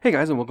Hey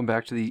guys, and welcome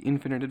back to the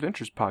Infinite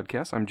Adventures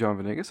podcast. I'm John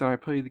Venegas, and I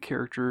play the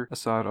character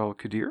Asad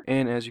Al-Qadir.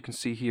 And as you can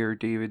see here,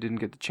 David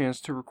didn't get the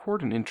chance to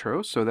record an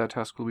intro, so that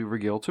task will be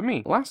regaled to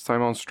me. Last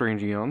time on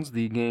Strange Eons,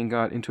 the gang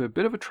got into a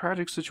bit of a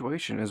tragic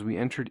situation as we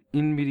entered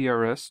in media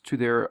res to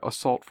their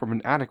assault from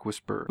an attic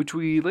whisperer, which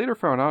we later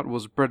found out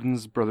was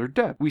Breden's brother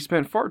Death. We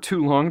spent far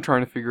too long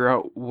trying to figure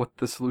out what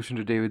the solution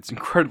to David's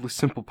incredibly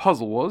simple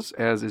puzzle was,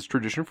 as is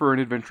tradition for an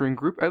adventuring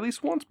group at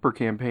least once per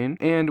campaign,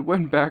 and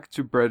went back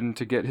to Breden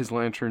to get his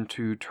lantern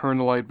to turn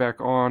the light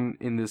back on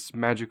in this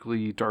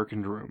magically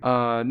darkened room.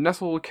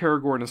 Nestle,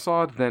 Karagor, and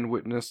Assad then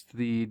witnessed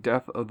the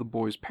death of the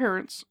boy's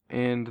parents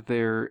and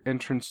their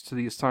entrance to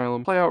the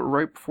asylum play out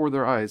right before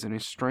their eyes in a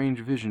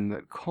strange vision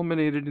that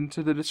culminated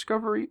into the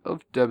discovery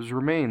of Deb's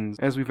remains.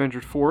 As we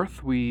ventured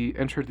forth, we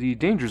entered the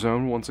danger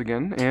zone once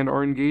again and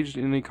are engaged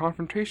in a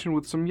confrontation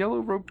with some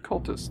yellow-robed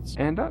cultists.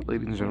 And that,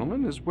 ladies and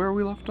gentlemen, is where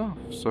we left off.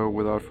 So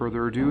without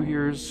further ado,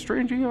 here's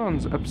Strange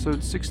Eons,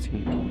 episode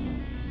 16.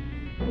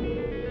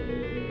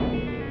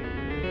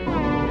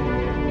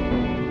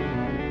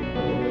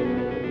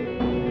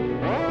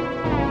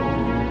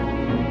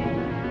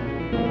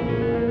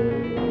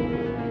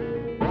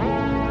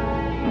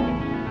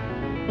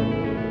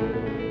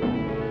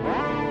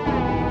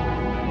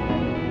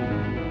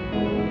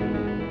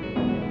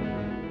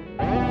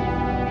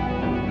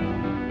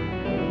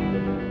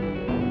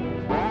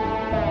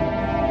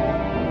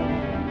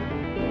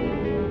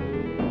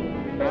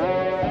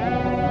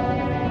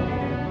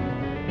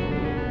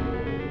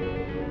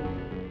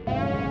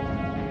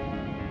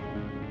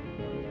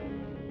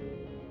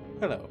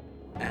 Hello,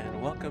 and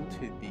welcome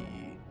to the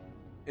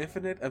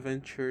Infinite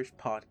Adventures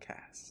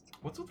podcast.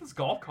 What's with this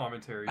golf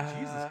commentary? Jesus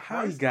Christ.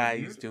 How you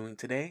guys doing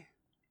today?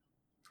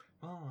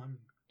 Oh, I'm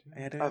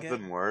doing... I've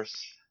been worse.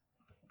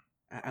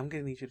 I'm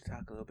gonna need you to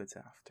talk a little bit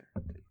softer,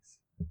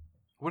 please.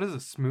 What is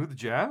it, smooth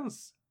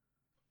jazz?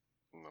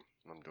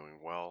 I'm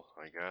doing well,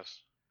 I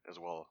guess. As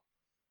well.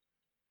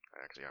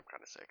 Actually, I'm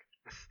kind of sick.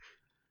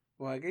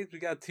 Well, I guess we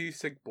got two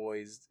sick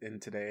boys in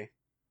today.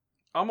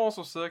 I'm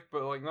also sick,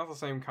 but like not the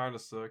same kind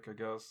of sick, I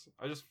guess.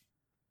 I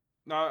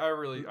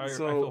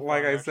So,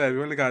 like I said,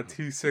 we only got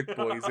two sick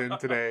boys in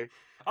today.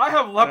 I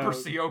have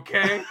leprosy,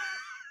 okay?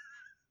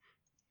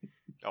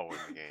 Oh, in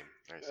the game.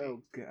 I see.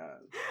 Oh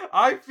god.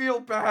 I feel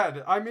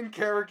bad. I'm in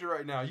character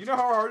right now. You know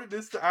how hard it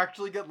is to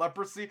actually get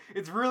leprosy?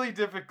 It's really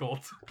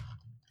difficult.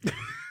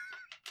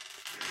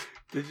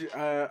 Did you?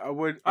 Are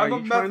I'm a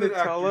you trying to method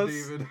tell actor,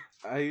 us? David.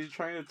 Are you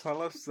trying to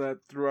tell us that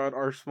throughout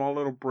our small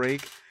little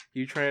break,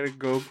 you try to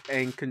go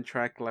and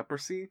contract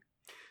leprosy?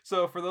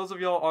 So, for those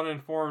of y'all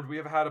uninformed, we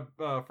have had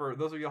for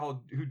those of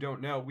y'all who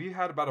don't know, we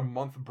had about a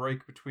month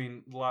break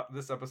between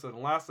this episode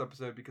and last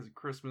episode because of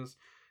Christmas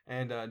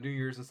and New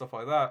Year's and stuff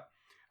like that.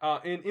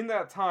 And in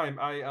that time,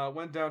 I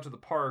went down to the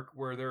park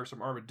where there are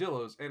some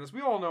armadillos, and as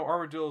we all know,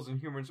 armadillos and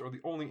humans are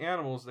the only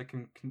animals that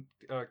can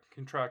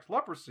contract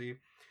leprosy,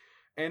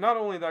 and not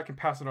only that, can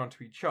pass it on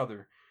to each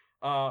other.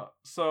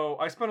 So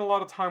I spent a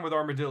lot of time with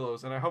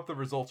armadillos, and I hope the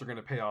results are going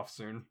to pay off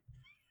soon.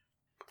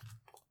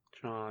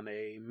 John,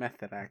 a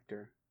method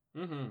actor.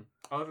 I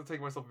like to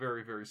take myself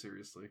very, very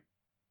seriously.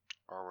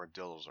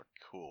 Armadillos are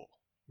cool.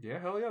 Yeah,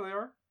 hell yeah, they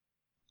are.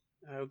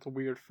 That's a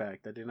weird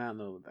fact. I did not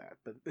know that.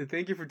 But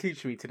thank you for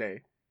teaching me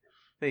today.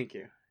 Thank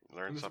you.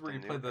 Learn This is where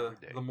something you new play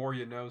every day. the more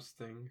you knows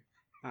thing.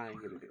 I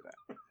ain't gonna do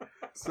that.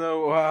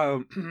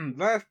 So,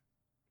 last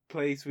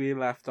place we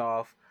left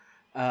off,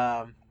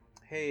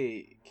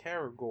 hey,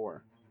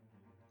 Karagor.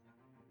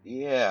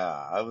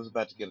 Yeah, I was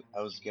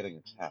getting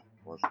attacked,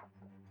 wasn't I?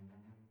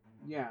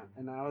 Yeah,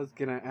 and I was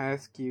gonna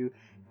ask you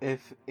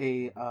if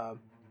a,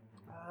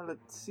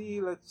 let's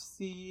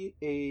see,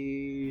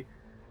 a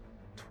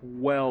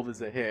 12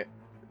 is a hit.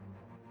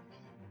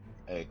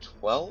 A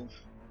 12?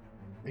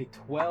 A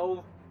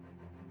 12?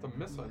 It's a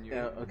miss on you.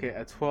 Okay,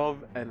 a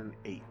 12 and an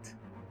 8.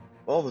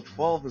 Well, the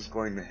 12 is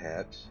going to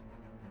hit,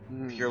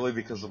 Mm. purely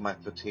because of my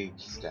fatigue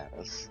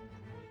status.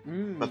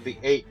 Mm. But the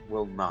 8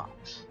 will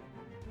not.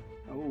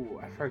 Oh,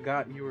 I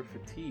forgot you were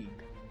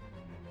fatigued.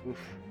 Oof.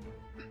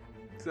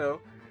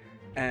 So,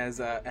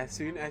 as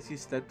soon as you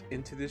stepped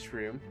into this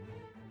room,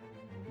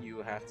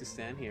 you have to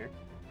stand here,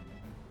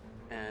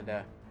 and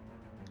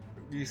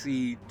you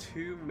see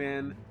two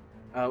men.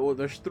 Well,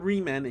 there's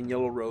three men in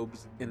yellow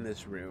robes in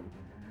this room.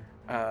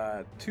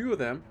 Two of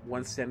them,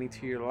 one standing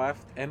to your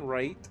left and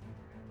right.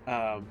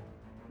 The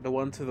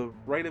one to the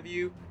right of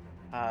you,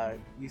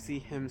 you see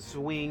him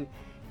swing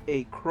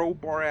a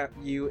crowbar at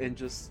you and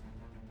just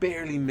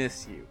barely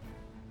miss you.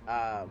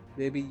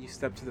 Maybe you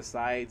step to the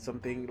side,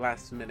 something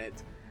last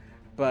minute,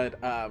 but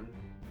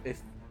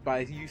if by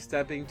you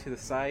stepping to the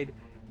side,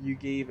 you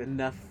gave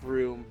enough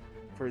room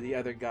for the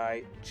other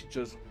guy to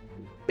just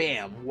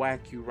bam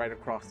whack you right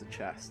across the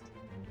chest.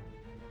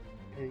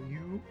 And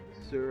you,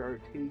 sir, are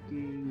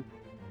taking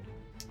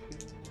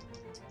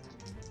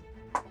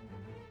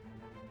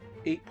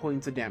 8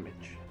 points of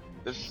damage.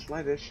 There's a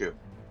slight issue.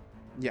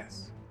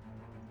 Yes.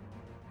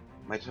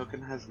 My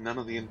token has none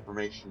of the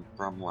information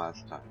from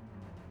last time.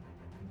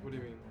 What do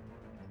you mean?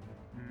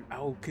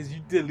 Oh, because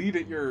you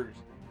deleted yours.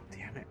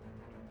 Damn it.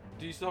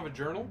 Do you still have a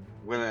journal?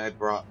 When I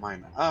brought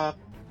mine up,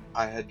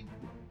 I had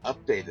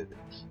updated it,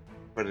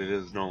 but it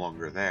is no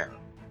longer there.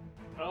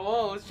 Oh,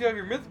 well, let's check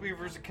your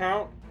Mythweaver's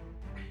account.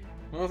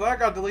 Well, that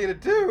got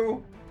deleted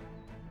too.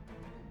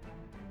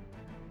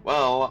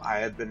 Well, I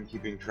had been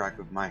keeping track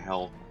of my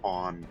health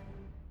on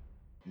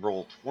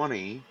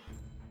Roll20,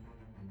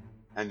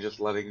 and just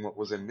letting what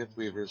was in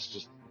Mythweaver's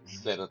just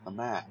sit at the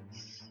max.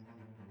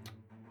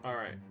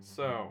 Alright,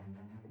 so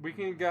we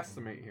can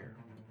guesstimate here.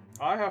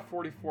 I have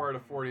 44 out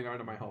of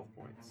 49 of my health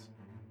points.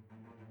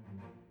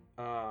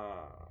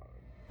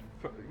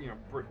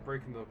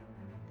 Breaking the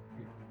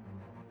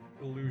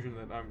illusion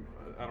that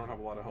I don't have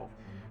a lot of health.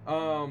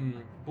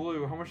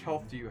 Blue, how much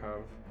health do you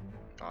have?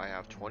 I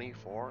have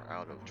 24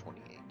 out of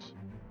 28.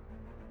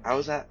 I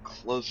was at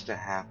close to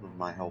half of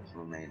my health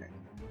remaining.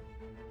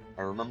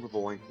 I remember the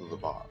length of the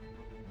bar.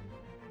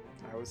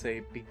 I would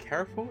say be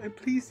careful and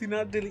please do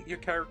not delete your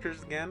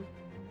characters again.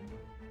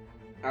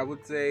 I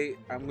would say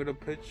I'm gonna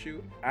put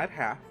you at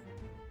half,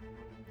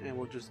 and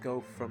we'll just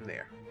go from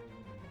there.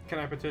 Can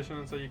I petition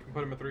and say you can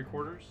put him at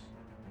 3/4?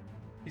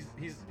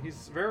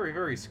 He's very,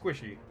 very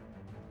squishy.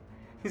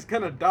 He's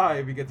gonna die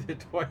if he gets hit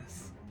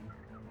twice.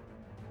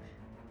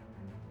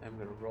 I'm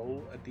gonna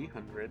roll a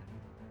d100.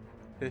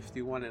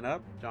 51 and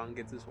up, John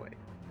gets his way.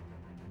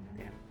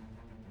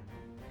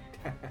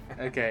 Damn.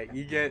 Okay,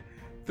 you get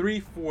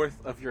 3/4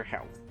 of your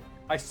health.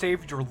 I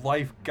saved your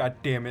life,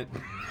 goddammit.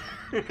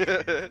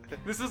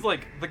 This is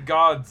like the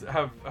gods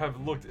have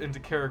looked into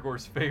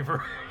Karagor's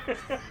favor.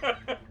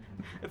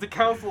 It's a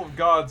council of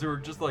gods who are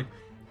just like,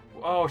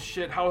 oh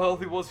shit, how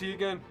healthy was he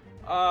again?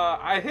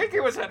 I think he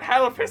was at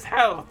half his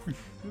health.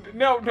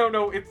 No,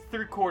 it's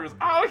 3/4.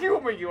 I'll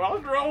humor you.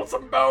 I'll roll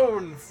some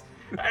bones.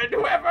 And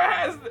whoever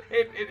has,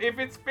 if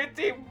it's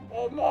 50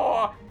 or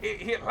more,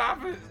 he'll have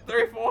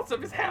 3/4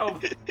 of his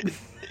health. And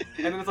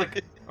then it's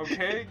like,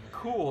 okay,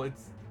 cool.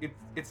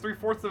 It's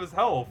 3/4 of his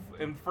health.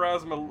 And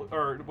Phrasma,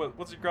 or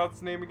what's your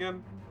god's name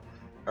again?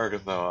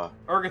 Urgathoa.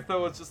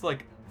 Urgathoa is just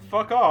like,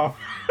 fuck off.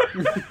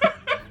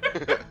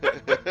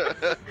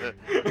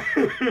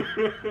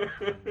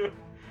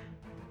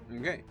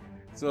 Okay,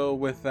 so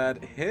with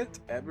that hit,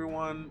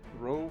 everyone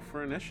roll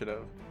for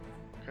initiative.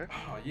 Okay.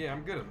 Oh, yeah,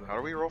 I'm good at that. How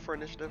do we roll for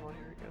initiative on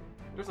here again?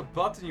 There's a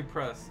button you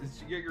press. It's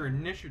to get your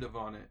initiative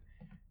on it.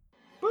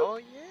 Boop. Oh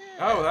yeah.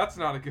 Oh, that's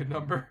not a good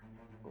number.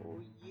 Oh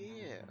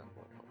yeah.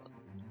 Hold on.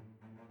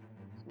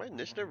 Is my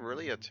initiative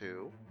really a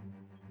 2?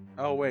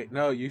 Oh wait,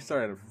 no, you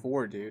started at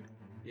 4, dude.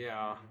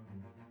 Yeah.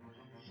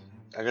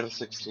 I got a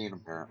 16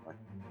 apparently.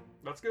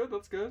 That's good,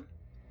 that's good.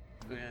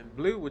 And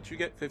Blue, what you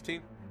get?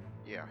 15?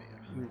 Yeah.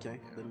 Okay,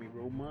 let me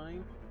roll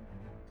mine.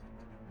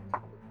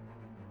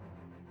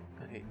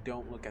 Okay,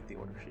 don't look at the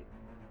order sheet.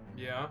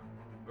 Yeah.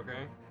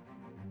 Okay.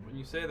 When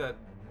you say that,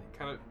 it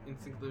kind of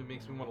instinctively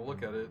makes me want to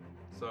look at it.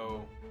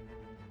 So.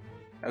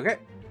 Okay,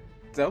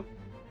 so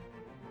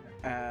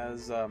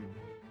as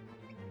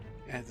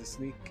the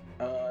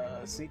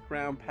sneak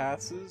round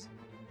passes,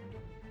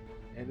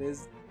 it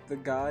is the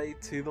guy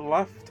to the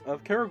left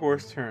of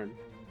Karagor's turn,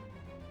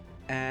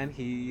 and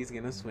he's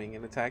gonna swing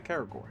and attack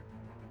Karagor.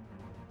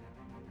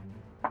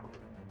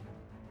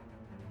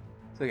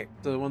 Okay,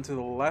 so the one to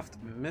the left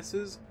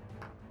misses.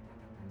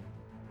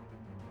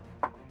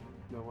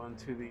 The one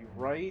to the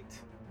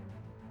right,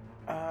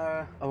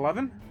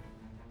 11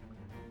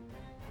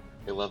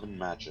 11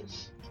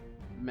 matches.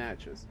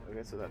 matches.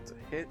 Okay, so that's a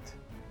hit.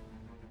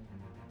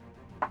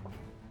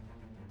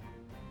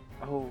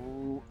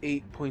 Oh,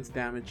 8 points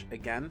damage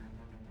again.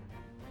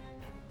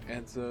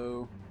 And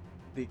so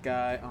the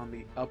guy on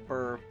the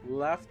upper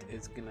left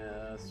is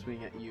gonna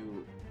swing at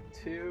you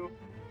too.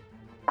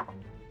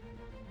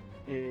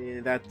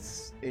 And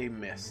that's a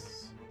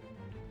miss.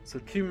 So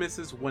 2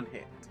 misses, 1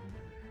 hit.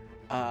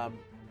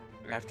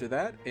 After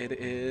that, it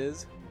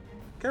is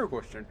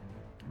Karagor's turn.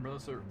 I'm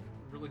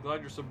really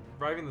glad you're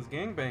surviving this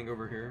gangbang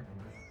over here.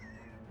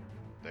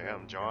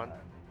 Damn, John.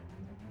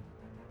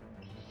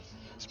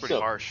 It's pretty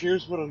So, harsh.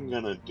 here's what I'm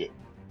gonna do.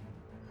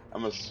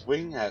 I'm gonna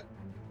swing at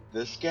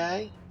this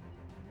guy,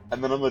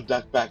 and then I'm gonna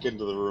duck back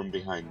into the room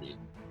behind me.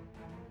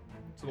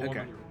 So the one Okay.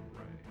 on your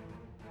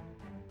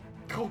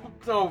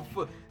right.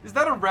 Oh, is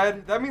that a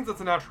red? That means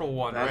that's a natural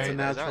one, That's right? a Is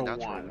that natural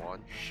natural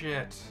one.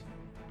 Shit.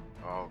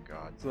 Oh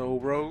god. So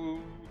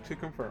roll to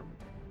confirm.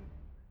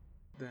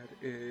 That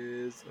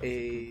is That's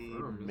a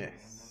confirmed, isn't it?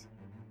 miss.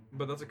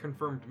 But that's a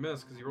confirmed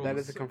miss because you rolled That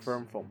is a 6.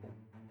 confirmed fumble.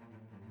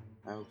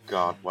 Oh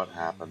god, what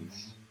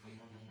happens?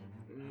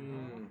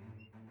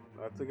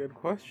 That's a good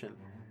question.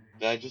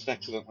 Did I just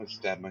accidentally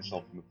stab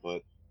myself in the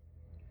foot?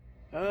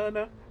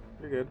 No,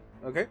 you're good.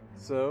 Okay,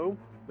 so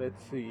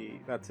let's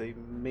see. That's a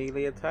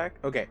melee attack.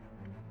 Okay.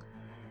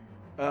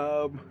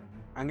 I'm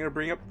gonna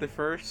bring up the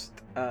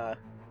first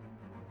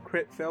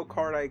crit fail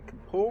card I can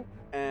pull,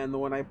 and the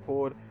one I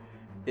pulled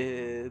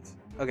is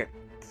okay.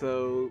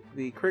 So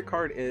the crit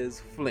card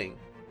is Fling.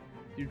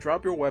 You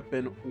drop your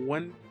weapon and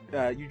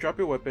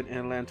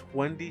it lands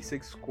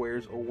 1d6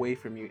 squares away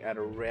from you at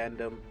a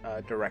random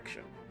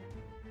direction.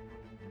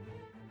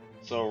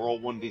 So roll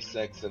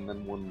 1d6 and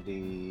then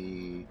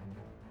 1d8.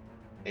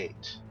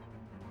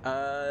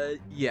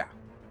 Yeah.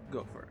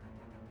 Go for it.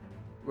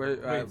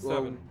 Wait,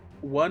 7.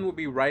 One will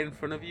be right in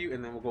front of you,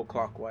 and then we'll go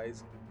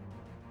clockwise.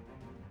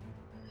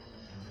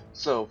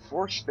 So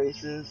 4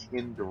 spaces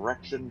in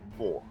direction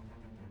 4.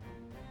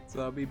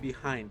 So I'll be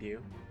behind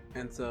you.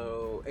 And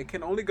so it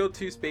can only go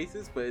 2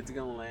 spaces, but it's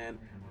gonna land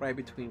right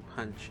between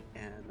Punch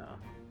and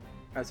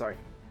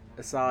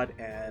Assad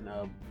and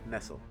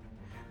Nestle.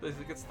 Does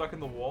it get stuck in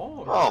the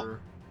wall? Or... Oh.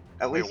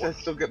 At Wait, least I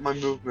still get my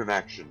movement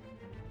action.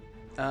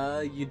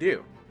 You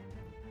do.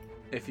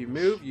 If you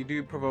move, you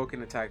do provoke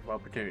an attack of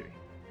opportunity.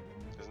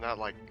 Isn't that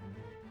like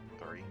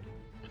 3?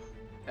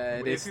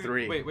 It is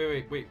 3.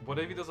 Wait. What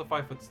if he does a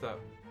 5-foot step?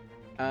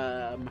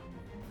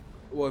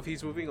 Well, if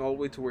he's moving all the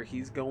way to where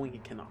he's going, he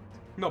cannot.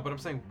 No, but I'm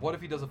saying, what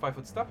if he does a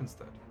 5-foot step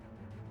instead?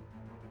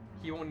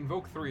 He won't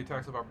invoke 3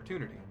 attacks of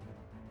opportunity.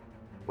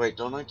 Wait,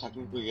 don't I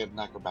technically get an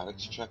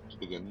acrobatics check to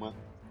begin with?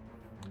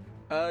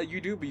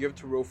 You do, but you have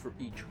to roll for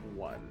each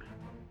one.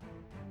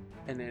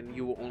 And then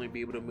you will only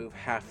be able to move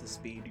half the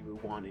speed you're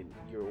wanting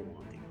to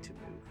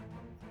move.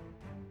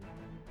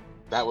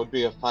 That would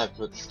be a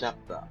 5-foot step,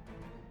 though.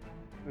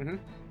 Mm-hmm.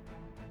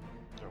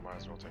 So might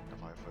as well take the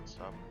 5-foot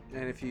step.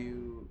 And if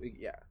you...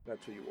 Yeah,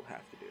 that's what you will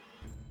have to do.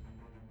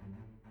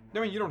 I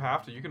mean, you don't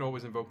have to. You can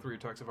always invoke 3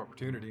 attacks of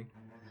opportunity.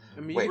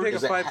 I mean, Wait, you can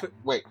take a 5-foot...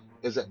 Wait,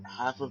 is it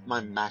half of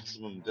my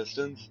maximum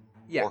distance?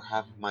 Yeah. Or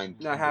half of my...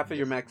 No, half of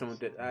your maximum...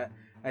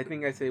 I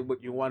think I say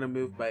what you want to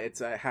move, but it's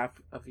half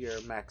of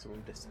your maximum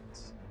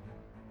distance.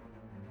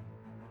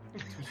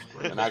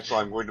 And actually,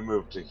 I'm going to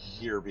move to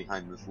here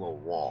behind this little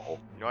wall.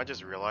 You know, I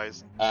just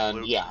realized. And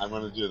Luke- yeah, I'm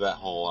going to do that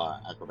whole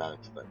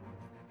acrobatics thing.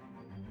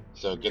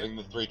 So getting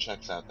the 3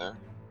 checks out there.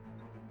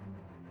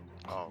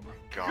 Oh my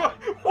god.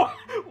 1,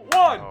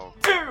 Oh.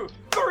 2,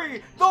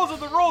 3! Those are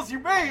the rolls you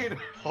made!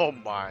 Oh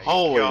my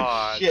Holy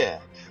god. shit!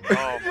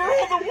 Oh You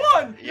rolled a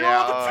 1! You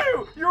Yeah,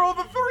 rolled a 2! You rolled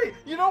a 3!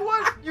 You know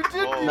what? You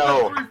did Oh. beat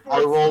No, that 3/4.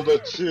 I rolled a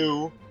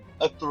 2,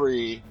 a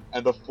 3,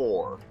 and a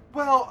 4.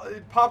 Well,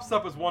 it pops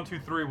up as 1, 2,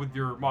 3 with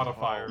your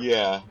modifier.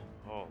 Yeah.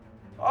 Oh.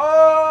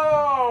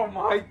 Oh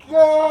my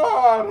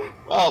god!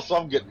 Well, so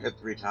I'm getting hit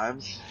 3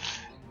 times.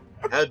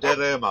 How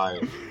dead am I?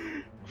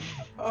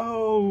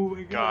 Oh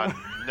my God.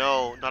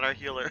 No, not our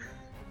healer.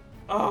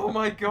 Oh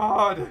my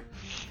god!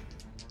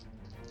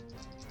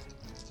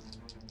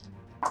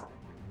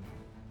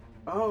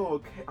 Oh,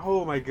 okay.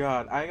 Oh my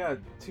god. I got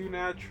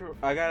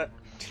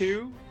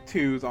 2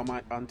 2s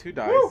on 2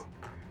 dice. Woo!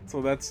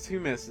 So that's 2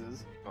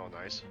 misses. Oh,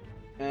 nice.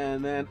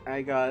 And then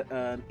I got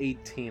an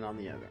 18 on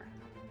the other.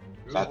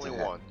 That's Only a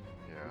hit. 1.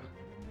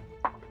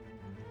 Yeah.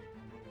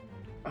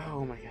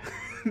 Oh my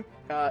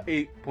god.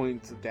 8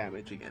 points of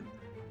damage again.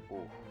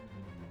 Ooh.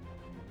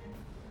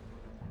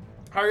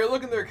 How are you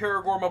looking there,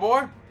 Karagor, my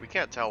boy? We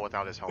can't tell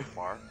without his health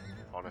bar,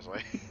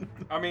 honestly.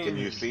 I mean, Can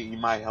you see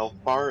my health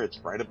bar? It's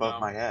right above No.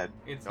 my head.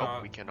 it's Nope,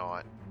 not. we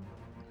cannot.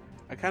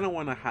 I kind of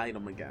want to hide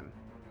him again.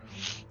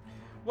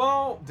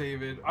 Well,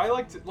 David, I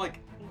like to,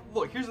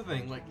 look, here's the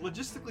thing.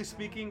 Logistically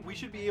speaking, we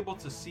should be able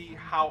to see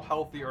how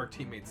healthy our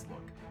teammates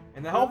look.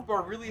 And the health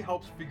bar really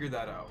helps figure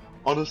that out.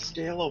 On a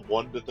scale of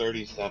 1 to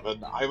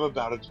 37, I'm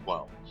about a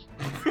 12.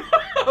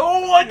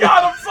 Oh my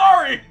god, I'm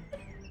sorry!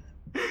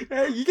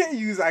 Hey, you can't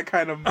use that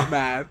kind of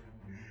math.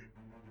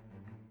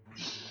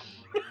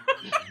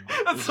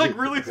 That's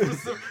really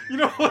specific. You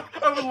know what?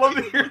 I would love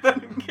to hear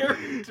that in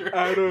character.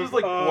 Out of Just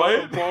what?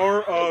 a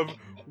bar of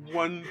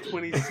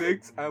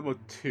 126, I'm a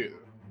 2.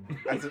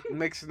 That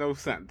makes no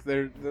sense.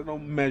 There's no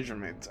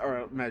measurements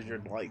are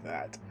measured like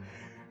that.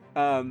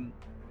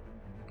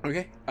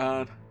 Okay.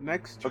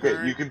 Next. Okay,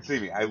 turn. you can see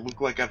me. I look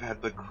like I've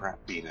had the crap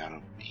beat out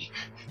of me.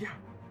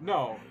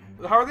 No.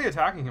 How are they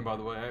attacking him, by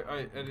the way?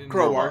 I didn't.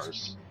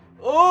 Crowbars.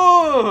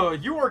 Oh,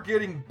 you are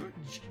getting.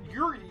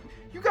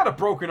 You got a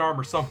broken arm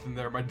or something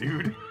there, my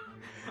dude.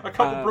 A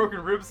couple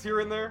broken ribs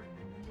here and there.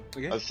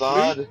 Okay.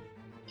 Assad,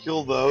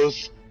 kill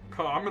those.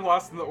 Oh, I'm in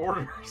last in the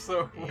order,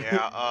 so.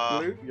 Yeah,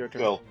 Blue, your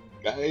turn. Kill.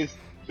 Guys,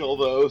 kill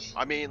those.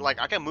 I mean,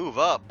 I can move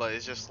up, but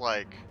it's just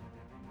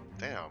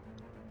damn.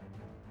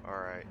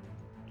 Alright.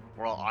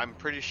 Well, I'm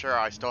pretty sure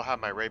I still have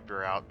my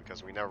rapier out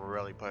because we never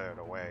really put it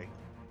away.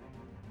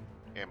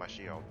 And my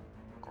shield,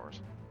 of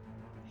course.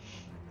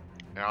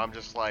 And I'm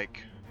just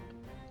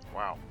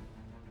wow.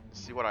 Let's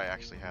see what I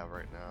actually have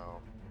right now.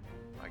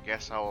 I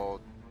guess I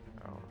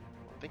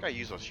think I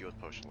used a shield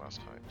potion last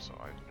time, so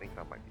I think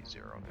that might be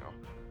 0 now.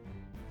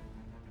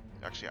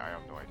 Actually, I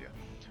have no idea.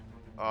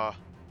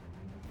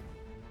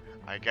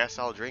 I guess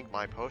I'll drink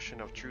my potion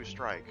of True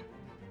Strike.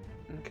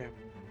 Okay.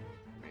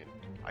 I mean,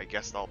 I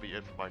guess that'll be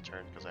it for my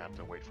turn because I have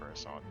to wait for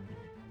Assad.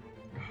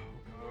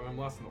 I'm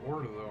last in the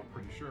order, though, I'm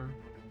pretty sure.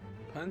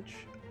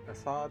 Punch.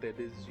 Assad, it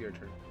is your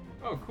turn.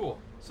 Oh, cool.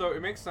 So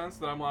it makes sense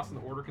that I'm last in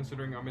the order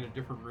considering I'm in a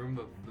different room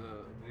than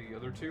the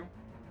other two.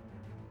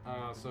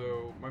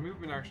 So my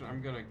movement action,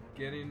 I'm gonna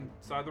get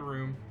inside the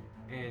room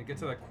and get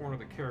to that corner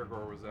that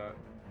Karagor was at.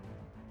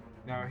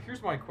 Now,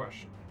 here's my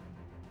question.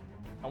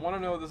 I want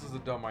to know this is a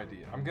dumb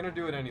idea. I'm gonna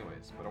do it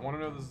anyways, but I want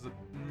to know this is a.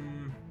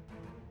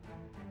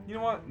 You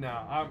know what?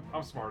 Nah,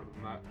 I'm smarter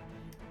than that.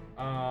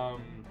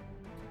 I'm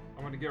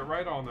gonna get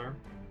right on there,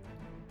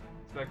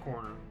 to that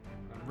corner.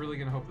 I'm really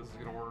gonna hope this is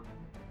gonna work.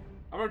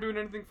 I'm not doing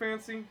anything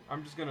fancy.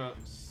 I'm just gonna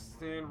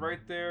stand right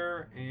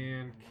there,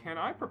 and can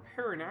I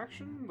prepare an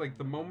action? Like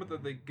the moment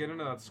that they get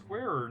into that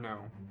square, or no?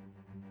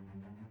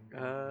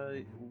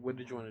 What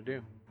did you want to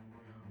do?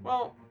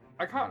 Well,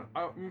 I'm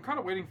kind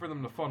of waiting for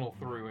them to funnel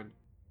through and,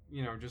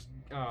 just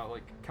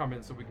like come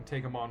in so we can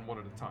take them on one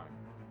at a time.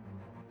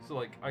 So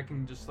like I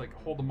can just like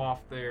hold them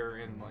off there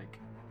and like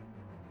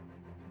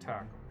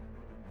attack them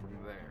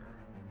from there.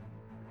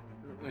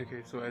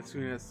 Okay, so as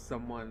soon as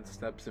someone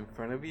steps in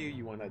front of you,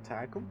 you want to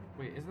attack them?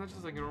 Wait, isn't that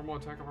just like a normal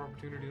attack of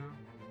opportunity though?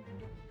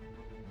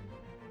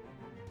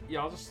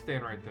 Yeah, I'll just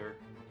stand right there.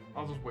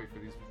 I'll just wait for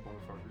these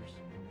motherfuckers.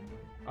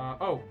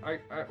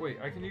 Wait,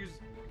 I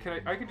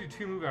can do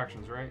 2 move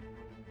actions, right?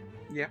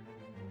 Yeah.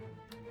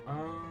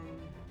 I'm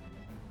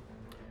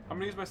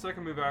gonna use my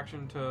second move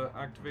action to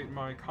activate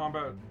my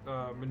combat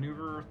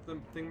maneuver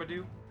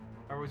thingmadoo.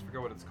 I always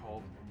forget what it's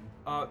called.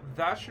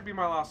 That should be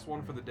my last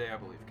one for the day, I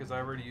believe, because I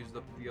already used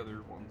up the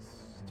other ones,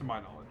 to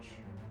my knowledge.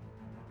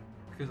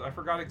 Because I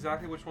forgot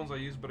exactly which ones I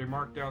used, but I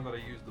marked down that I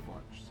used a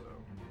bunch, so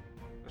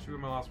that should be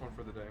my last one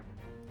for the day.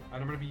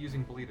 And I'm gonna be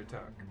using bleed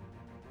attack.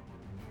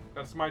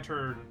 That's my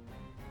turn.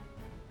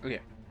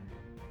 Okay.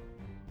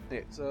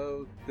 Okay,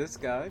 so this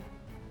guy,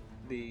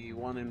 the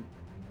one in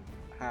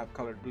half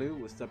colored blue,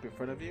 will step in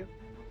front of you.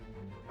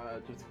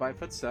 Just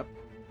 5-foot step.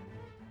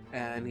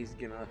 And he's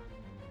gonna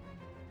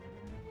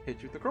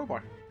hit you with the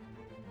crowbar.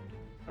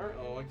 Alright,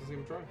 I'd like to see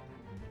him try.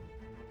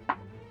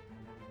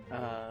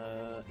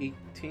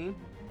 18.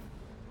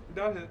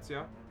 That hits,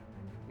 yeah.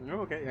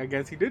 Okay, I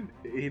guess he did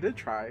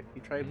try. He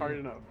tried hard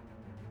enough.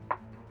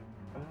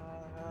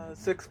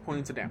 6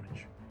 points of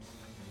damage.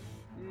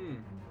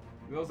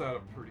 Those add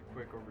up pretty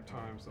quick over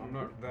time, so I'm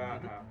not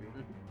that happy.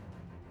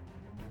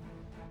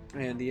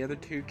 And the other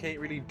two can't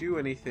really do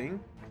anything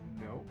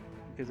Nope.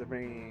 because they're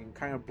being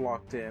kind of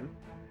blocked in.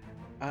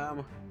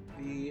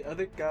 The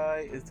other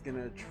guy is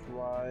gonna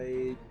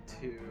try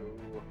to.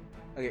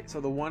 Okay,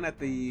 so the one at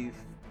the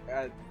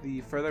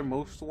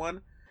furthermost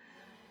one,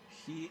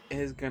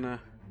 he's gonna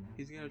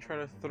try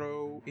to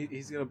throw.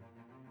 He's gonna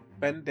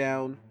bend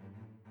down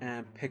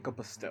and pick up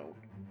a stone,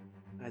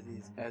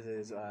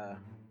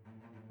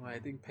 well, I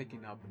think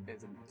picking up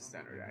is a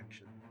standard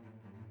action.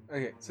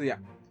 Okay, so yeah.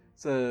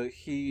 So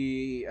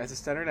he, as a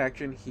standard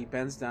action, he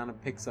bends down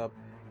and picks up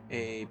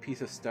a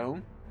piece of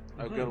stone,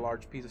 a good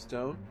large piece of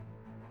stone,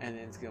 and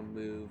then it's going to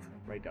move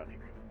right down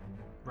here.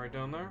 Right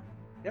down there?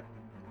 Yep.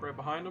 Right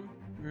behind him?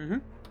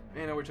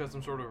 Mm-hmm. Which has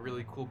some sort of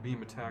really cool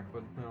beam attack,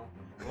 but no.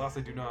 Alas,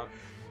 I do not.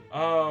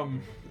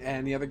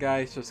 And the other guy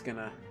is just going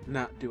to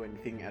not do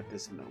anything at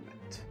this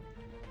moment.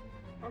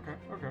 Okay.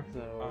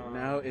 So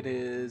now it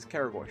is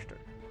Karagor's turn.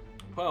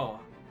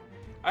 Well,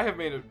 I have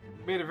made it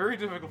very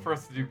difficult for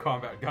us to do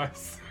combat,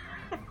 guys.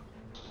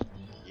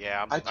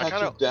 Yeah, I I touch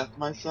kind of death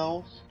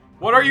myself.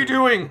 What are you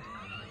doing?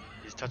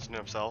 He's touching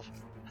himself.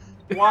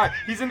 Why?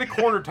 He's in the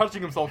corner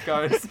touching himself,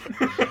 guys.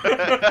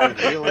 I'm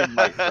healing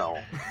myself.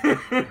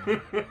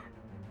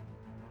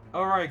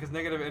 Alright, because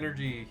negative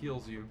energy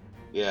heals you.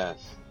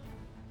 Yes.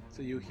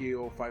 So you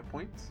heal 5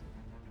 points.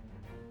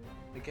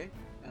 Okay.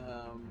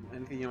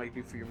 Anything you like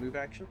to do for your move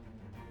action?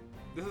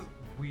 This is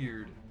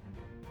weird.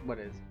 What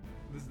is?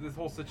 This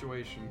whole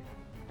situation.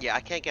 Yeah, I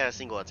can't get a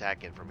single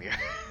attack in from here.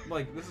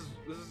 Like, this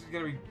is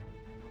gonna be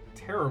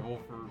terrible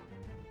for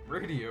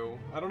radio.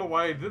 I don't know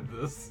why I did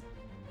this.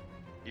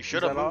 You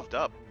should have that all? moved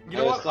up. You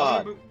know what?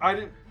 Assad. I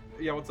didn't.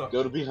 Yeah, what's up?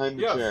 Go to behind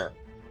the Yes. chair.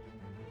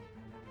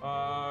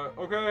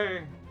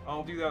 Okay.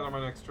 I'll do that on my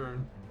next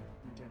turn.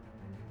 Okay.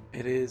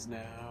 It is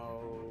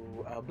now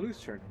Blue's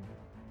turn.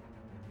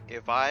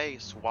 If I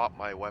swap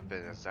my weapon,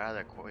 is that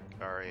a quick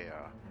or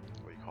a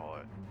what do you call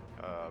it?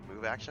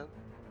 Move action?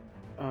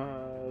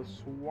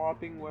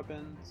 Swapping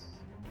weapons.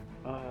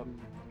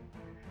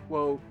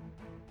 Well,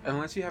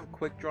 unless you have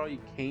quick draw, you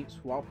can't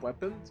swap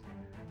weapons.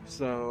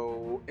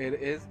 So it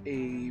is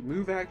a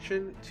move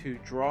action to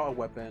draw a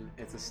weapon.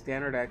 It's a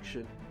standard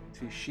action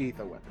to sheath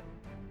a weapon.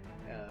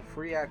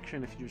 Free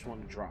action if you just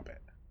want to drop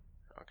it.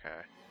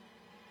 Okay.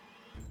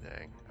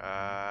 Dang.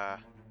 I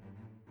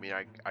mean,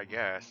 I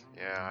guess.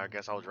 Yeah, I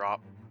guess I'll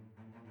drop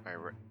my.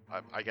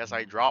 I guess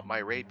I drop my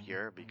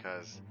rapier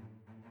because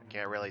I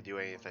can't really do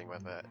anything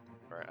with it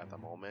right at the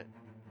moment.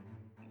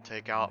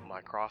 Take out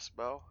my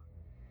crossbow.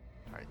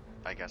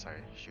 I guess I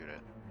shoot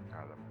it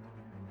at them.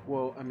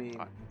 Well, I mean,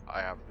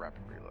 I have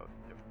rapid reload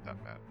if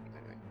that matters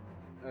anything.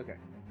 okay.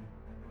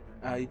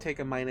 You take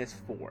a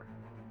 -4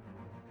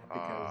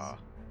 because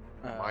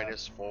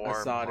 -4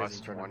 Assad plus is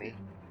in front of 20. you.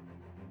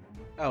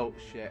 Oh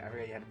shit! I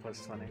already had a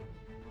 +20.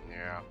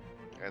 Yeah,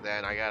 and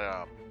then I got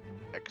a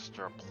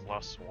extra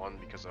 +1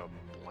 because of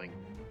blank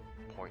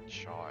point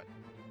shot.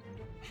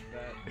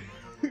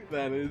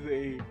 That is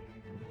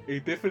a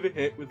definite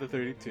hit with a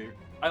 32.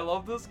 I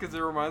love this because it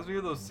reminds me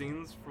of those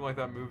scenes from like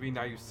that movie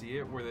Now You See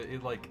It, where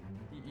it like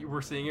you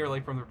were seeing it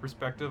like from the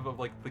perspective of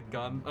like the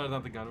gun,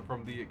 not the gun,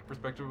 from the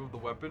perspective of the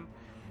weapon.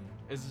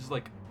 It's just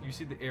like you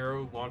see the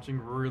arrow launching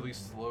really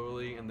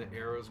slowly, and the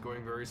arrow's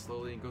going very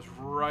slowly, and goes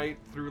right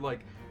through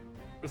like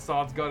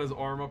Assad's got his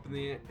arm up in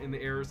the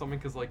air or something,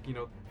 because like, you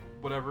know,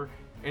 whatever,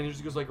 and it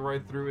just goes like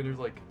right through, and there's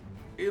like,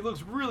 it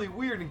looks really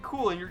weird and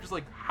cool, and you're just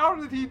like, how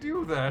did he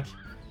do that?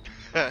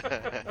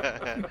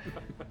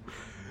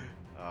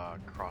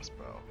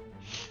 Crossbow.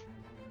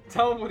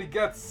 Tell him what he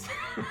gets.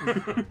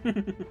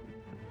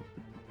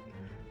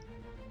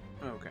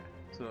 Okay,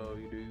 so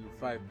you do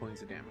 5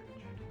 points of damage.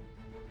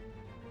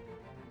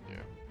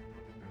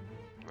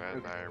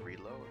 And Okay. I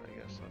reload, I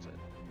guess that's it.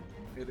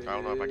 It I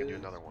don't know if I can do is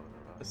another one or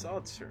not.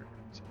 Assad's turn.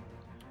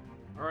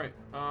 All right.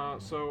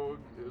 So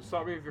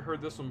stop me if you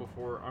heard this one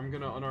before. I'm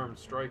gonna unarmed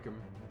strike him.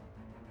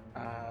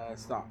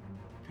 Stop.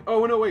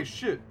 Oh no! Wait!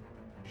 Shoot!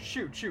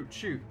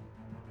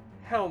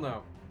 Hell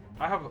no!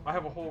 I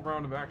have a whole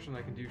round of action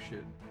I can do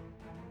shit.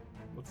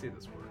 Let's see if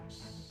this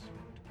works.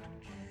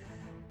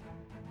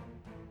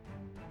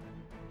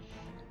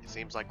 It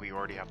seems like we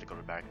already have to go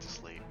back to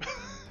sleep.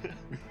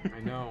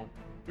 I know.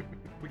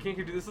 We can't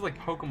keep doing this. Is like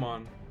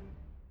Pokemon.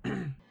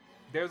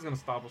 David's gonna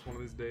stop us one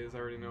of these days. I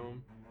already know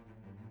him.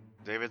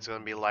 David's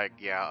gonna be like,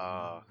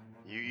 yeah,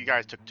 you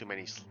guys took too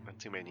many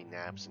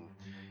naps and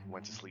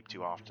went to sleep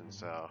too often,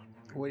 so.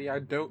 What I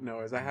don't know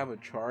is I have a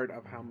chart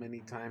of how many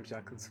times I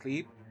can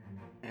sleep,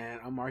 and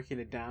I'm marking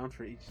it down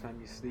for each time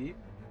you sleep.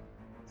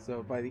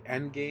 So by the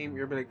end game,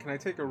 you'll be like, "Can I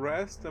take a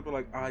rest?" I'll be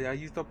like, "Oh, yeah, I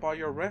used up all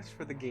your rest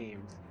for the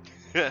games."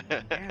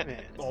 Damn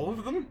it! All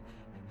of them?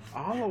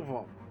 All of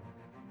them.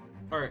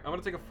 All right. I'm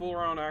gonna take a full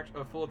round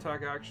a full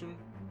attack action.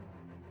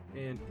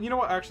 And you know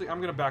what? Actually,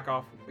 I'm gonna back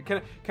off.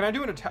 Can I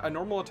do a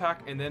normal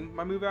attack and then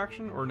my move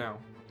action, or no?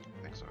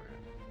 I think so,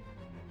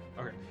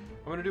 yeah. Okay.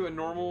 I'm gonna do a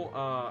normal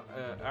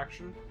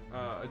action,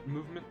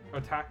 movement,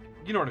 attack.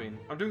 You know what I mean?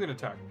 I'm doing an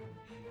attack.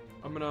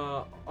 I'm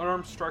gonna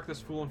unarmed strike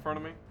this fool in front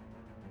of me,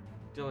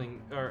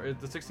 dealing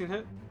the 16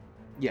 hit.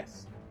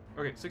 Yes.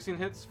 Okay, 16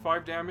 hits,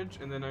 5 damage,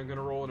 and then I'm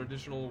gonna roll an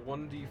additional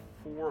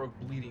 1d4 of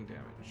bleeding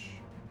damage.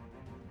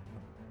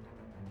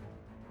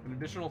 An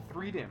additional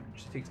 3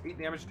 damage. It takes 8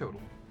 damage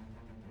total.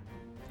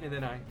 And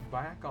then I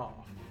back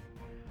off,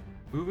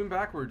 moving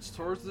backwards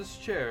towards this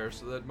chair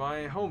so that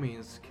my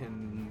homies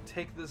can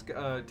take these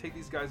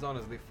guys on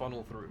as they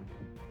funnel through.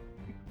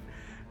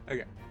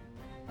 Okay.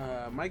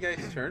 My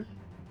guy's turn.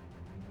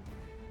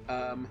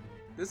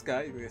 This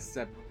guy is gonna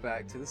step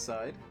back to the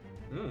side.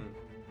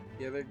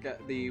 The other guy,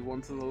 the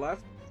one to the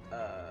left,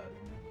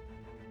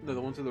 no,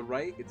 the one to the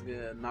right, it's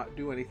gonna not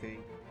do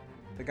anything.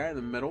 The guy in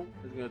the middle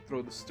is gonna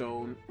throw the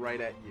stone right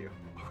at you.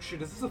 Oh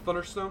shit! Is this a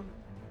thunderstone?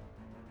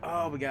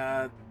 Oh my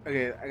god.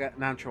 Okay, I got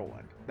natural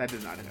one. That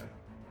did not hit.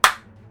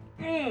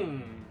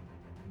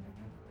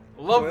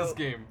 Love Well- this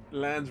game.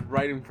 Lands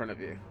right in front of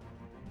you.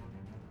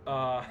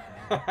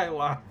 I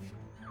laugh.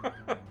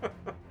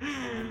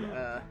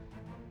 And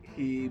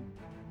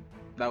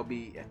that'll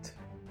be it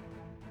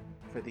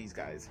for these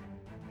guys.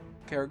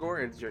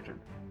 Karagor, it's your turn.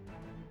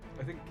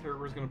 I think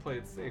Karagor's gonna play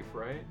it safe,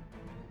 right?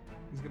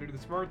 He's gonna do the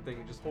smart thing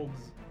and just hold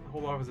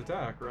off his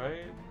attack,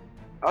 right?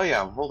 Oh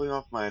yeah, I'm holding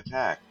off my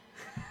attack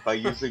by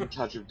using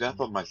Touch of Death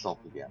on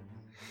myself again.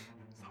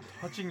 Stop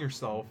touching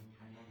yourself.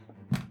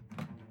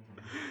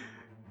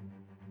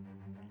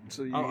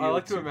 So you I heal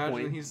like to 2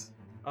 imagine points.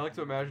 I like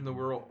to imagine that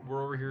we're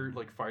over here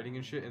like fighting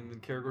and shit, and then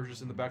Karagor's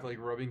just in the back like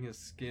rubbing his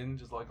skin,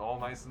 just like all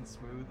nice and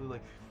smooth,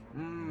 like,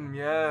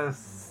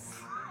 yes.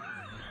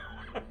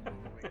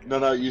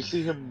 No, you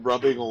see him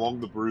rubbing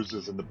along the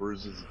bruises and the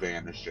bruises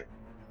vanishing.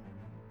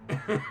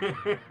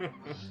 That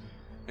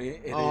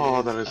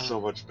is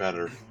so much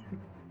better.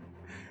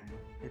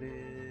 It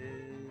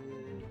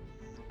is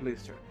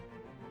Blue's turn.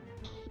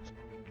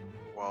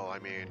 Well, I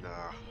mean,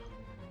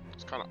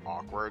 it's kind of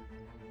awkward.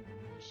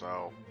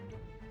 So,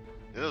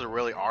 this is a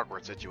really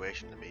awkward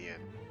situation to be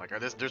in. Like,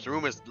 this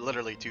room is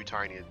literally too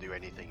tiny to do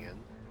anything in.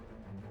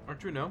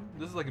 Aren't you know?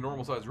 This is like a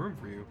normal sized room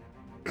for you.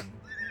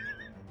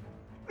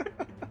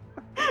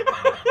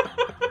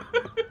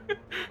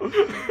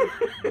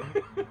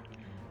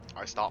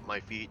 I stop my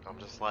feet. I'm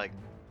just like,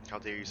 how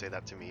dare you say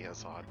that to me,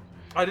 Assad?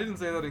 I didn't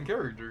say that in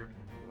character.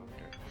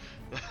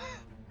 Okay.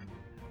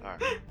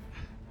 Alright.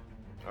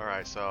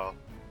 Alright, so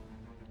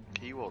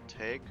he will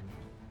take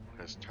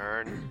his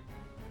turn.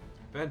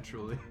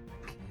 Eventually.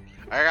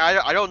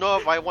 I don't know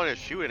if I want to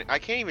shoot it. I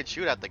can't even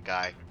shoot at the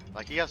guy.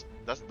 Like, he has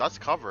that's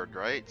covered,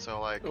 right? So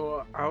like,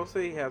 Well, I would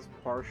say he has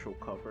partial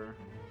cover.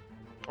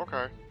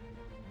 okay.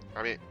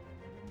 I mean,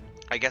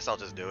 I guess I'll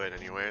just do it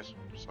anyways.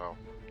 So,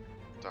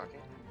 attacking.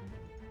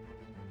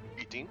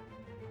 18.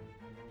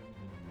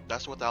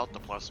 That's without the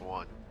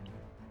 +1.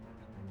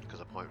 Because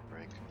of point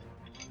break.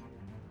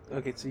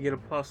 Okay, so you get a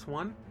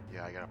 +1.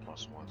 Yeah, I got a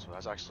 +1, so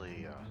that's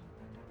actually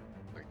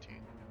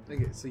 19.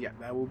 Okay, so yeah,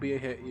 that will be a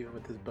hit even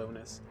with his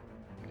bonus.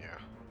 Yeah.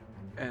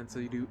 And so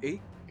you do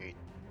 8. 8.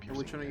 And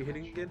which one are you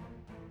hitting again?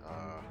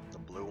 The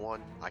blue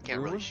one. I can't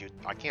Blue really one? shoot.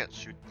 I can't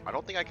shoot. I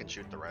don't think I can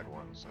shoot the red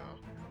one. So.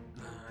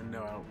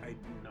 No, I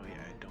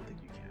don't think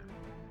you can.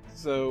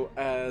 So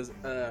as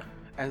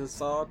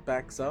Assad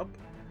backs up,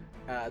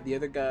 the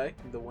other guy,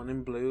 the one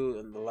in blue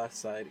on the left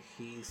side,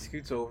 he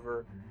scoots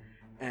over,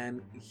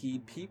 and he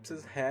peeps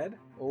his head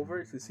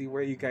over to see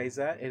where you guys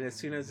at. And as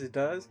soon as it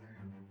does,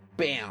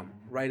 bam,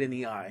 right in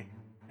the eye,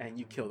 and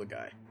you kill the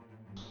guy.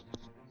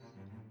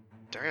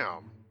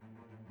 Damn.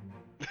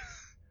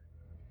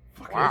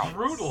 Fucking Wow.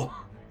 brutal.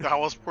 That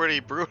was pretty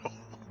brutal.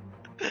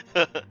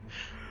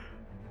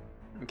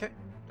 Okay.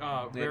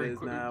 Very is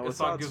quick. now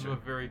Assad Assad's gives him a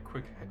turn. very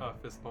quick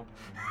fist bump.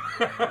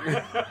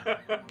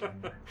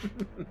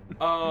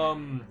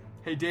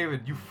 Hey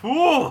David, you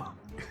fool!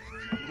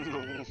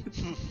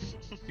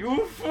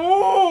 You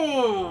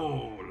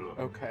fool!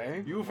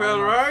 Okay. You Why fell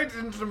not? right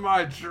into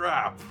my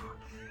trap.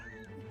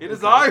 It is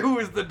Okay. I who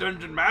is the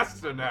dungeon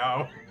master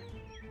now.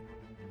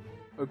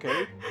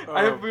 Okay.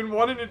 I have been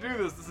wanting to do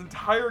this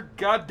entire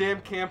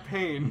goddamn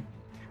campaign,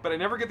 but I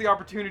never get the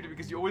opportunity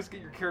because you always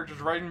get your characters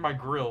right in my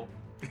grill.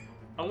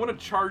 I want to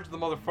charge the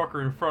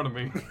motherfucker in front of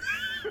me.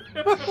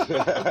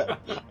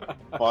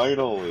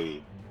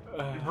 Finally.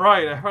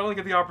 Right, I finally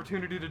get the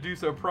opportunity to do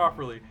so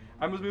properly.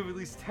 I must move at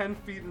least 10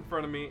 feet in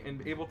front of me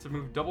and able to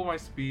move double my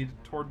speed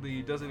toward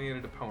the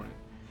designated opponent.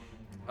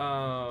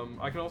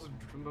 I can also...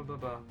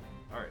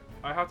 Alright,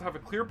 I have to have a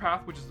clear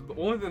path, which is the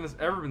only thing that's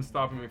ever been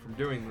stopping me from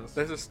doing this.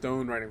 There's a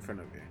stone right in front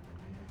of you.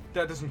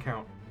 That doesn't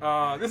count.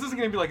 This isn't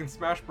gonna be like in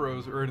Smash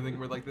Bros. Or anything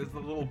where like there's the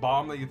little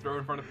bomb that you throw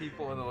in front of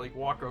people and they like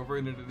walk over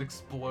and it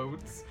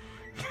explodes.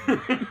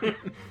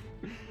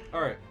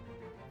 Alright.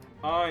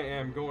 I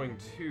am going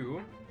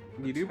to...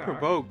 You do attack.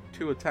 provoke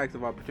 2 attacks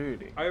of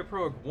opportunity. I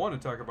provoke 1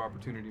 attack of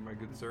opportunity, my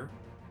good sir.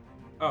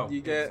 Oh,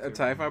 You get yes, 2.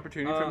 attack of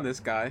opportunity from this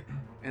guy,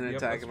 and an yep,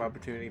 attack that's of true.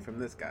 opportunity from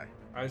this guy.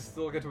 I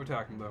still get to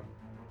attack him though.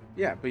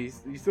 Yeah, but you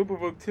still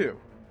provoke 2.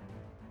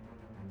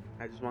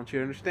 I just want you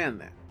to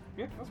understand that.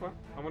 Yeah, that's fine.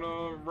 I'm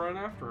gonna run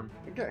after him.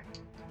 Okay.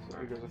 So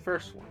here goes the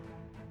first one.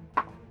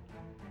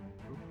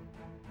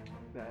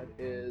 That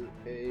is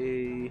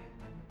a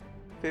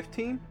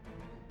 15.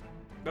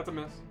 That's a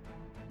miss.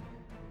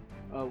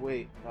 Oh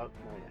wait. Oh no,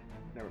 yeah.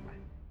 Never mind.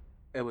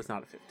 It was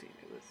not a 15.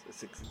 It was a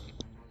 16.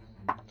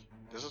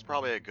 This is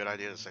probably a good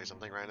idea to say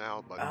something right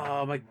now, but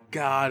Oh my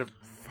god! A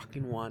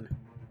fucking 1.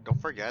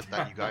 don't forget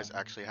that you guys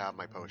actually have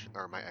my potion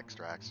or my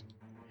extracts.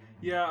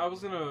 Yeah, I was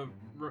gonna.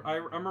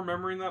 I'm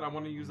remembering that. I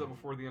want to use that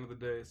before the end of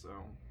the day, so.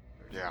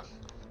 Yeah.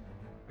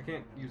 I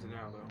can't use it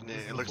now though. And This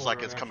is it the looks full like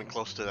it's reaction. coming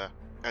close to the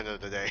end of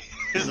the day.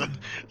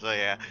 so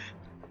yeah.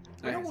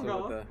 I know Alright, one so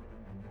got with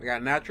we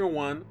got a natural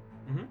 1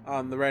 Mhm.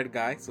 on the red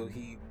guy, so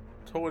he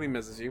totally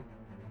misses you.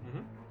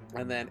 Mhm.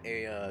 And then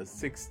a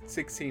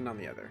 16 on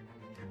the other.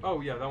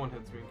 Oh yeah, that one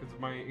hits me because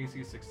my AC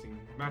is 16.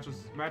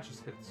 Matches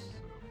hits. So.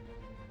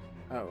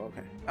 Oh,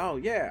 okay. Oh,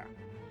 yeah.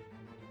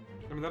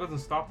 I mean that doesn't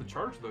stop the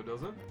charge though,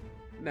 does it?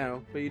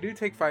 No, but you do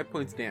take 5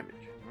 points damage.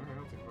 Alright,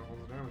 I'll take 5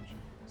 points of damage.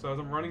 So as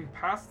I'm running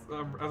past,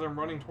 as I'm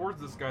running towards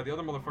this guy, the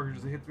other motherfucker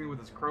just hits me with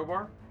his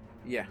crowbar,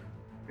 Yeah.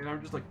 and I'm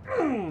just like,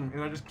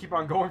 and I just keep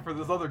on going for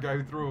this other guy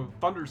who threw a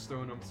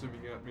thunderstone, I'm assuming,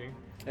 at me.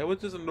 It was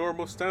just a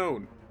normal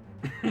stone.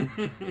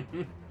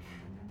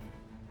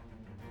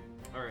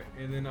 Alright,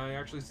 and then I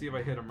actually see if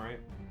I hit him, right?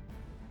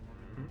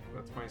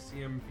 That's my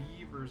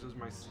CMB versus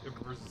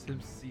his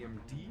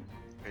CMD.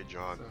 Hey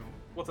John, So,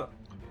 what's up?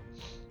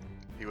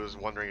 he was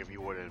wondering if you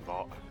would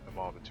evolve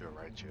into a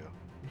Raichu.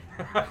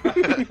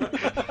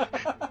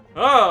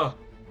 Oh!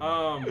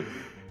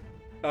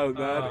 Oh,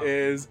 that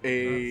is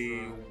a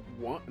that's,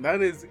 1.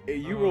 That is a,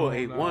 you roll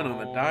a no, 1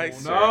 on the dice,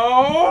 sir.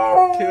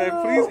 No! Can I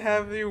please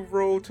have you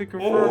roll to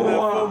confirm that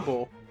Oh.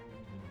 fumble?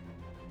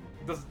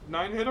 Does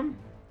 9 hit him?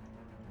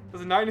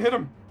 Does a 9 hit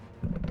him?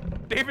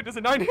 David, does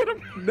a 9 hit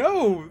him?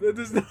 No, that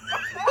does not.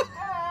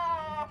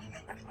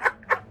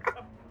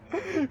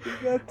 You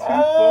got 2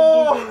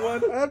 Oh.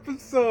 fumbles in 1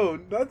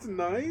 episode. That's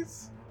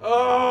nice.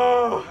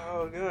 Oh!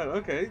 Oh god.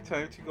 Okay,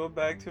 time to go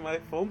back to my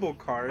fumble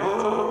card.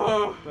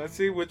 Oh! Let's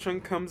see which one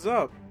comes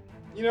up.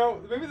 You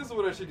know, maybe this is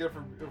what I should get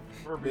for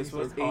being This so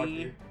was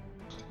cocky.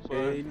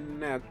 A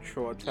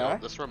natural You know,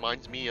 attack. this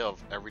reminds me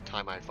of every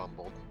time I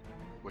fumbled,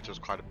 which was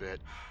quite a bit.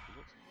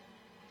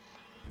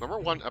 Remember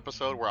one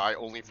episode where I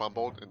only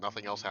fumbled and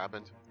nothing else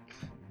happened?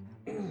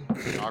 I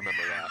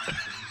remember that.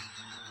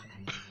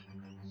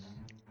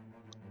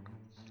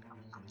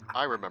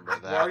 I remember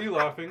that. Why are you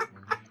laughing?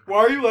 Why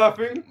are you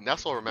laughing?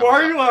 Nestle remembers.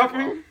 Why are you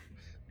laughing?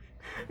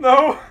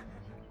 No!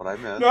 What I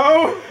missed?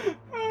 No!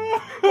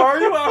 Why are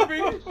you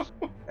laughing?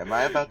 Am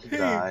I about to Hey.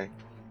 die?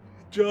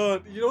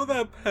 John, you know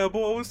that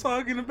pebble I was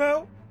talking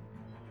about?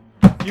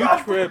 You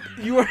trip.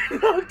 You are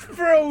knocked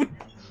prone.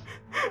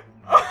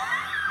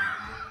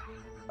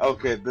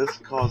 Okay, this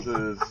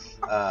causes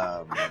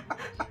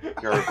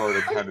Garagor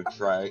to kind of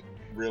try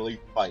really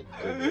fight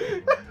with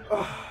me.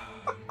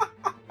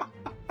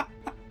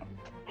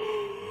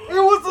 It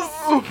was a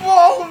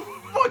small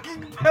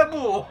fucking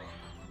pebble!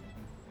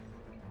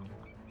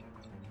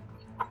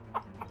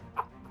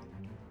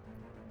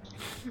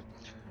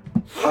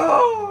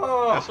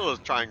 Ah! Nestle was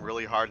trying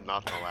really hard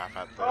not to laugh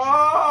at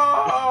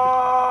Ah!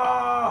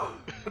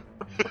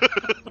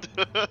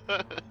 this.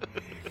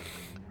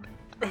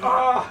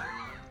 Ah!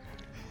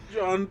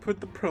 John, put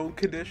the prone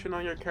condition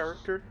on your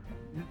character.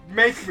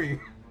 Make me!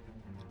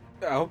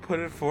 I'll put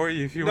it for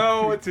you if you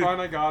No, want me it's to. fine,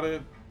 I got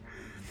it.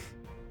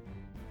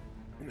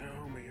 No,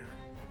 man.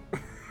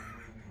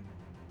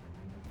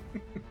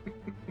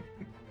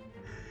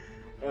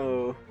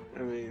 Oh, I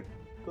mean,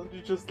 don't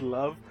you just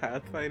love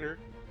Pathfinder?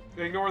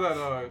 Ignore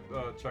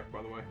that check,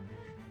 by the way.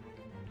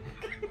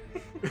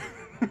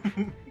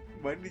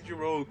 Why did you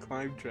roll a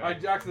climb check? I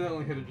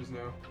accidentally hit it just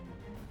now.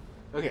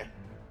 Okay,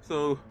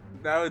 so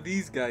now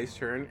these guys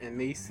turn and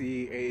they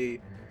see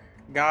a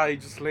guy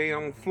just laying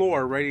on the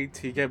floor ready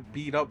to get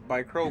beat up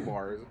by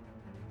crowbars.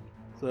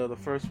 So the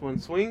first one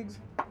swings.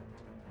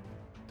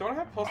 Don't I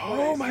have plus one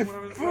Oh AC my when I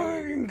was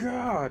fucking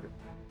god!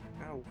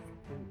 Ow.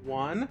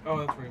 1. Oh,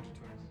 that's range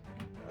attacks.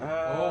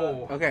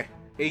 Oh. Okay,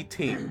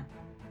 18.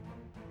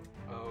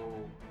 Oh.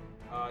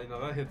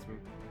 No, that hits me.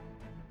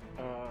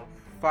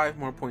 5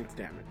 more points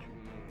damage.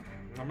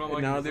 I'm not And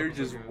liking now this they're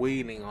episode just yet.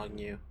 waiting on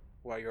you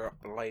while you're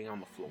laying on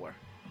the floor.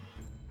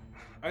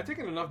 I've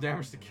taken enough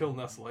damage to kill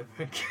Nestle, I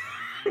think.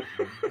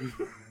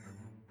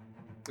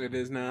 It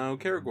is now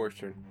Karagor's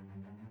turn.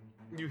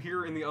 You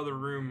hear in the other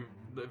room,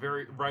 the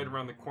very right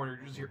around the corner,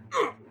 you just hear.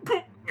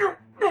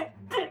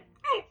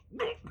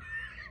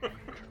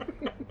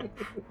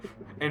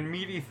 And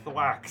meaty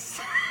thwacks.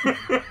 Oh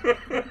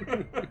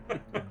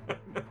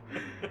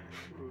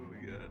my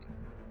god.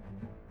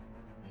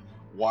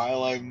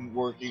 While I'm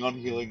working on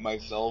healing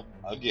myself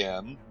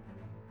again,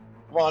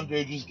 come on,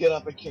 dude, just get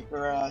up and kick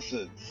their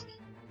asses.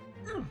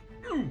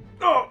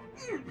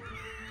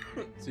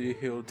 So you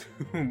heal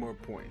 2 more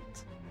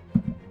points.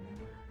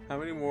 How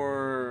many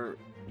more...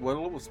 What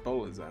level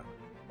spell is that?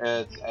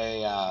 It's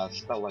a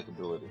spell-like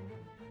ability.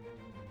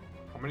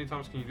 How many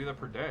times can you do that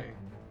per day?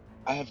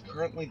 I have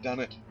currently done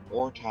it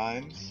 4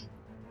 times,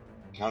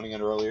 counting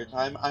an earlier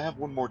time. I have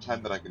 1 more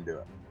time that I can do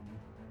it.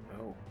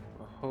 Oh,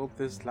 I hope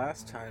this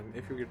last time,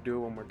 if you're gonna do it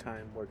one more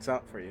time, works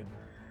out for you.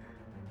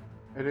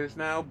 It is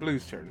now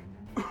Blue's turn.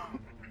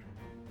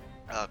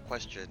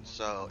 Question.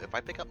 So, if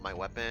I pick up my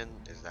weapon,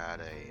 is that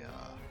a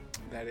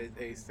That is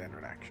a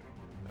standard action.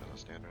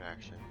 standard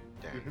action?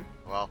 Dang. Mhm.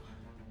 Well,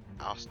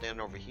 I'll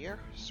stand over here,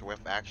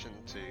 swift action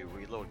to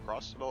reload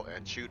crossbow,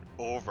 and shoot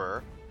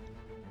over.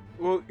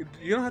 Well,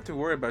 you don't have to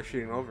worry about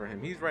shooting over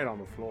him. He's right on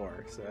the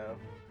floor, so...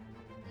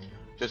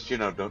 Just,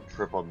 don't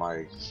trip on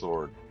my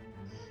sword.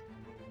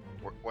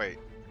 Wait,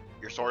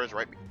 your sword is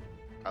right.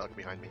 I look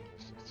behind me.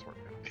 Sword.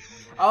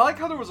 I like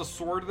how there was a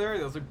sword there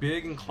that was like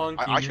big and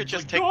clunky. I and should it's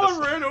just like, take "God,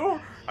 this-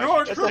 Reno! I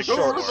God, should I just tripped take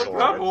over this a sword.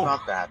 pebble!" It's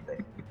not that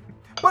big.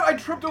 But I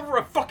tripped over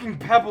a fucking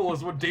pebble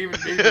is what David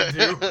made me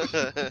do.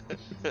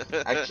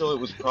 Actually,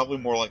 it was probably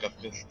more like a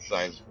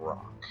fist-sized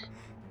rock.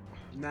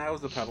 Nah, it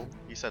was a pebble.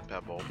 He said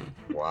pebble.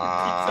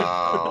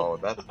 Wow,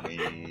 that's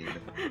mean.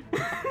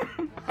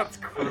 That's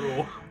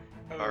cruel.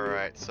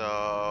 Alright,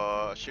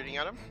 so shooting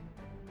at him?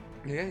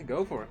 Yeah,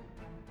 go for it.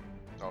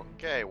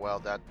 Okay, well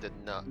that did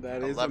not.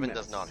 That is a 11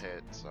 does miss. not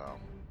hit, so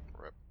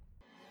rip.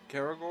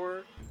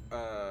 Karagor,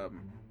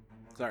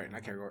 sorry,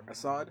 not Karagor,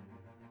 Assad,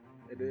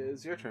 it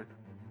is your turn.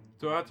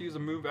 Do I have to use a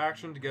move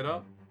action to get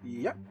up?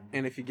 Yep.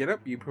 And if you get up,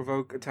 you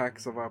provoke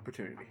attacks of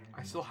opportunity.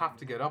 I still have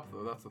to get up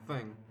though, that's the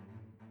thing.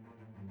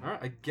 Alright,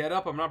 I get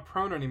up, I'm not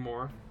prone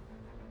anymore.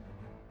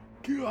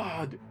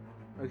 God!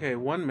 Okay,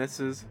 1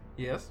 misses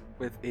Yes.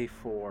 with a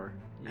 4.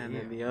 And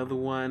then Yeah. the other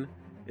one,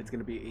 it's going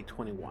to be a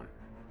 21.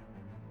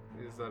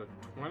 Is that a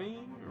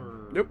 20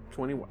 or? Nope,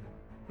 21.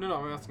 No,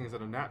 I'm asking, is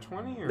that a nat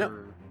 20 or?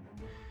 Nope.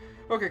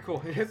 Okay,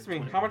 cool. It hits me.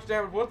 How much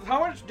damage? How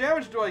much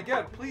damage do I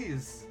get?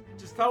 Please,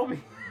 just tell me.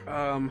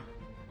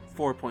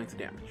 4 points of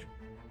damage.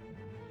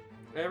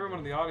 Everyone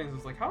in the audience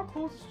is like, how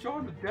close is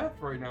John to death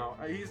right now?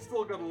 He's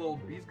still got a little.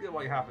 He's got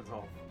like half his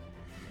health.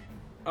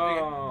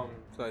 So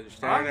that's your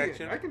standard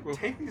action. I can Well,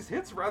 take these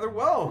hits rather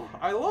well.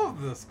 I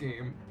love this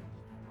game.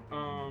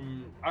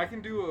 I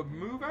can do a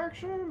move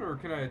action, or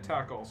can I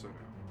attack also now?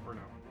 Or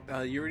no?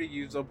 you already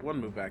used up 1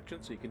 move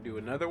action, so you can do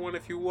another one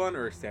if you want,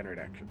 or a standard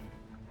action.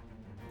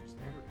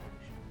 Standard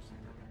action.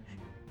 Standard action.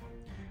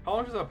 How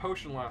long does that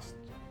potion last,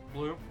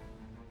 Blue?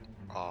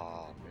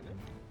 Minute.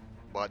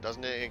 But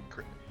doesn't it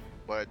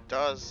But it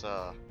does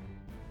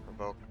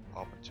provoke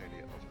opportunity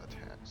of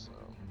attack. So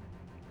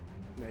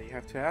Now you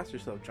have to ask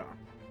yourself, John,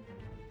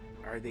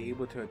 are they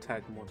able to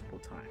attack multiple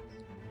times?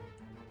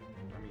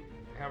 I mean,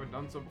 I haven't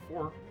done so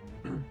before.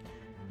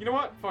 You know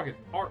what? Fuck it.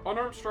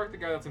 Unarmed strike the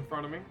guy that's in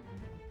front of me.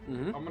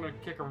 Mm-hmm. I'm gonna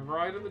kick him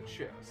right in the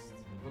chest.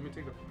 Let me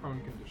take the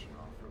prone condition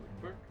off really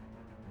quick.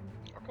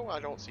 how come I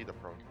don't see the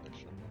prone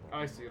condition?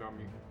 I see it on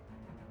me.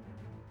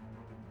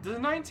 Does a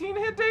 19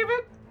 hit,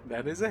 David?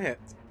 That is a hit.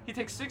 He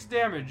takes 6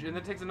 damage and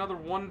then takes another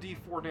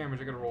 1d4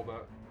 damage. I gotta roll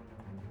that.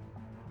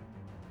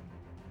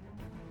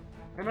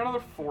 And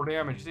another 4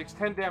 damage. He takes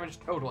 10 damage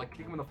total. I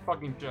kick him in the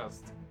fucking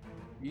chest.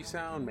 You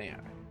sound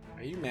mad.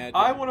 Are you mad?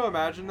 I John? want to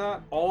imagine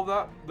that, all of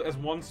that, as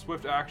one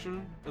swift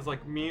action, is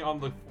like me on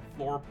the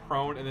floor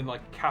prone and then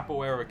like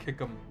capoeira kick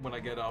him when I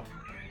get up.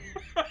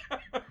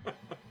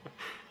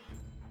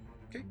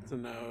 Okay, so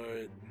now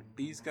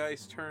these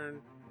guys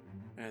turn,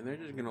 and they're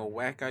just gonna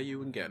whack at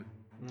you again.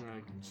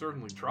 I can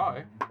certainly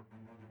try.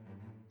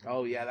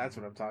 Oh yeah, that's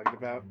what I'm talking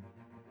about.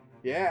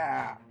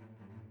 Yeah.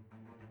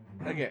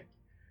 Okay,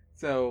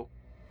 so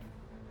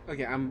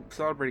I'm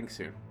celebrating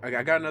soon. Okay,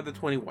 I got another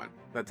 21.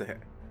 That's a hit.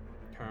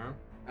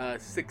 Okay.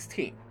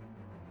 16.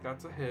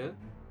 That's a hit.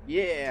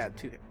 Yeah,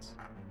 2 hits.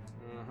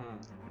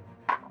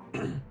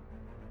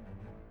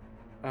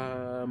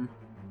 Mm-hmm.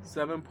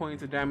 7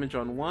 points of damage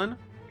on one.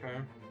 Okay.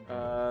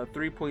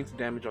 3 points of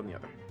damage on the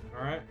other.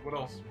 All right. What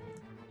else?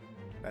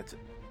 That's it.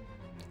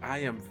 I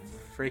am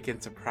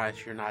freaking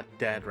surprised you're not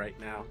dead right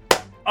now.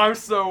 I'm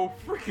so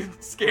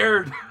freaking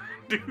scared,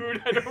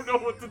 dude. I don't know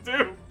what to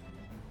do.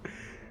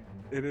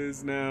 It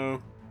is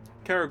now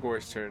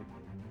Karagor's turn.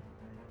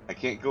 I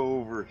can't go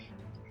over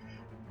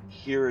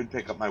here and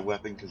pick up my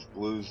weapon because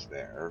Blue's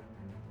there.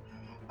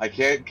 I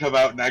can't come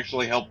out and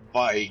actually help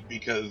fight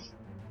because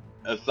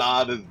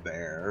Assad is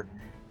there.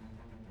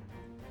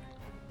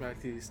 You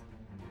have to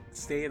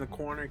stay in the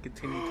corner and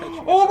continue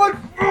touching. Oh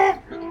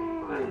yourself.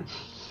 my!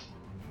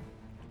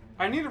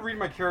 I need to read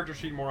my character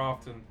sheet more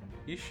often.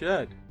 You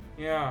should.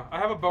 Yeah, I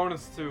have a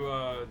bonus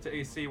to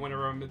AC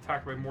whenever I'm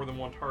attacked by more than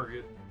one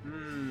target.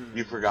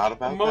 You forgot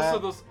about Most that?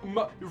 of those,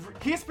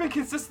 he's been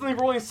consistently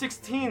rolling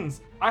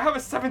 16s. I have a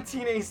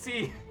 17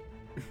 AC.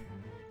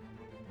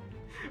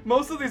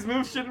 Most of these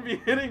moves shouldn't be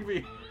hitting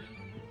me.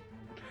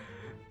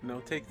 No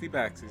takesy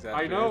backsies.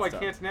 I know I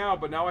can't now,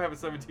 but now I have a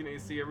 17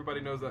 AC. Everybody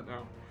knows that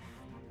now.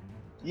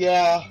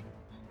 Yeah.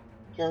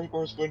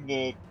 Karagor's going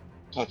to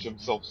touch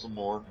himself some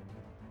more.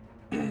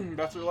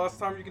 That's the last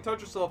time you can touch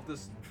yourself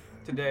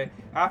today.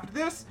 After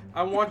this,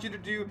 I want you to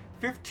do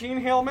 15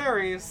 Hail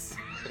Marys.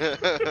 Hey,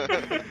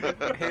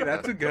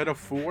 that's a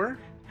 4.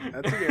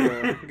 That's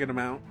a good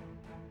amount.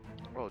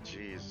 Oh,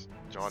 jeez.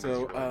 John is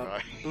So, really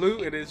high.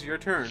 Blue, it is your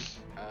turn.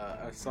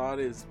 Assad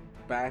is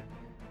back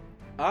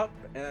up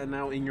and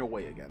now in your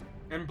way again.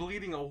 And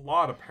bleeding a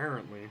lot,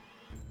 apparently.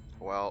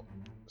 Well,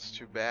 it's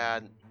too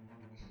bad.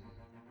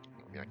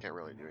 I mean, I can't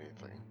really do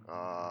anything.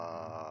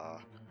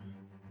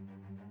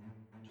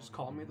 Just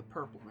call me the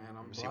purple man.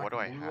 I'm See, black what do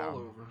I and blue all have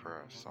over.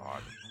 for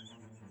Assad?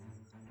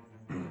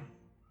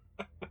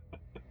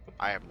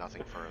 I have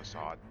nothing for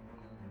Assad.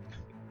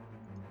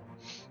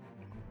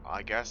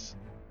 I guess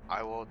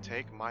I will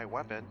take my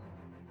weapon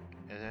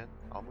and then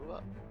I'll move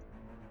up.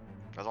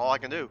 That's all I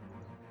can do.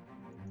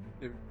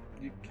 If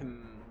you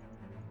can.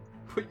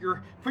 Put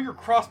your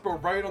crossbow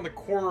right on the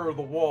corner of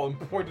the wall and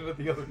point it at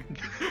the other.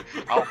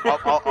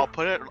 I'll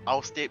put it.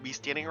 I'll be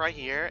standing right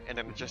here and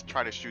then just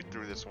try to shoot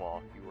through this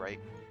wall. You right?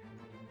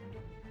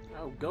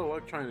 Oh, good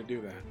luck trying to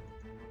do that.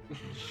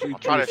 I'll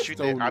try to through shoot.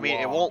 stone I mean,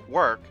 it wall. won't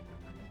work,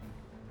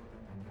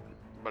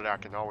 but I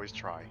can always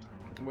try.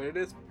 But it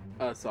is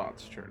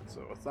Assad's turn.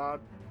 So, Assad,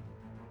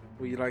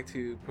 would you like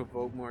to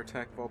provoke more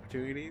attack of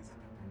opportunities?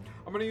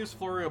 I'm gonna use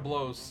Flurry of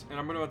Blows, and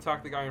I'm gonna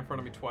attack the guy in front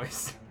of me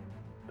twice.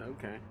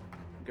 Okay,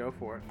 go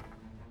for it.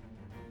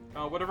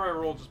 Whatever I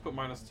roll, just put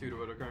 -2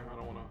 to it, okay? I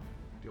don't want to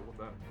deal with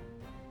that.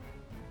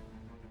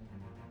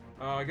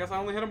 I guess I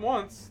only hit him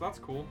once. That's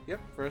cool. Yep,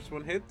 first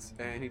one hits,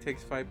 and he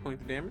takes 5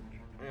 points of damage.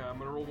 Yeah, I'm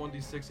gonna roll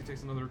 1d6. He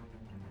takes another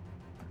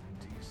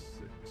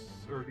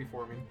d6 or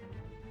d4. I mean,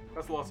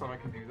 that's the last time I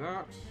can do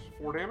that.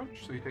 4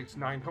 damage, so he takes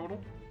 9 total.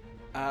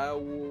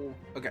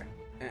 Okay,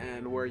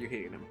 and where are you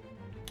hitting him?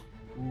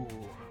 Ooh,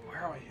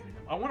 where am I hitting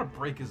him? I want to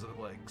break his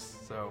legs.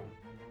 So,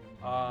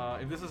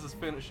 if this is his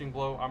finishing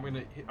blow, I'm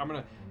going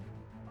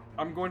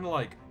to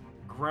like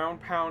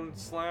ground pound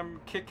slam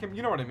kick him.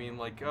 You know what I mean?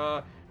 Like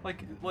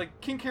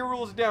King K.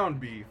 Rool's down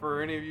B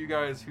for any of you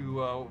guys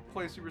who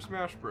play Super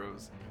Smash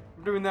Bros.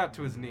 I'm doing that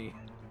to his knee.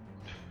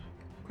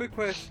 Quick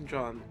question,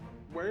 John.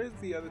 Where is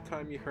the other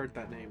time you heard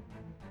that name?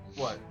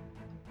 What?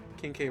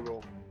 King K.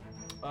 Rool.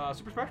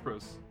 Super Smash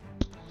Bros.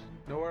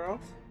 Nowhere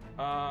else?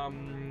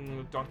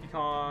 Donkey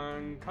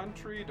Kong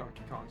Country,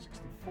 Donkey Kong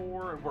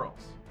 64, and where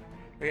else?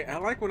 Okay, I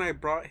like when I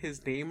brought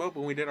his name up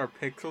when we did our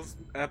Pixels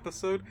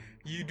episode.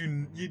 You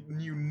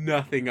knew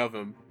nothing of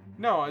him.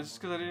 No, it's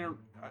just because I didn't.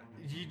 I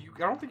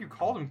don't think you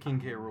called him King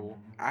K. Rool.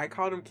 I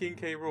called him King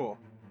K. Rool.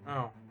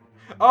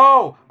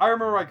 Oh, I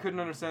remember. I couldn't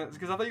understand. It's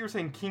because I thought you were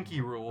saying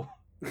Kinky Rule.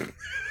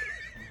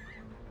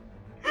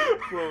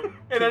 Well,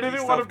 and I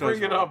didn't want to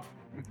bring it up.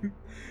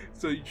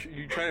 So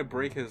you try to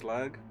break his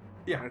leg?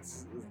 Yeah.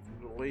 That's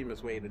the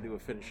lamest way to do a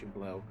finishing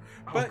blow.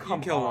 Oh, But come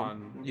you kill on.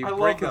 him. You I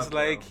break love his that,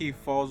 leg, though. he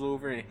falls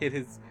over and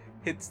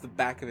hits the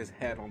back of his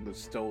head on the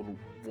stone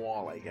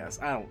wall, I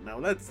guess. I don't know.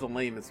 That's the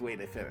lamest way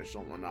to finish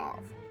someone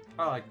off.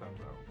 I like that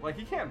though. Like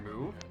he can't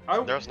move.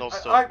 There's no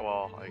I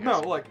I guess. No,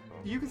 like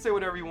you can say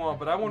whatever you want,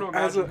 but I want to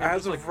imagine him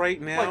As just, of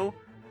right now,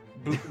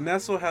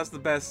 Nestle has the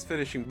best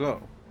finishing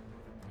blow.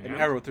 An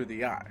arrow through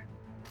the eye.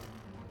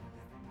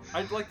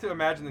 I'd like to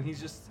imagine that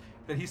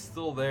he's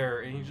still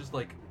there and he's just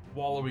like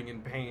wallowing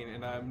in pain,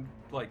 and I'm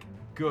like,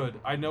 good.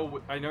 I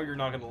know you're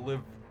not gonna live,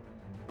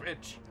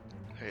 bitch.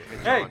 Hey,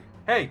 John.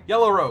 Hey,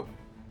 Yellow Robe,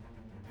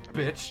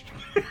 bitch.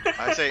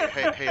 I say,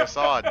 hey,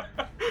 Assad. Are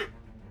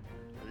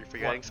you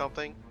forgetting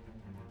something?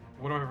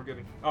 What am I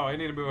forgetting? Oh, I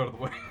need to move out of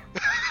the way.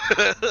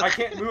 I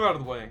can't move out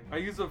of the way. I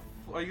use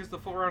the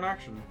full round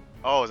action.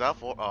 Oh, is that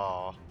for?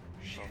 Oh,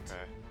 Shit.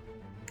 okay.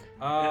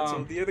 And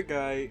so the other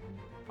guy,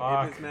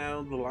 Fuck. it is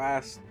now the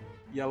last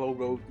Yellow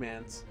Robe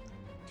man's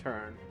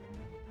turn.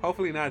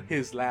 Hopefully not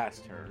his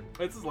last turn.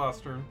 It's his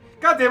last turn.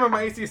 God damn it,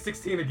 my AC is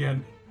 16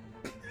 again.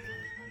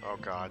 Oh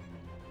God.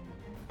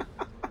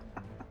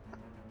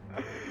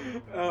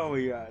 Oh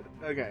my god.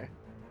 Okay.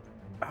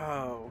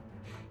 Oh.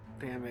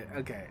 Damn it.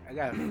 Okay, I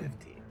got a 15.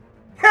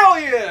 Hell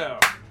yeah!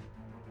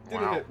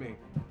 Didn't Wow. hit me.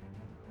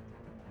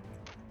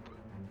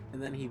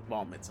 And then he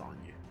vomits on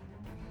you.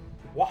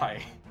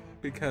 Why?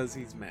 Because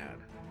he's mad.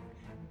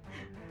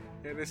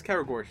 And it's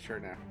Karagor's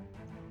turn now.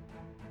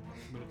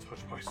 I'm gonna touch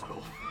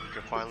myself. You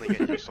can finally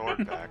get your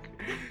sword back.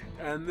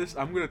 And this,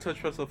 I'm gonna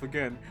touch myself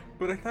again.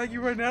 But I thought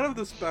you ran out of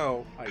the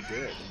spell. I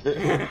did.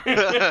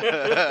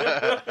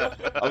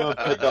 I'm gonna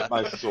pick up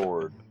my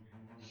sword.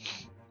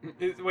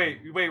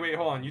 Wait,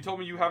 hold on. You told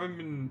me you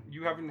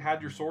haven't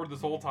had your sword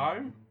this whole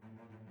time?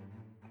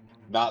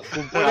 Not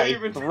since What have I you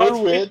been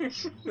threw it.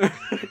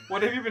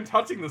 What have you been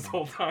touching this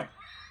whole time?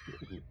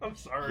 I'm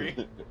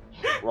sorry.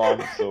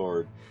 Wrong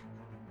sword.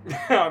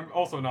 I'm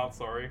also not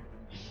sorry.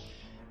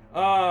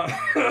 Oh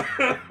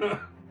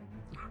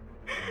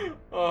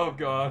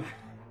god.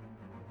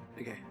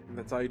 Okay, and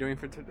that's all you're doing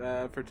for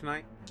tonight? For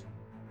tonight.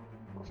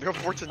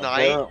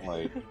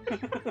 Apparently.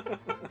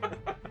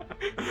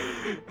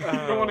 You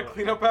don't want to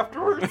clean up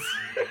afterwards?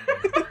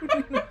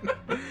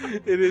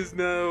 It is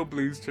now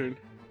Blue's turn.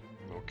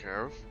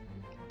 Okay.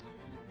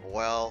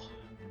 Well,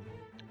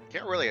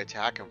 can't really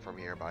attack him from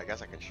here, but I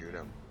guess I can shoot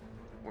him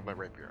with my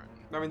rapier.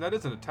 I mean, that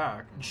is an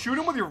attack. Shoot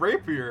him with your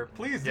rapier,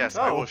 please. Yes,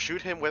 no. I will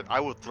shoot him with.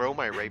 I will throw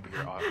my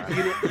rapier at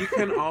him. You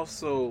can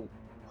also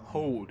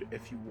hold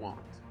if you want.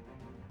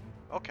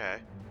 Okay.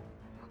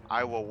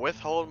 I will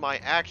withhold my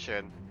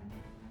action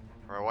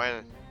for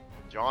when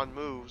John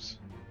moves,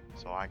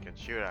 so I can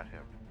shoot at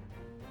him.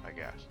 I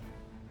guess.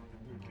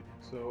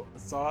 So,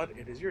 Assad,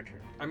 it is your turn.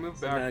 I move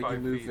So back now you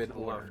 5 move feet in to the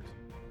order.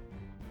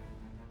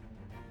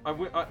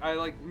 left. I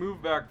like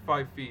move back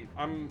 5 feet.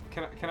 Can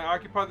I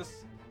occupy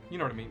this? You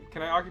know what I mean?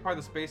 Can I occupy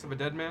the space of a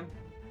dead man?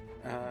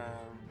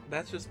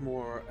 That's just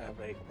more of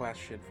a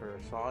question for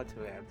Assad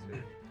to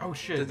answer. Oh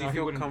shit! Does he no,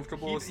 feel wouldn't.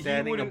 comfortable He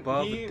standing wouldn't-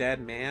 above he- a dead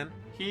man?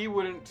 He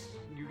wouldn't.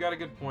 You got a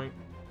good point.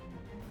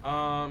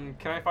 Can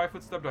I 5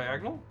 foot step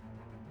diagonal?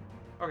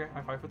 Okay,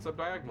 I 5 foot step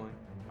diagonally,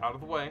 out of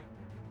the way,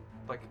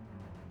 like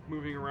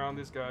moving around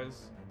these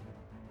guys,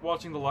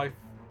 watching the life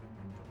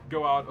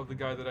go out of the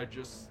guy that I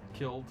just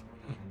killed.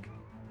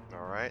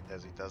 Alright,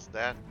 as he does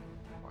that,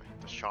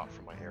 the shot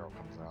from my arrow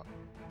comes out.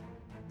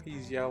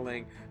 He's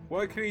yelling,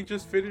 "Why can't he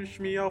just finish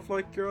me off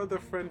like your other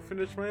friend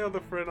finished my other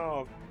friend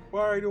off?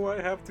 Why do I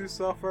have to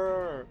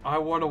suffer?" I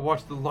want to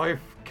watch the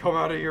life come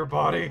out of your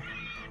body.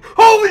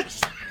 Holy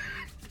sh!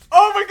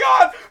 Oh my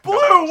god!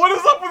 Blue, what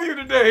is up with you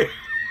today?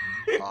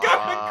 You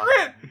got me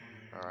crit!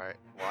 Alright,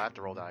 well I have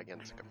to roll that again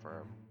to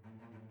confirm.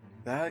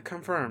 That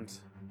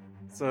confirms.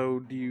 So,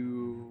 do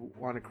you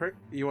want a crit?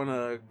 You want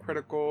a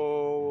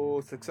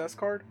critical success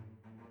card?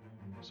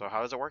 So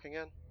how does it work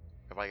again?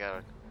 If I got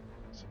a...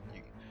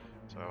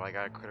 So if I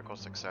got a critical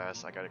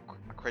success, I got a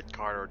crit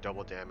card or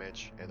double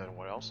damage, and then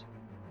what else?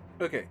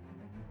 Okay.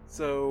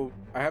 So,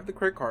 I have the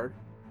crit card.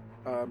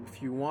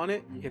 If you want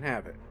it, you can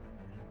have it.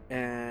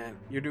 And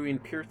you're doing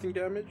piercing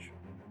damage.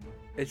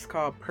 It's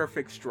called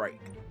Perfect Strike.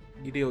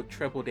 You deal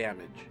triple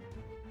damage.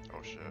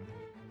 Oh shit.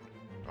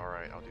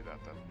 Alright, I'll do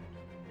that then.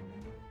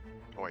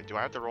 Oh wait, do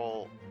I have to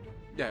roll...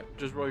 Yeah,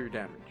 just roll your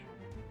damage.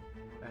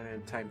 And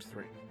then times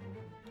 3.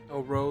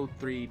 Oh, roll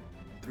three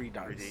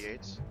dice.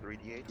 3d8s?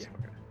 3d8s? Yeah.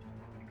 Okay.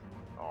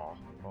 Oh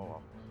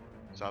well.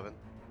 7?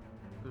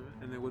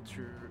 And then what's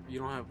your... You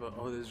don't have a...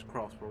 Oh, this is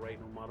crossbow, right?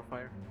 No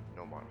modifier?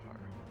 No modifier.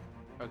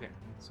 Okay.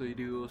 So you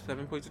do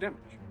 7 points of damage.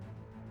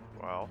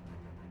 Well...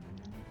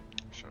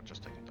 Should have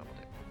just taken double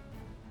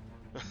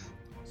damage.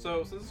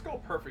 So since it's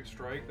called Perfect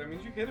Strike, that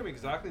means you hit him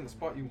exactly in the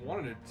spot you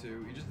wanted it to.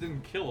 You just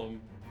didn't kill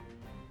him.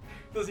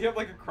 Does he have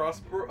like a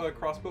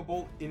crossbow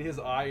bolt in his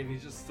eye and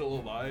he's just still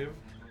alive?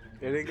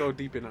 It didn't go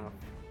deep enough.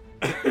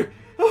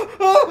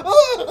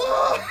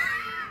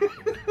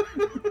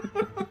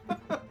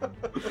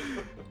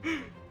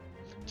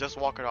 Just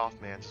walk it off,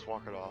 man. Just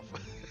walk it off.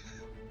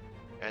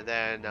 And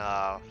then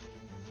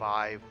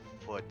 5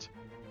 foot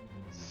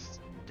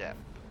step.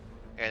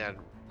 And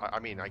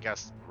then, I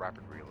guess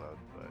rapid reload,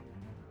 but...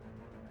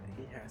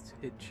 He has to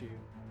hit you.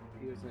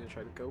 He was going to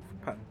try to go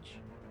for punch.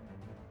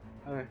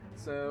 Okay,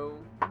 so...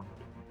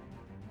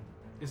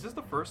 Is this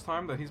the first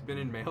time that he's been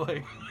in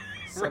melee?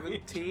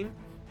 17?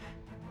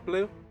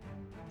 Blue?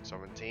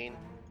 17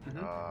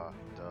 Mhm.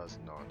 does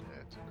not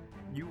hit.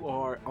 You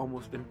are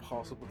almost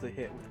impossible to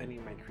hit with any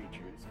of my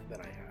creatures that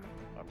I have.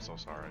 I'm so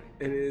sorry.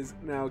 It is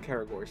now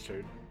Karagor's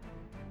turn.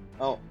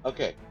 Oh,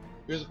 okay.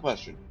 Here's a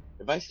question.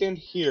 If I stand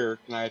here,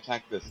 can I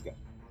attack this guy?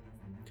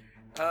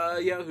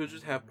 Yeah, he'll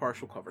just have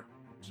partial cover.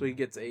 So he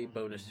gets a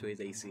bonus to his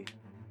AC.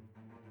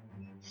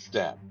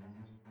 Stab.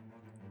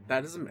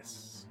 That is a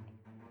miss.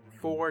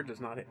 4 does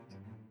not hit.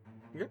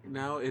 Okay,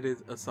 now it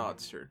is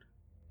Assad's turn.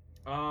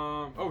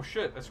 Oh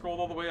shit, I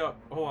scrolled all the way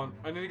up. Hold on,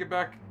 I need to get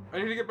back.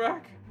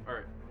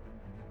 Alright.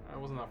 I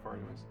wasn't that far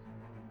anyways.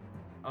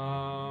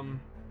 I'm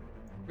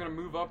gonna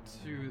move up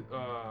to,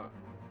 fuck,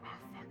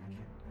 I can't.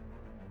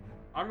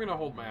 I'm gonna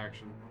hold my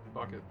action.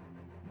 Fuck it.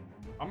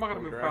 I'm not gonna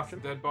Hold move your past action?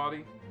 the dead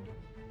body.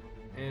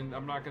 And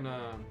I'm not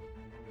gonna,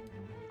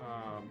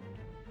 I'm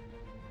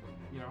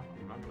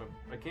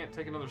I can't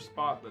take another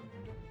spot that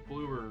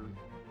Blue or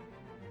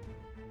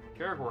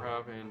Karagor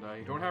have, and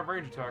I don't have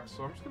range attacks,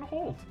 so I'm just gonna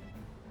hold.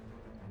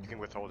 You can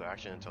withhold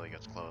action until he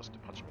gets close to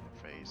punch him in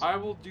the face. I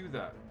will do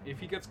that. If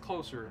he gets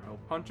closer, I'll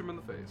punch him in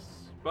the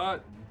face.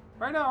 But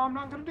right now, I'm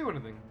not gonna do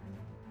anything.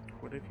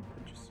 What if he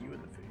punches you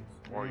in the face?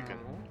 Or you can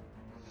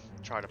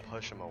try to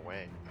push him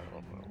away. I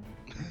don't know.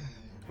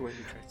 What if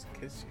he tries to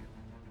kiss you?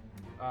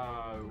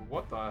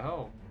 What the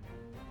hell?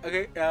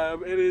 Okay,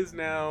 it is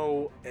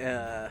now,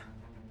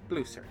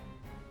 Blue's turn.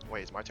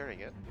 Wait, it's my turn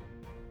again?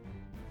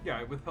 Yeah,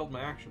 I withheld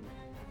my action.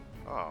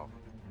 Oh.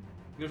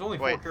 There's only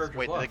 4 Wait, characters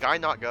did left. the guy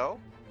not go?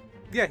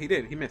 Yeah, he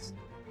did. He missed.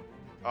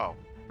 Oh.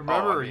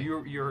 Remember, I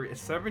mean- your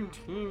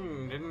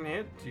 17 didn't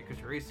hit because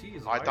your AC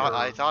is I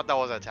higher. thought that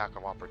was an attack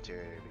of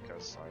opportunity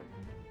because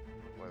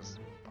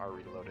I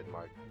reloaded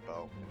my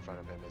bow in front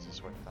of him as a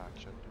swift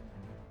action.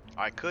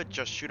 I could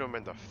just shoot him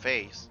in the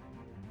face.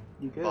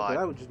 You could, But- but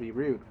that would just be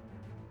rude.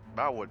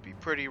 That would be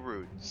pretty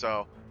rude.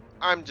 So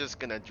I'm just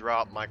gonna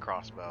drop my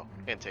crossbow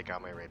and take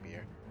out my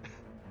rapier.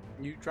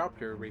 You dropped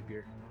your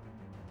rapier.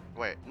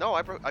 Wait, no,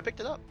 I picked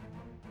it up.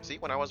 See,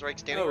 when I was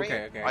standing Oh, right okay,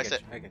 here, okay, I I said,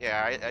 get you, I get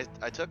yeah,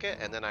 I took it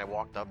and then I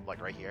walked up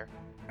like right here.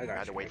 I got I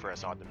had to you, wait I for got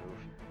Assad to move.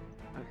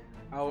 you.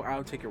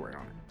 I'll take your word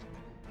on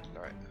it.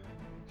 All right.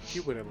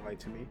 You wouldn't lie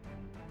to me.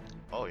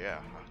 Oh yeah.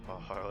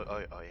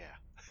 Oh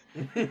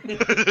yeah.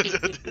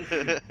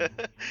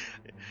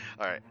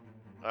 All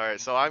right.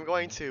 So I'm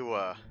going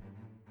to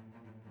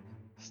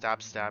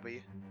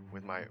stabby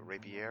with my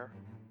rapier.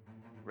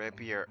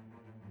 Rapier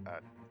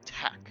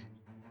attack.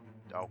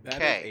 That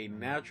Okay. is a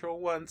natural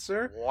one,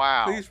 sir.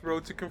 Wow. Please roll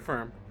to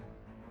confirm.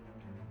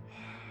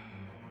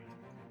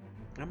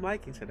 I'm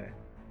liking today.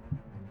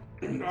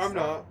 I'm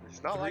not.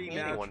 It's not like Three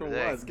anyone natural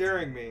today. ones.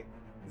 Scaring me.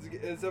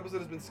 This episode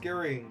has been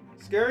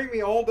scaring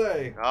me all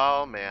day.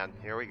 Oh man,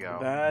 here we go.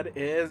 That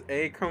is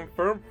a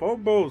confirmed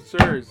fumble,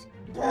 sirs.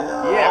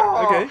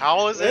 Yeah, okay.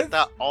 How is Let's- it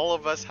that all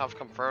of us have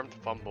confirmed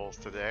fumbles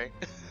today?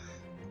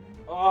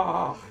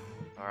 Oh.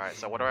 Alright,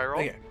 so what do I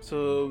roll? Okay,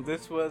 so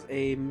this was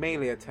a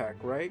melee attack,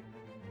 right?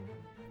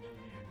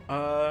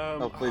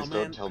 Oh, please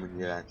man. don't tell me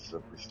he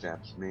accidentally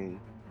stabs me.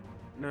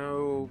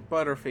 No,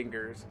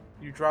 Butterfingers.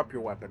 You drop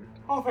your weapon.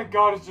 Oh, thank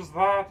God, it's just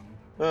that.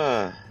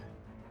 Ah,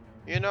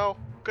 You know,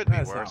 could be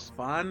That's not worse.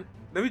 fun.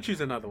 Let me choose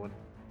another one.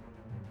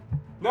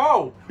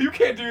 No, you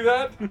can't do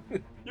that.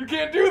 You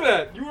can't do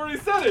that. You already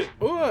said it.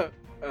 Ooh,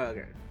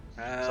 okay.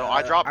 So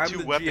I dropped I'm two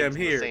the weapons GM at the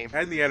here same-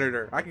 and the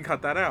editor. I can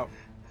cut that out.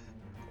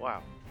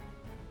 Wow.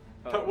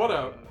 Cut what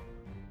out?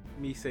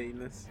 Me saying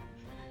this.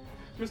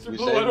 Mr. You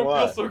Blue, saying I don't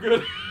what? feel so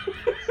good.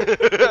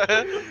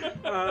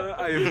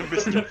 I am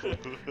Mr.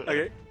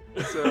 Okay,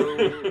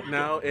 so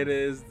now it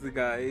is the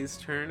guy's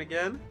turn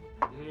again.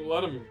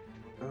 Let him.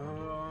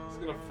 He's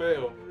gonna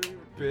fail,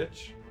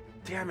 bitch.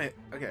 Damn it.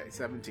 Okay,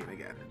 17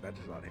 again. That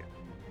does not hit.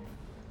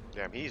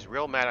 Damn, he's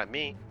real mad at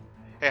me.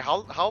 Hey,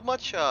 how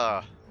much,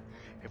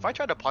 if I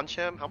try to punch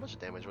him, how much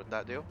damage would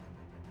that do?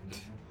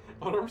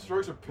 Unarmed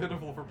strikes are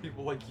pitiful for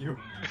people like you.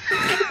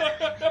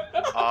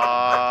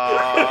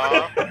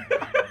 I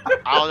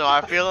don't know,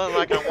 I'm feeling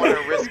like I want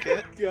to risk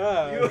it.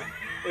 God.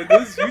 Is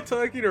this you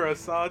talking or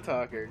Assad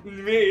talking?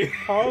 Me.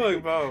 Calling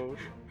both.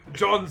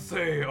 John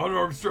say,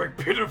 unarmed strike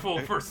pitiful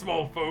for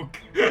small folk.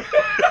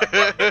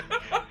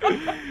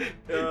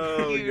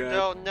 Oh, You God.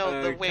 don't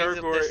know the ways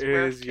of Karagor this is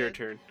world, your kid.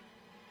 turn.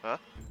 Huh?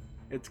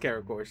 It's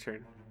Karagor's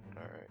turn.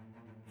 Alright.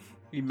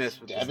 You missed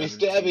with the stabby,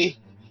 17. stabby.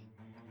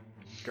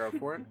 Go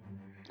for it.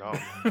 Oh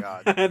my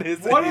god. That is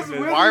What a is miss.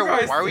 with Why you are-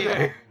 guys why are we-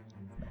 today?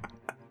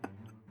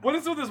 What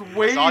is with this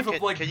wave Assad,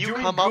 of like can you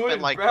doing come up good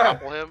and like bad?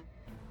 grapple him?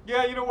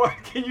 Yeah, you know what?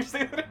 Can you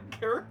say that in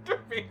character?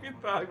 Maybe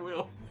I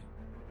will.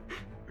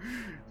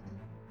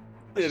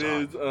 It Assad.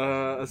 is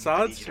I need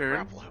Assad's you to turn.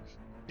 grapple him.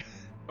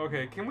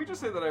 Okay, can we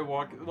just say that I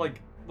walk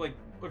like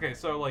okay,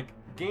 so like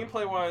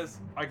gameplay wise,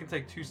 I can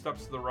take 2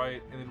 steps to the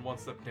right and then 1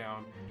 step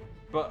down.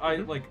 But I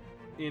like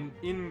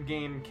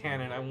in-game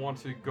canon, I want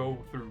to go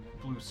through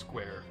blue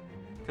square.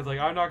 Cuz like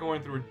I'm not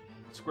going through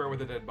a square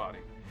with a dead body.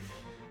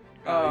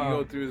 You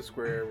go through the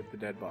square with the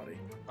dead body.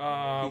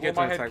 Well, You get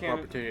my an head attack of canon,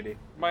 opportunity.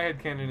 my head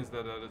canon is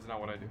that that's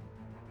not what I do.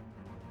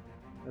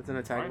 That's an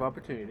attack of Fine.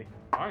 opportunity.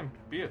 Fine,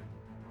 be it.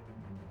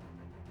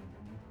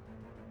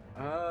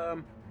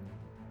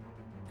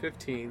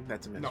 15.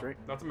 That's a miss, No, right?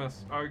 that's a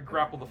miss. I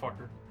grapple the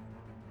fucker.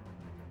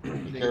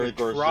 Then you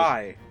Karagor's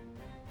try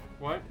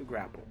What? to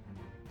grapple.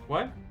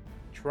 What?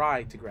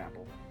 Try to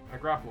grapple. I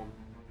grapple him.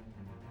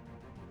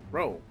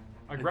 Roll.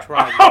 I And grapple.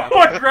 try to Oh, grapple.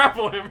 I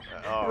grapple him.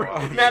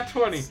 Oh. Nat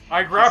 20.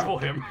 I grapple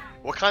him.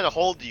 What kind of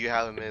hold do you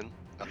have him in?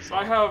 That's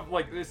I have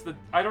like it's the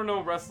I don't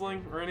know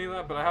wrestling or any of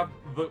that, but I have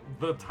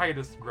the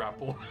tightest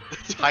grapple.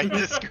 the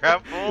tightest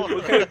grapple.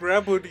 What kind of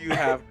grapple do you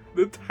have?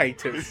 The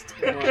tightest.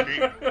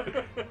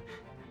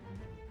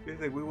 It's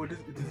like, wait, what does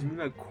it mean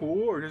like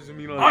cool or does it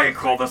mean like? I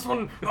call this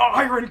one the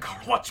Iron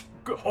Clutch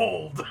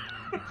Hold.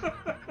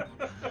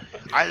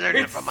 I learned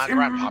it It's from my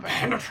grandpa.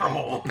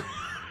 impenetrable.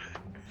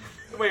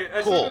 Wait,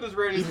 I Cool. should have this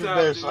rating Keep him stat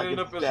there and so I ended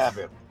can up as stab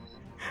him.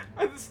 I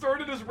I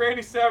started as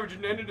Randy Savage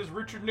and ended as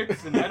Richard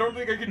Nixon. I don't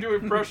think I can do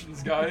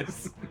impressions,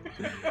 guys.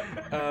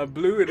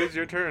 Blue, it is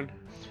your turn.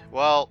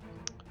 Well,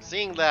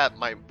 seeing that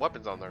my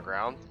weapon's on the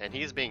ground and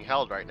he's being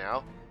held right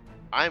now,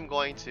 I'm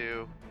going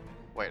to...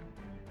 Wait.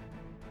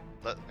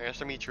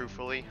 Answer me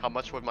truthfully. How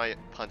much would my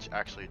punch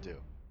actually do?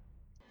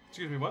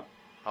 Excuse me, what?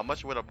 How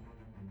much would an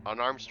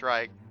unarmed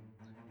strike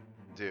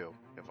do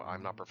if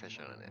I'm not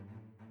proficient in it?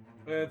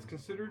 It's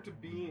considered to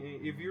be,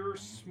 if you're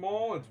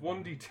small, it's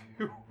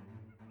 1d2.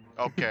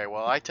 Okay,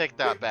 well, I take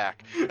that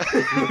back.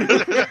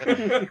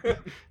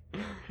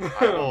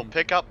 I will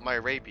pick up my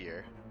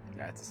rapier.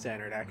 That's a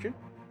standard action.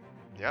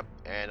 Yep,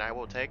 and I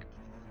will take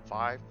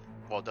 5.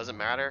 Well, it doesn't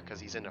matter because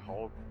he's in the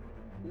hole.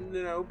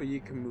 No, but you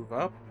can move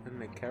up and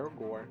make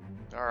Karagor.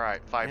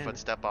 Alright, 5 Man. foot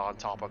step on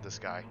top of this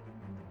guy.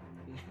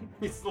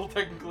 He's still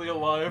technically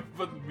alive,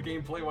 but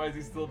gameplay-wise,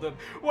 he's still dead.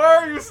 Why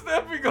are you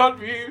stepping on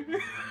me?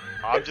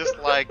 I'm just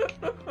like,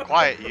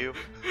 quiet you.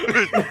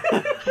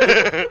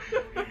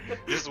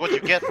 This is what you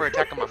get for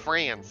attacking my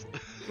friends.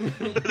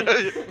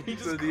 He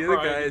just So the other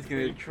cried. guy is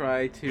going to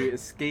try to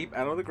escape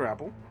out of the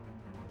grapple.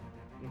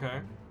 Okay.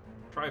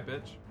 Try it,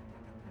 bitch.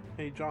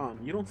 Hey, John,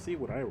 you don't see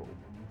what I roll.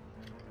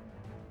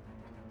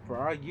 For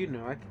all you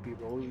know, I could be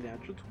rolling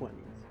natural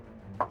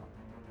 20s.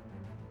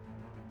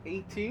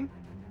 18?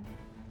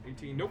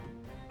 18, nope.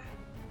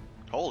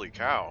 Holy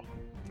cow.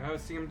 I have a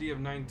CMD of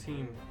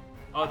 19.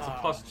 Oh, it's a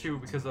 +2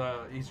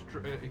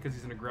 because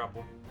he's in a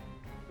grapple.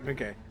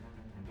 Okay.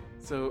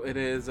 So it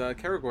is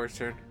Karagor's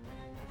turn.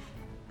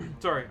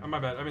 Sorry, my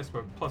bad. I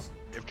misspoke. Plus.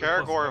 If plus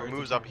Karagor it's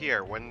moves a up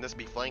here, wouldn't this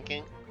be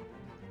flanking?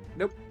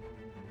 Nope.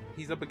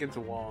 He's up against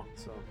a wall,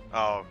 so.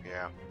 Oh,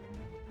 yeah.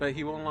 But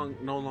he will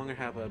no longer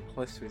have a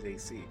plus to his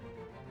AC.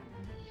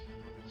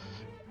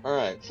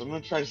 Alright, so I'm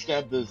gonna try to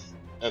stab this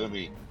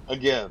enemy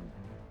again.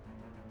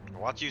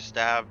 Watch you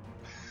stab.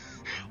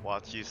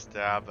 Watch you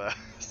stab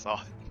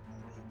Assad.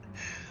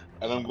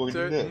 And I'm going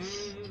Sir, to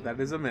miss. That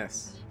is a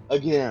miss.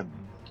 Again.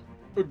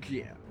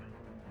 Again.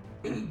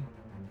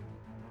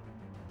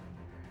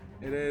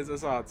 It is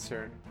Assad's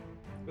turn.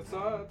 It's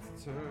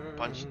Assad's turn.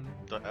 Punch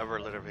the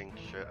ever-living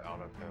shit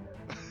out of him.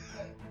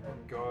 Oh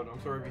god, I'm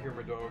sorry if you hear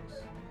my dogs.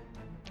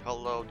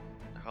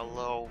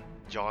 Hello,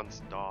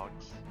 John's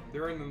dogs.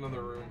 They're in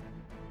another room.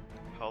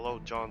 Hello,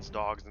 John's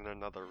dogs in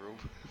another room.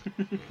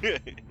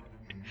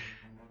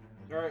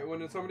 Alright,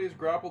 when somebody is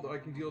grappled, I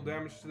can deal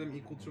damage to them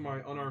equal to my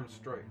unarmed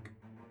strike.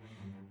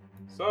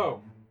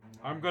 So,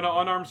 I'm gonna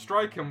unarmed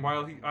strike him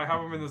while I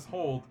have him in this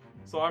hold.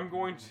 So I'm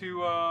going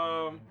to,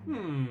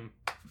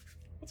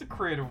 what's a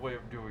creative way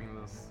of doing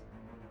this?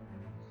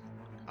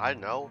 I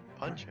know,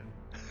 punch him.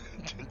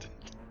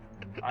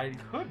 I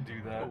could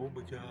do that. Oh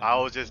my god. I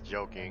was just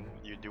joking.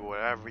 You do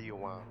whatever you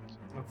want.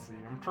 Let's see,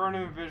 I'm trying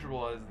to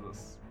visualize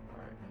this.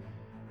 Alright.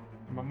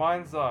 In my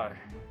mind's eye,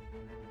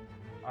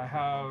 I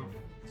have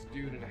this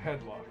dude in a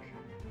headlock.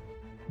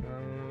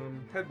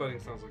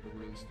 Headbutting sounds like a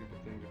really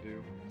stupid thing to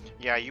do.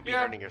 Yeah, you'd be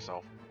Yeah. hurting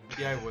yourself.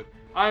 Yeah, I would.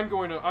 I'm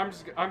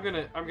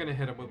gonna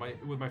hit him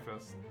with my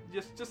fist.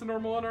 Just a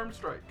normal unarmed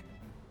strike.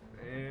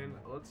 And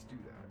let's do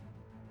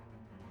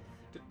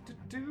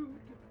that.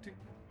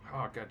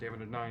 Oh god damn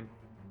it, a 9.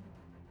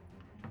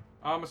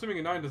 I'm assuming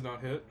a 9 does not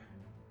hit.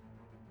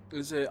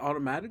 Is it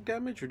automatic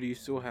damage, or do you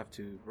still have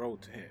to roll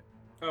to hit?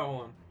 Oh,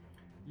 hold on.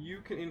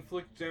 You can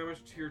inflict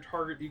damage to your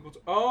target equal to...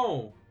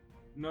 Oh!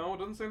 No, it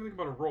doesn't say anything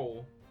about a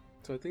roll.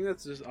 So I think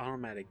that's just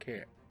automatic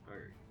hit.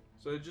 Okay.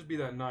 So it'd just be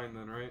that 9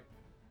 then, right?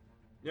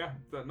 Yeah,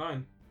 it's that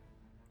 9.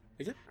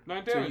 Is it?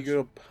 9 So damage. you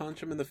go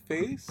punch him in the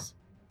face.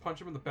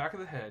 Punch him in the back of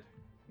the head.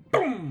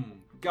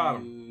 Boom! Got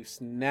him. You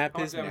snap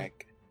How his much damage?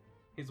 neck.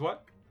 He's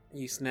what?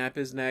 You snap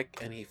his neck,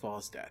 and he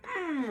falls dead.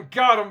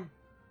 Got him!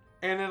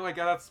 And then, like,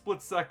 at that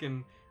split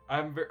second,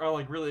 I'm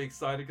like really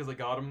excited because I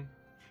got him.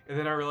 And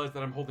then I realized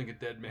that I'm holding a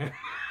dead man.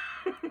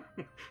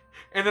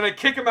 And then I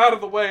kick him out of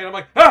the way, and I'm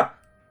like, ah!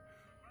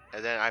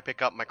 And then I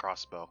pick up my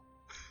crossbow.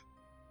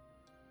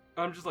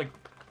 I'm just like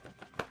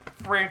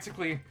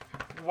frantically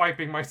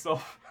wiping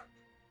myself.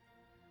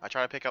 I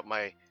try to pick up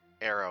my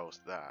arrows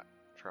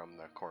from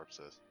the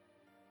corpses.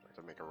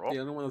 To make a roll. The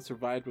only one that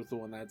survived was the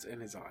one that's in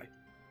his eye.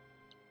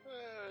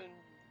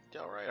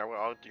 Alright,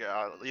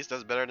 at least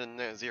that's better than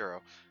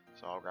 0.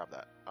 So I'll grab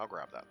that. I'll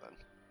grab that then.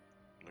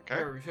 Okay.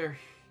 Very, very,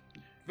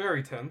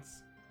 very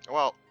tense.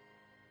 Well,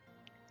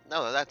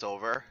 now that that's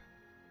over,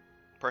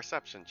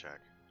 perception check.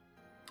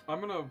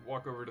 I'm gonna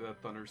walk over to that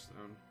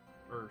thunderstone.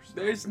 Or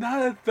stone. There's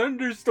not a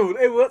thunderstone.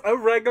 It was a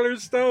regular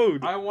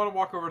stone. I want to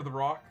walk over to the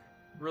rock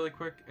really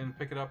quick and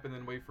pick it up and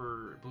then wait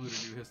for Blue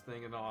to do his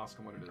thing and I'll ask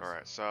him what it is.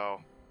 Alright,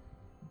 so...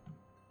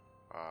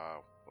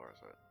 where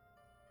is it?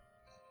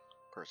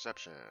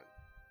 Perception.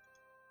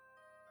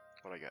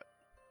 What'd I get?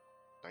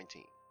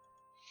 19.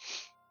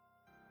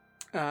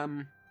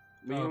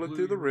 When you look Blue,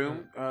 through the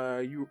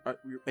you-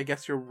 room, I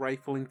guess you're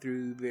rifling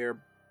through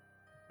their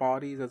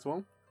bodies as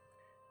well.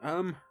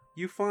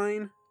 You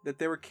find that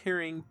they were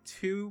carrying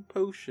 2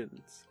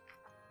 potions.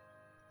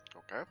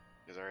 Okay.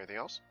 Is there anything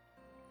else?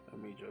 Let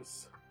me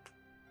just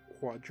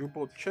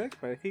quadruple check,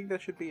 but I think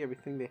that should be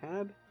everything they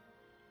had.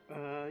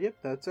 Yep,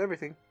 that's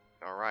everything.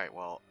 Alright,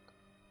 well,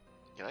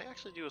 can I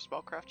actually do a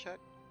spellcraft check?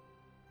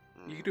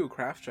 You can do a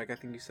craft check, I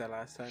think you said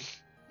last time.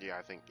 Yeah,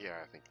 I think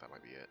that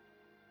might be it.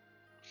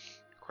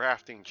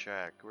 Crafting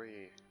check,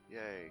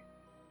 yay.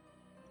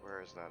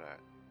 Where is that at?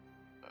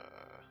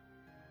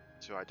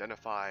 To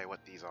identify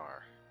what these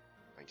are.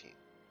 19.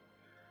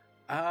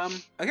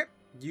 Okay.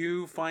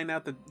 You find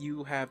out that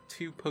you have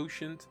 2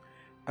 potions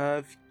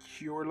of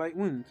Cure Light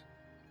Wounds.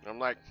 I'm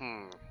like,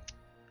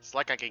 it's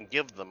like I can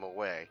give them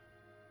away.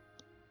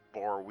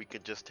 Or we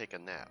could just take a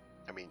nap.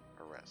 I mean,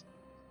 a rest.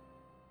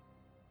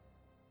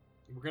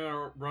 We're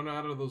gonna run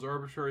out of those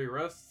arbitrary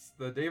arrests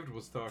that David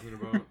was talking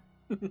about.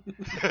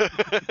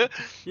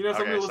 You know,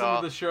 somebody listening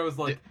to the show is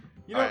like,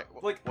 you know, right,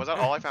 like... Was that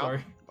all I found,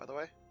 Sorry. by the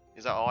way?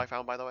 Is that all I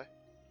found, by the way?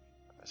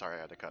 Sorry,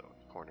 I had to cut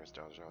corners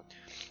down, John.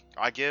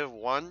 I give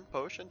 1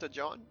 potion to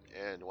John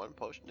and 1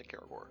 potion to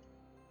Karagor.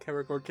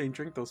 Karagor can't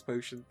drink those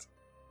potions.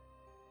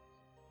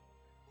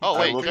 Oh, I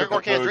wait, look at Karagor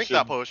the can't drink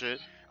that potion.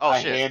 potion. Oh, I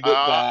shit. hand it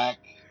back.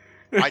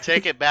 I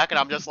take it back and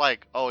I'm just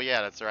like, oh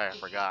yeah, that's right, I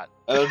forgot.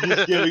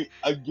 And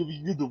I'm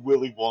giving you the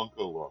Willy Wonka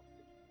look.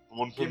 The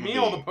one from Give me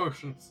all the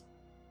potions.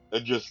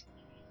 And just,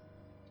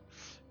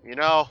 You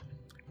know,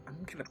 I'm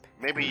gonna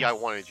maybe I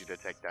wanted you to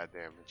take that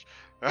damage.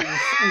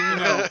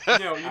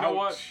 You know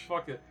what? Ouch.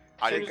 Fuck it.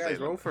 I Hey didn't say guys,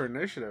 that. roll for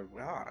initiative.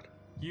 God.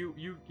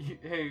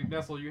 Hey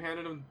Nestle, you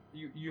handed him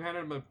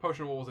a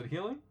potion. What was it?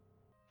 Healing?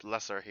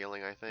 Lesser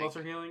healing, I think.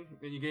 Lesser healing,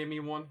 and you gave me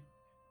one.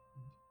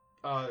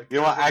 you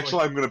know what? Like,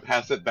 Actually, I'm gonna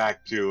pass it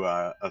back to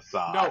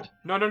Assad.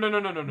 No.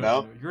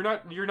 No? You're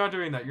not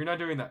doing that. You're not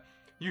doing that.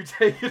 You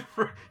take it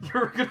from.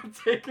 You're gonna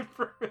take it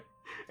from it,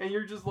 and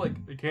you're just like,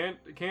 I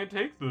can't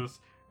take this.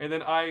 And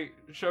then I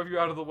shove you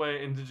out of the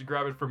way and just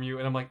grab it from you,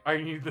 and I'm like, I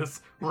need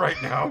this right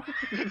now.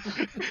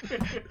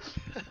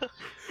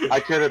 I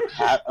kind of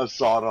pat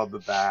Assad on the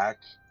back.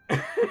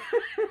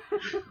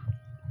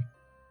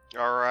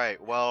 Alright,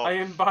 well, I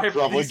imbibe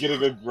Probably these.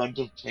 getting a grunt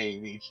of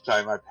pain each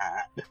time I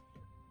pat.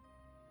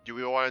 do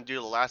we want to do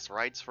the last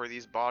rites for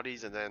these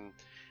bodies and then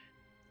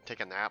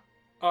take a nap?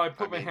 I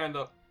put I my mean, hand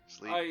up.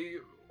 Sleep? I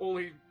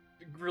only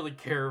really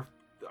care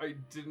if I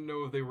didn't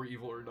know if they were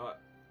evil or not.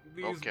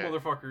 These Okay.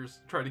 motherfuckers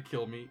try to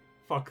kill me.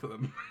 Fuck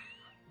them.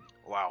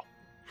 Wow.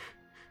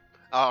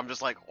 I'm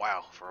just like,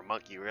 wow, for a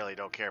monkey, you really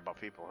don't care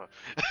about people, huh?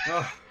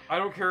 Ugh, I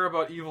don't care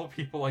about evil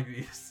people like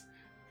these.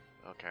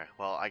 Okay,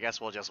 well, I guess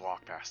we'll just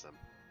walk past them.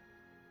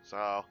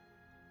 So,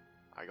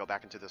 I go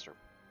back into this room.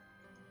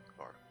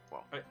 Or,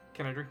 well,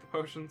 Can I drink the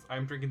potions?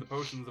 I'm drinking the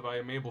potions if I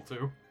am able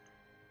to.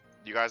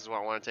 you guys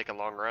want to take a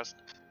long rest?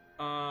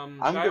 I'm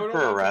I good would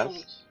for a wanna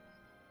take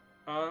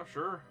rest,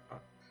 Sure.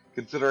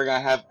 considering I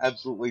have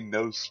absolutely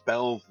no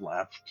spells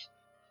left.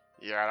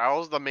 Yeah, that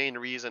was the main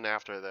reason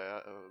after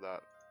that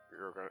we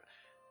were gonna.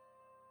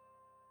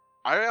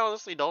 I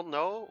honestly don't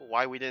know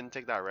why we didn't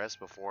take that rest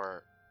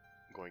before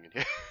going in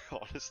here.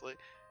 Honestly,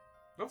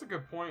 That's a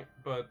good point,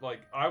 but,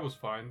 like, I was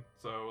fine,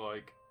 so,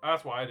 like,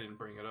 that's why I didn't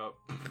bring it up.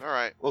 all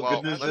right. Well,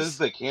 Well, good news let's- is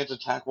they can't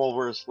attack while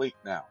we're asleep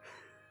now.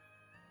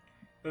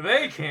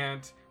 They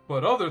can't,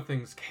 but other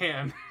things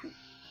can.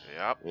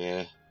 Yep.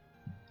 Yeah.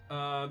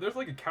 There's,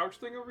 like, a couch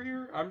thing over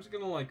here. I'm just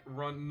gonna, like,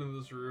 run into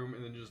this room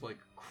and then just, like,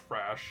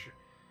 crash.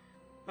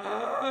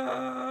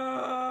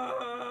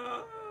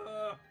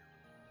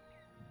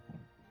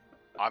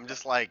 I'm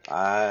just like,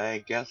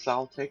 I guess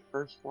I'll take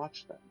first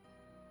watch then.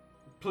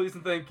 Please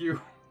and thank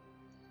you.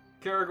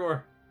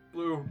 Karagor,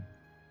 Blue.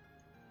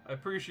 I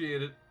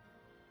appreciate it.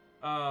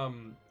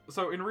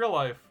 So in real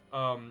life,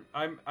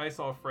 I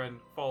saw a friend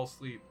fall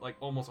asleep, like,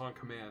 almost on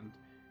command.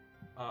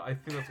 I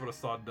think that's what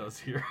Assad does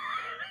here.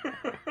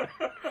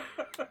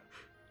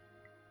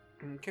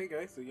 Okay,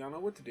 guys, so y'all know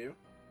what to do.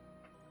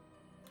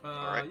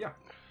 Alright. Yeah.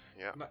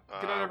 yeah.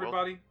 Good night,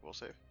 everybody. We'll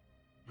save.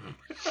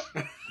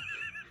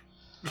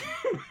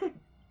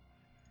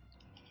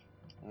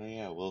 Oh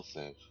yeah, we'll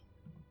save.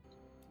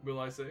 Will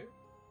I say?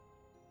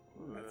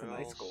 Ooh, that's a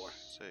nice score.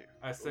 Save.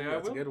 I say Ooh, I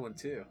that's will. a good one,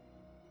 too.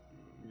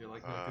 You're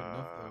like not good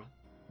enough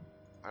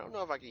though. I don't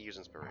know if I can use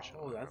inspiration.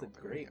 Oh, I that's a don't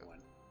think we great can. one.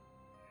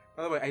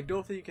 By the way, I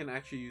don't think you can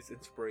actually use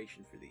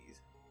inspiration for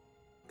these.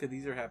 Because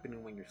these are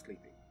happening when you're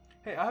sleeping.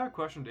 Hey, I have a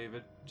question,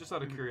 David. Just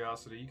out of Mhm.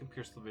 curiosity, you can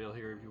pierce the veil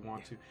here if you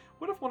want to.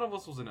 What if one of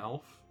us was an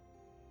elf?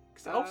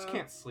 Because elves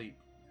can't sleep.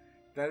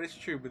 That is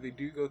true, but they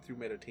do go through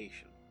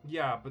meditation.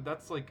 Yeah, but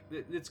that's like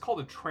it's called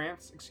a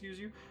trance. Excuse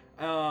you.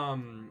 They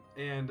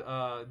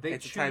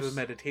It's choose, a type of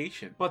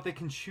meditation. but they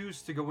can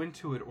choose to go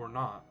into it or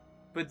not.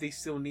 But they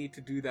still need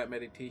to do that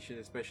meditation,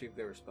 especially if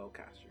they're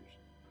spellcasters.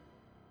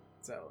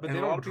 So, But and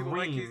they a lot don't of people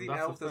like dream, using that's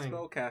the elves as thing.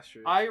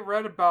 spellcasters. I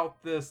read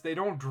about this. They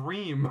don't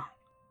dream.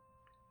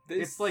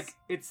 This-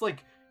 It's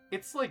like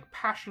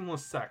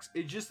passionless sex.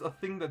 It's just a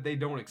thing that they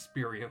don't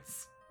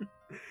experience.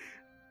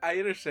 I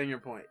understand your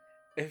point.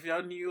 If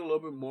y'all knew a little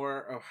bit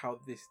more of how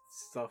this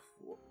stuff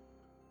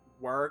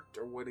worked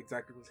or what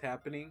exactly was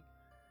happening,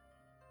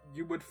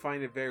 you would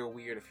find it very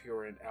weird if you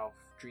were an elf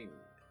dreaming.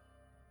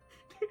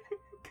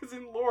 Because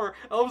in lore,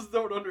 elves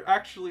don't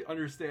actually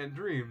understand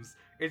dreams.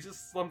 It's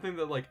just something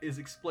that like is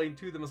explained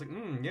to them as like,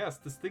 yes,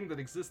 this thing that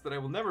exists that I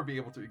will never be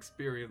able to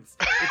experience.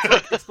 It's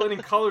like explaining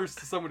colors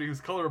to somebody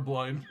who's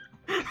colorblind.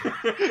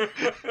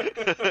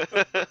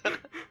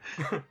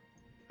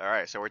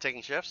 Alright, so we're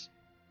taking shifts?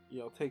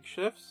 Y'all take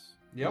shifts.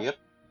 Yep.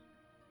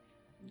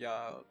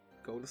 Y'all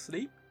go to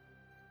sleep.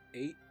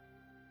 8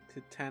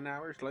 to 10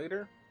 hours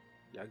later,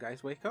 y'all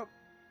guys wake up.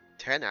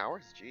 10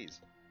 hours? Jeez.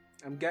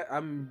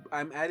 I'm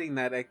adding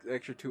that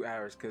extra 2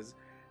 hours because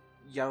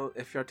y'all,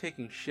 if you're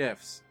taking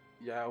shifts,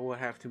 y'all will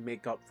have to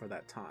make up for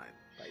that time.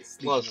 By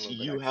sleeping a Plus, little bit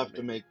you extra, have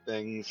to maybe. make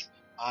things.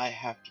 I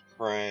have to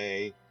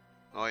pray.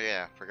 Oh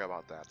yeah, forgot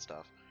about that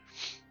stuff.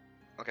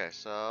 Okay,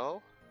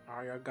 so...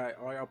 All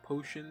y'all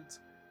potions,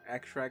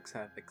 extracts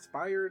have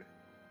expired.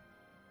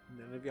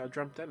 None of y'all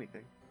dreamt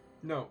anything.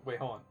 No, wait,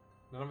 hold on.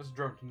 None of us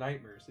dreamt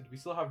nightmares. Did we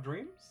still have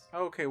dreams?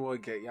 Okay, well,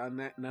 get y'all.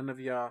 None of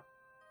y'all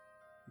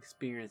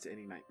experience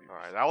any nightmares.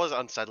 Alright, that was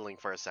unsettling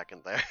for a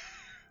second there.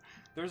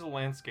 There's a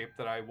landscape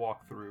that I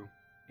walk through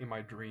in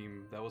my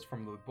dream that was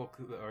from the book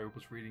that I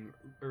was reading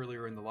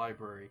earlier in the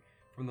library.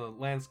 From the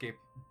landscape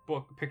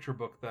picture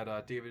book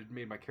that David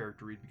made my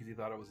character read because he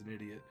thought I was an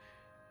idiot.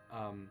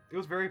 It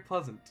was very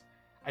pleasant.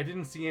 I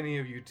didn't see any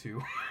of you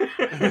two.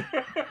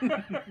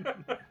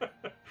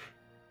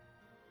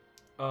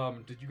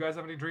 Did you guys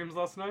have any dreams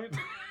last night?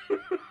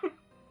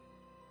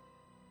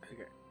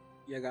 Okay,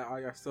 y'all got all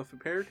your stuff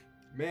prepared.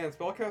 Man,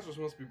 spellcasters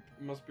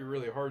must be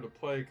really hard to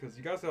play because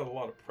you guys have a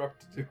lot of prep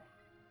to do.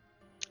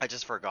 I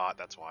just forgot,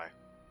 that's why.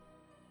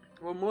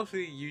 Well,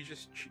 mostly you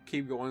just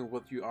keep going with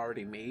what you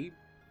already made.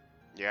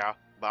 Yeah,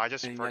 but I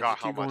just And forgot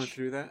you how keep going much...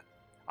 through that.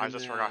 I and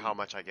just forgot then- how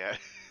much I get.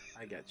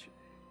 I get you.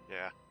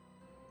 Yeah.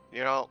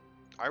 You know,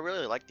 I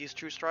really like these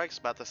True Strikes,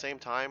 but at the same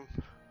time,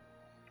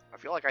 I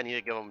feel like I need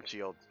to give him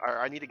shield.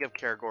 I need to give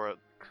Karagor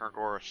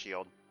a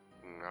shield.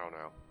 I don't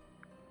know.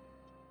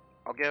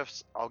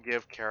 I'll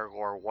give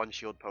Karagor 1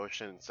 shield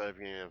potion instead of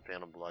using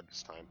Phantom Blood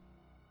this time.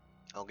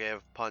 I'll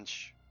give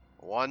Punch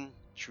 1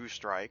 True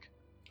Strike.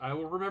 I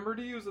will remember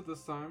to use it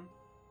this time.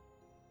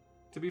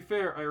 To be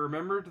fair, I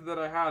remembered that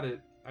I had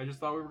it. I just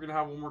thought we were going to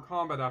have one more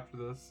combat after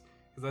this,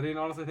 because I didn't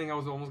honestly think I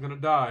was almost going to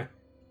die.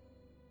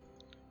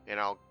 And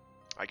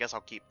I guess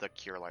I'll keep the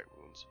Cure Light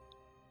Wounds.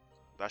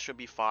 That should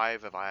be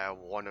 5 if I have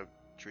 1 of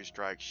True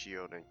Strike,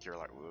 Shield, and Cure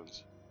Light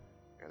Wounds.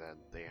 And then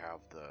they have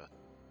the...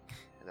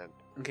 And then...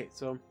 Okay,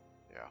 so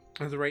Yeah.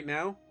 as of right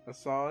now,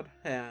 Assad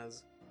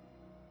has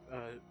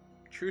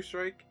True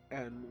Strike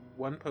and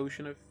 1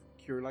 potion of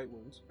Cure Light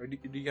Wounds. Or do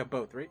you got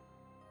both, right?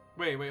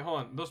 Wait, hold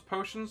on. Those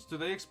potions, do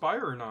they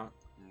expire or not?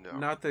 No.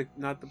 Not the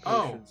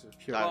Oh. potions of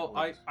Cure Well,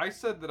 Light Wounds. I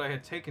said that I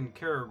had taken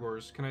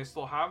Karagor's. Can I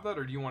still have that,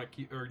 or do you want to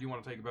keep, or do you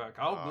want to take it back?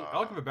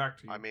 I'll give it back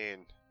to you. I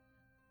mean...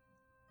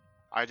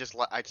 I just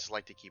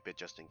like to keep it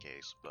just in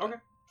case. But... Okay,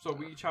 so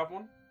we each have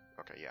one.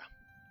 Okay, yeah.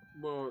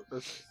 Well,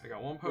 I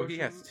got 1 potion. well, he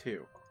has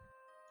 2.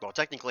 Well,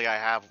 technically I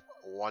have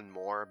 1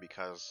 more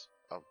because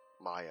of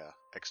my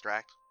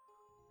extract.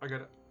 I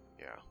got it.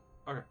 Yeah.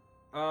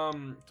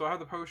 So I have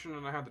the potion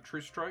and I have the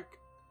True Strike.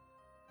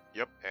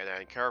 Yep, and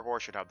then Karagor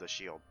should have the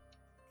shield.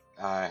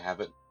 I have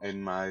it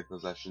in my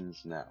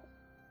possessions now.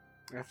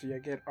 After you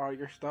get all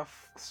your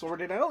stuff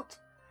sorted out,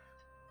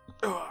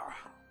 There's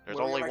where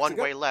would only you like one to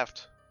go? way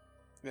left.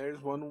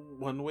 There's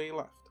one way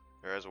left.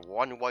 There's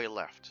one way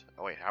left.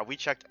 Oh wait, have we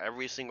checked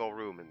every single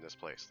room in this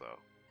place though?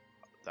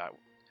 That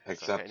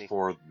Except any-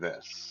 for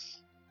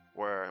this.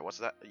 what's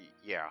that?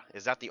 Yeah,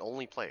 is that the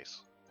only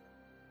place?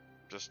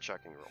 Just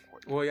checking real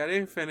quick. Well, yeah, I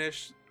didn't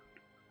finish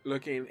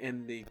looking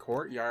in the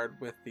courtyard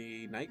with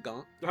the night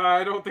gaunt.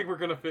 I don't think we're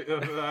gonna.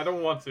 I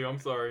don't want to. I'm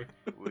sorry.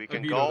 We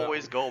can vetoed that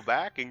always one. go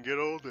back and get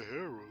all the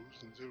heroes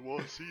and then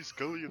want to see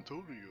Skelly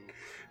Antonio.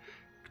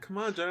 Come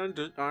on, John,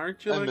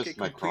 aren't you I like a missed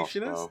my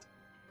completionist? crossbow.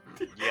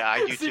 Yeah, I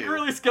do too.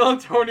 Secretly,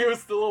 Skelentonio is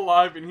still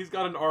alive, and he's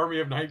got an army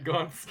of night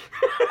guns.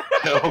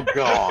 Oh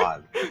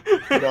God!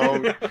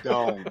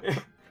 Don't.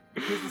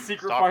 He's the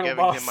secret Stop final giving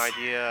boss. him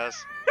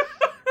ideas.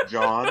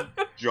 John,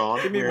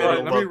 Give me we're one.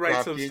 in a Let me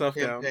write some Lovecraftian stuff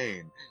down.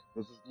 campaign.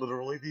 This is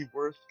literally the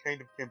worst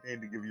kind of campaign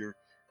to give your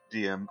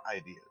DM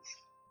ideas.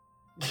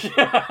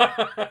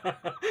 Yeah.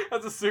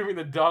 That's assuming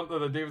that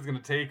David's gonna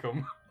take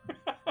him.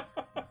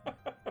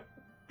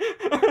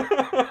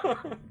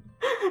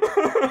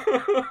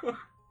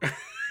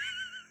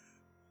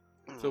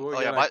 So we're Oh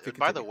yeah, gonna by have to the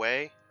continue.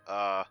 way,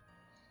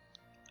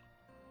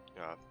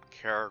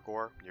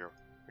 Karagor, your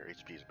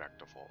HP is back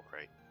to full,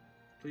 right?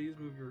 Please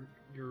move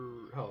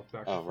your health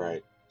back. Oh, to full.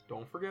 right.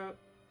 Don't forget.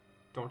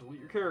 Don't delete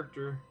your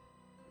character.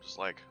 Just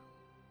like,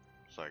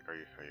 are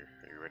you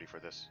ready for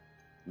this?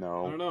 I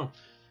don't No. know.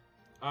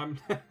 I'm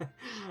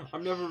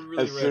never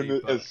really As ready. soon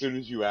as, but... as soon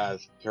as you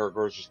ask,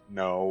 Karagor's just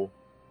no.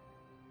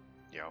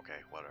 Yeah, okay,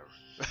 whatever.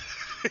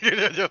 You're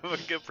not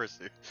a good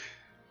pursuit.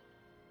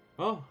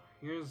 Well,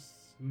 here's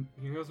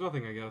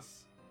nothing, I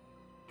guess.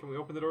 Can we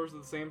open the doors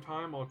at the same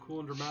time, all cool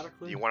and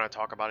dramatically? Do you want to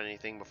talk about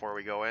anything before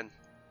we go in?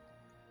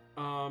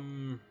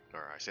 Um,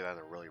 Or I say that in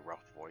a really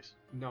rough voice.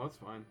 no, it's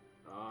fine.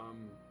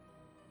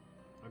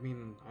 I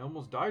mean, I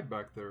almost died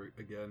back there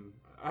again.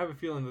 I have a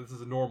feeling that this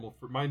is a normal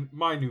for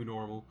my new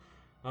normal.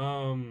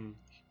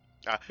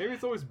 Maybe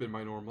it's always been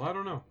my normal. I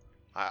don't know.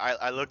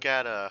 I look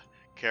at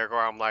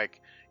Karagor. I'm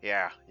like,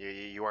 yeah,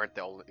 you aren't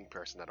the only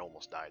person that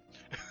almost died.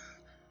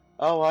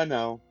 Oh, I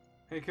know.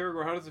 Hey,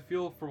 Karagor, how does it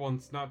feel for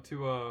once not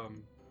to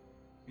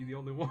be the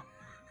only one?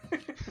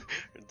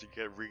 To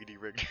get riggedy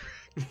riggedy.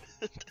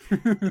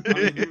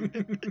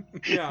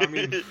 I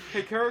mean,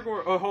 hey,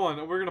 Karagor. Oh, hold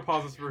on. We're gonna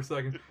pause this for a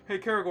second. Hey,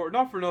 Karagor,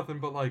 not for nothing,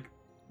 but like,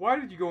 why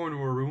did you go into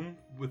a room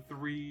with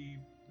 3,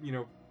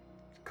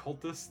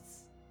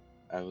 cultists?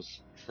 I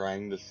was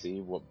trying to see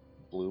what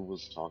Blue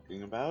was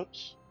talking about,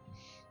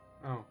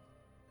 Oh,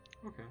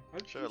 okay. I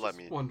Should've was let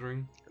just me-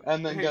 wondering.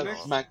 and then Hey, got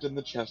next- smacked in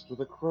the chest with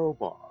a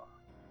crowbar.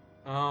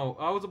 Oh,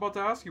 I was about to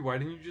ask you, why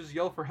didn't you just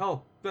yell for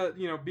help? But,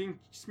 being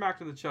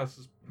smacked in the chest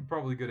is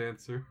probably a good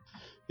answer.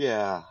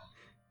 Yeah,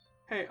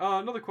 Hey,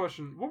 another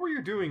question. What were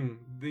you doing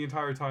the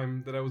entire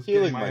time that I was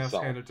Healing getting my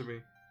myself. ass handed to me?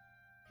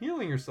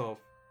 Healing yourself?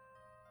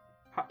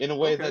 in a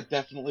way Okay. that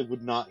definitely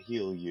would not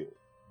heal you.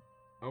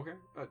 Okay.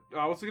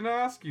 I was gonna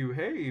ask you,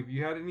 hey, if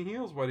you had any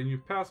heals, why didn't you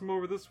pass them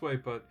over this way?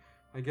 But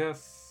I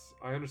guess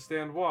I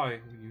understand why.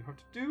 You have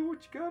to do what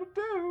you gotta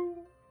do.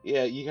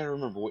 Yeah, you gotta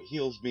remember, what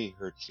heals me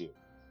hurts you.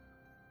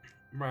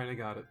 Right, I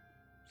got it.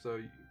 So,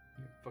 you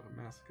fucking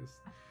masochist.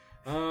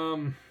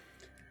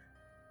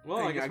 Well,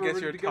 I guess, we're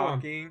ready you're to go on.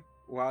 talking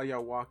while you're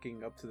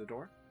walking up to the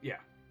door. Yeah.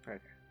 Okay.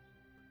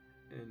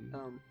 And,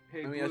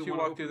 hey, I mean, Blue, as you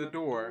wanna walk through open the that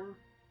door,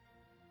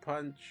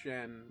 Punch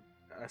and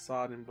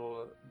Assad and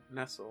Bull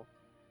Nestle,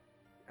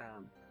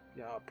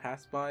 y'all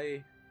pass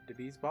by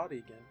Debree's body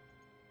again.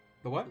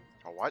 The what?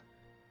 A what?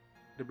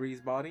 Debree's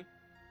body.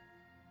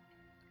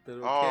 The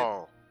little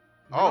Oh,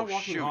 We're not Oh,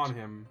 walking shoot. on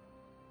him.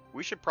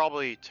 we should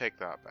probably take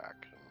that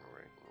back.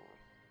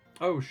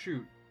 Oh,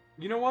 shoot.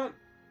 You know what?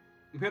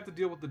 We have to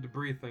deal with the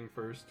debris thing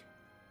first.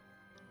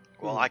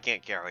 Well, I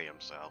can't carry him,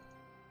 so.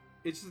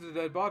 It's just a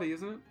dead body,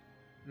 isn't it?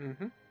 kid.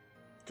 Mm-hmm.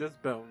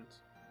 Just bones.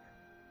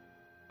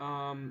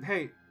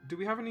 Hey, do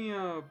we have any,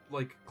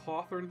 like,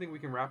 cloth or anything we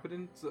can wrap it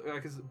in?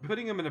 Because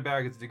putting him in a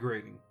bag is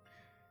degrading.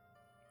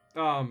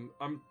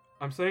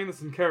 I'm saying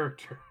this in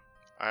character.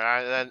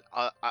 And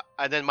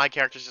then my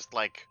character's just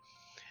like,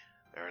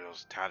 there are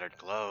those tattered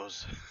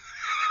clothes.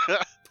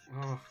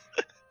 Oh,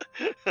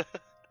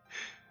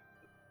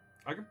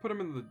 I could put him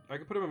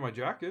in my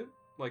jacket.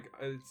 Like,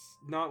 it's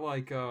not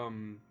like,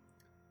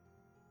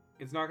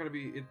 it's not gonna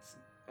be, it's,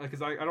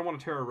 because I don't want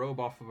to tear a robe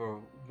off of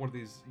one of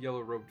these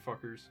yellow robed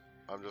fuckers.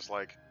 I'm just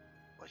like,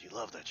 well, you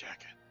love that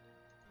jacket.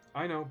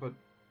 I know, but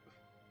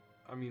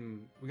I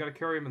mean, we got to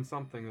carry him in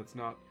something that's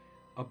not,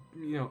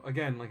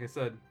 again, like I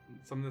said,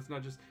 something that's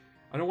not just.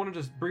 I don't want to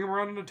just bring him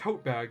around in a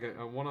tote bag.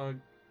 I want to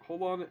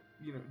hold on,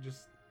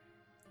 just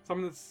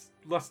something that's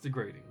less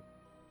degrading.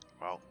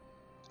 Well,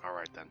 all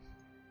right then.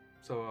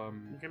 So,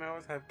 You can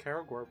always have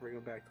Karagor bring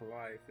him back to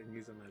life and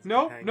use him as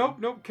nope,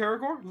 companion.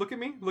 Karagor, look at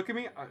me.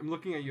 I'm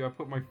looking at you. I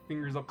put my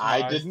fingers up to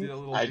my eyes. Did a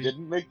little I deep-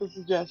 didn't make the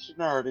suggestion.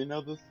 I already know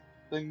this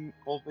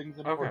whole thing's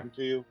important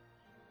to you.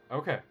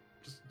 Okay,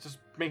 just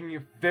making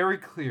it very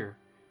clear.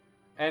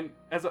 And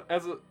as a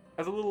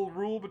little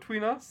rule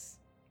between us,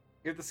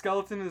 if the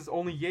skeleton is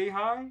only yay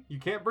high, you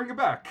can't bring it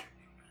back.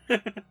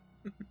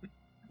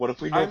 What if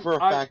we know for a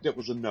fact it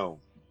was a gnome?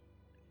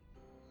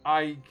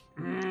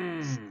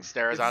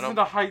 Stares This at him. isn't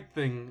a height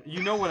thing.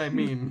 You know what I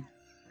mean.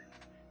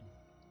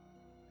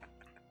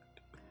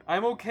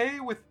 I'm okay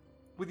with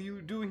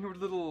you doing your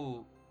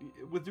little,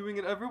 with doing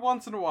it every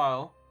once in a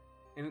while,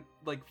 and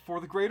like for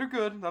the greater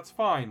good. That's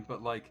fine.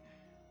 But like,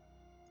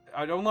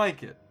 I don't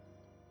like it.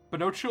 But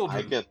no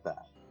children. I get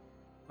that.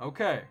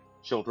 Okay.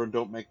 Children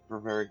don't make for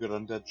very good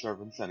undead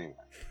servants anyway.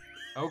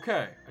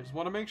 Okay. I just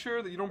want to make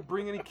sure that you don't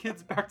bring any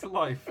kids back to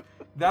life.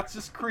 That's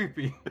just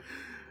creepy.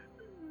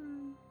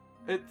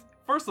 It's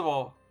first of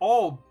all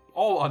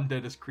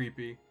undead is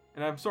creepy,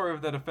 and I'm sorry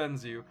if that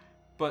offends you,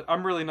 but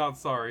I'm really not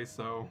sorry.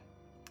 So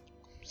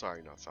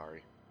Sorry, not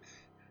sorry.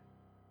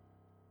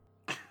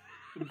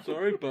 I'm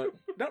sorry, but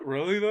not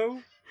really though.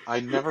 I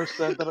never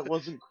said that it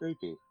wasn't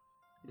creepy.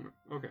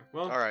 okay.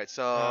 Well, All right,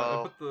 so I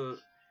put the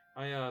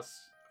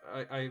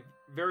I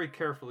very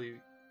carefully.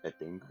 It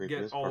being creepy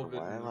Get is all part of of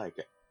it why I in like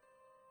it.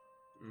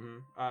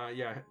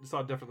 Yeah,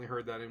 Saw definitely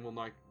heard that and will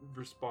not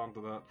respond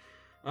to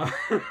that.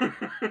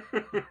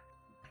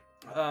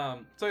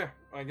 So yeah,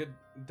 I get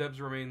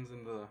Deb's remains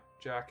in the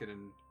jacket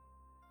and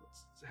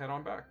let's head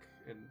on back.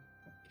 And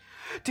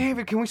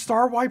David, can we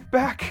star wipe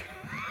back?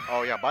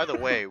 oh yeah, by the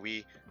way,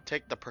 we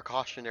take the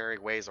precautionary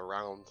ways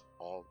around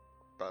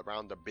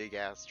the big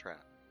ass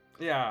trap.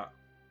 Yeah,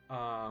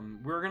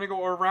 we're gonna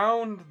go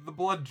around the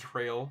blood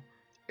trail.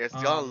 It's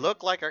gonna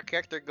look like our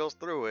character goes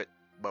through it,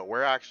 but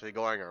we're actually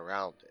going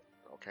around it.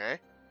 Okay?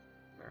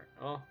 Alright,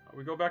 well,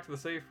 we go back to the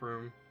safe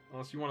room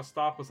unless you want to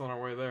stop us on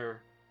our way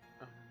there.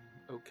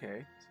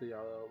 Okay, so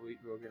y'all,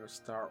 we're gonna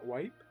start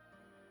wipe.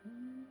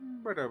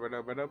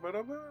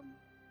 Ba-da-ba-da-ba-da-ba-da-ba.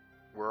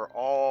 We're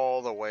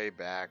all the way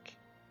back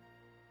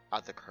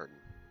at the curtain.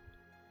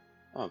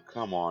 Oh,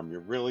 come on.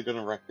 You're really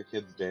gonna wreck the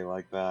kid's day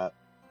like that?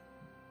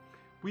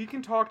 we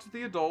can talk to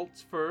the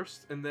adults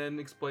first and then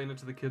explain it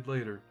to the kid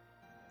later.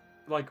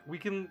 Like, we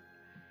can...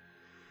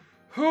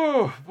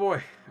 Oh,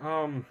 boy.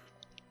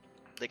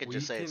 They could We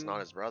just say it's can- not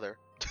his brother.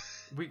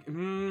 We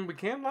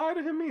can't lie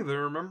to him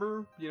either,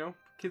 remember? You know,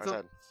 kids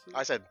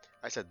I said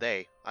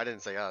they. I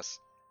didn't say us.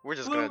 We're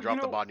just Blue, gonna drop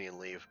you the know- body and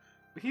leave.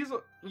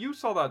 You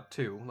saw that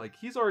too. Like,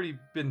 he's already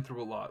been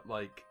through a lot.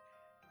 Like,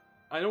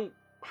 I don't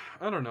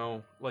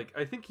know. Like,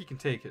 I think he can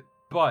take it,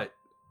 but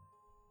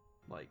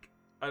like,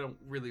 I don't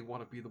really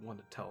want to be the one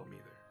to tell him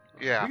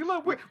either. Yeah. we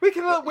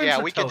can let Winter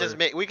Yeah, we tell can just her.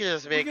 make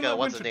can let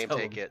what's his Winter name tell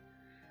take him. it.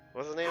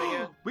 What's his name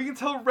again? We can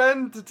tell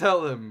Ren to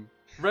tell him.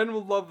 Ren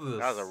will love this.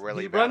 That was a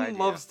really bad Ren idea.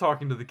 loves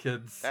talking to the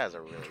kids. That is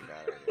a really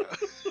bad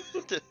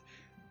idea.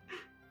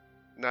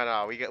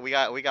 No,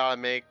 we gotta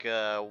make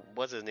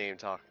what's his name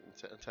talk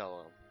tell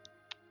him.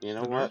 You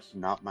know The what? nurse?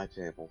 Not my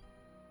table.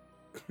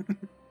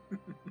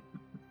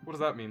 What does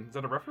that mean? Is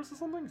that a reference to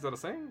something? Is that a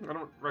saying? I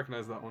don't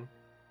recognize that one.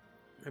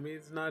 I mean,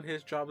 it's not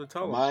his job to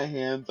tell him. My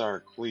hands are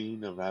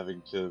clean of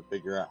having to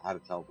figure out how to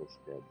tell this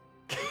kid.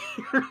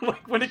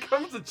 Like, when it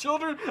comes to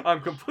children, I'm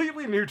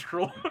completely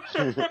neutral.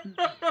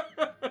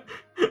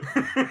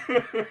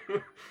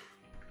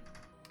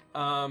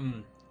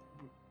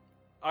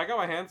 I got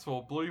my hands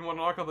full. Blue, you want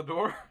to knock on the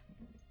door?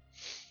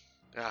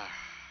 Ah,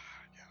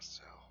 guess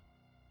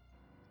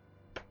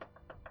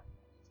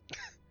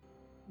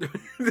so.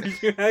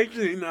 Did you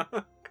actually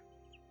knock?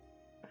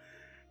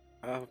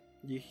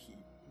 You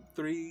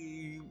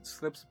 3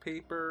 slips of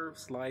paper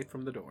slide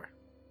from the door.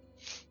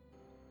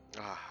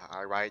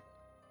 I write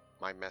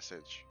my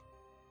message.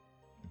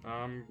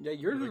 Yeah,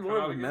 you're Did it the come one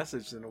out with a again?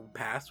 message than a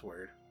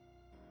password.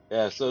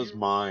 Yeah, so's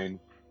mine.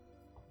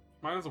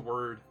 Mine is a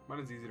word. Mine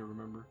is easy to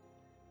remember.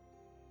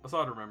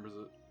 Assad remembers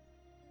it.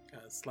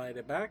 Slide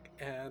it back,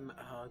 and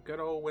good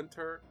old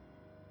Winter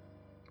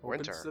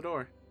opens Winter? the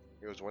door.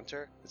 It was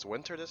winter. It's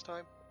winter this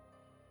time.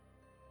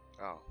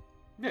 Oh,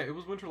 Yeah, it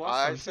was winter last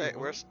I time. say too,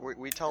 wasn't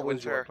we tell It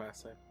was your Winter.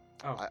 last time. it?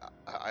 Oh.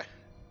 I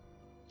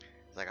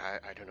it's like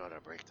I don't know how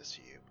to break this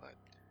to you, but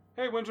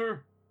Hey,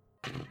 Winter.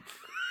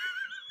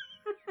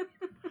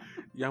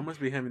 Y'all must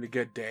be having a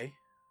good day.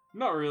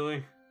 Not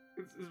really.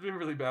 It's been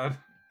really bad.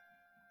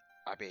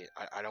 I mean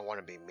I don't want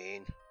to be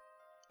mean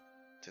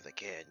to the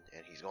kid,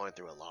 and he's going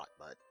through a lot,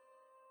 but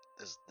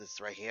this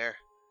right here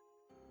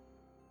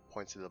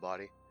points to the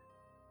body.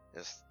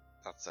 That's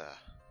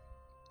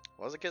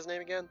what was the kid's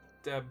name again?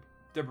 Debbie,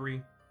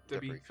 Debris.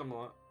 something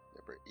like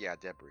Debris. Yeah,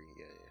 Debris.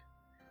 Yeah.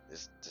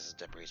 This is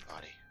Debris'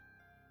 body.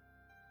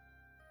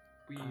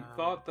 that. We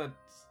thought that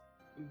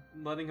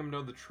letting him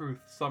know the truth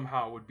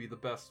somehow would be the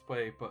best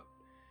way, but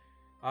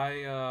I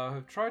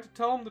have tried to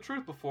tell him the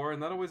truth before,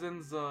 and that always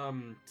ends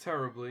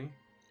terribly.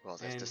 Well,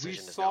 this And we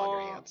decision is now in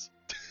your saw- hands.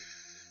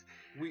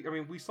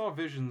 We saw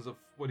visions of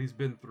what he's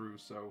been through,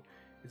 so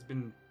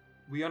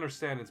we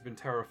understand it's been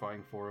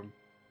terrifying for him.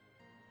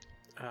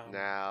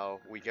 Now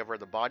we give her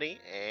the body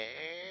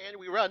and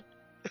we run.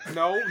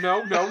 No,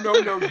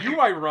 you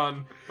might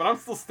run, but I'm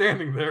still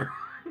standing there.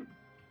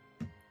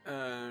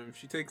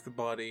 She takes the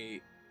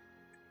body,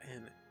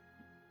 and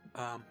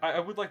I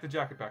would like the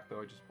jacket back,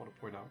 though, I just want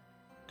to point out.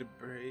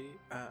 Debris.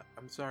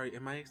 I'm sorry.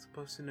 Am I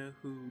supposed to know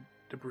who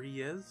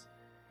Debris is?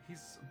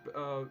 He's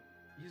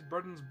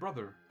Breden's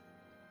brother.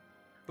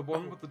 The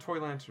one Oh. with the toy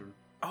lantern.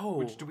 Oh,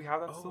 Which, do we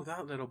have that oh, still?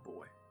 that little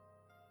boy.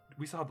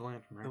 We saw the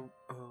lantern, right?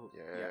 Oh,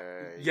 Yeah,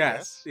 yeah. yes.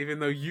 Yes, even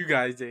though you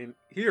guys didn't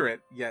hear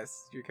it,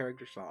 yes, your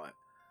character saw it.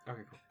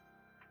 Okay,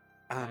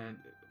 cool. Um, And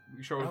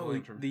we show her the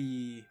lantern.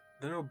 the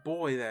little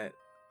boy that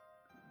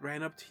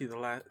ran up to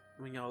you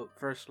when y'all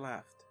first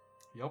left.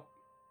 Yep,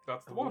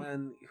 that's the The one.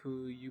 one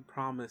who you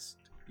promised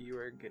you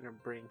were gonna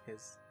bring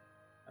his.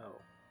 Oh,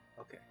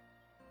 okay.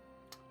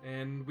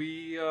 And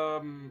we,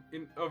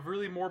 in a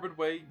really morbid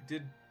way,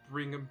 did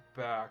bring him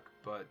back,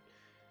 but,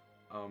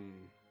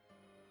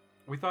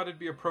 we thought it'd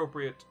be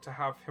appropriate to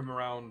have him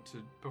around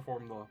to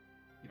perform the,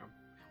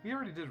 we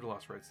already did the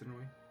last rites, didn't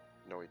we?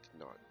 No, we did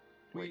not.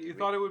 We Wait,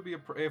 thought it would be,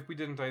 if we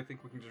didn't, I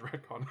think we can just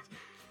retcon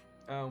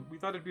it. We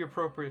thought it'd be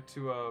appropriate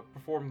to,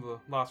 perform the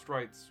last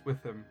rites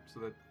with him, so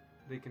that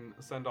they can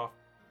ascend off,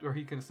 or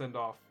he can ascend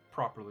off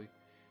properly.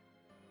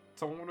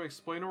 Someone want to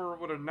explain to her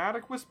what an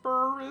attic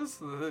whisperer is,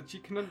 so that she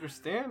can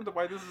understand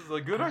why this is a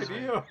good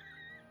idea?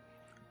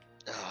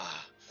 Ugh.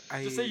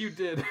 Just say you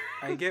did.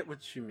 I get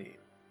what you mean.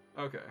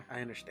 Okay.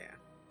 I understand.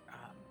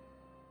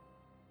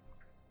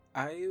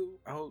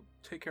 I'll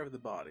take care of the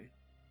body.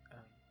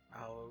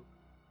 I'll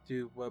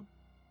do what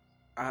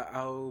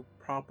I'll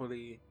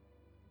properly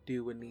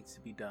do what needs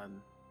to be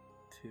done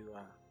to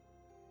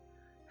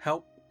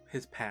help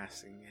his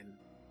passing, and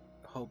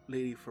hope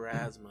Lady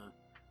Pharasma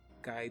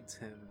guides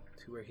him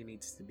to where he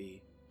needs to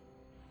be.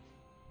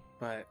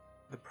 But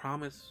the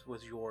promise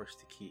was yours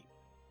to keep.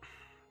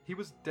 He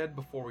was dead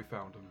before we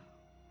found him.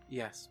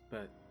 Yes,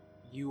 but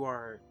you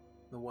are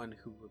the one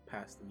who would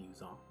pass the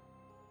news on.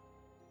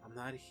 I'm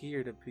not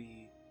here to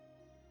be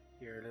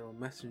your little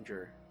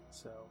messenger,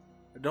 so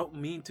I don't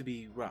mean to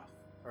be rough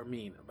or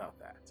mean about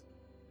that.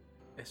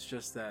 It's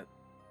just that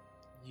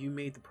you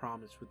made the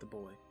promise with the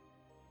boy,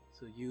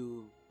 so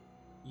you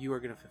you are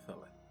going to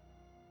fulfill it.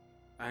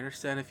 I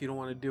understand if you don't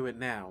want to do it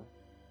now,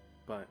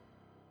 but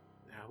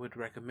I would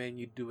recommend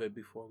you do it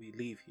before we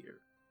leave here,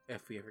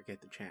 if we ever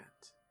get the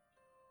chance.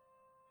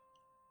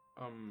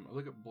 I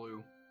look at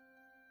Blue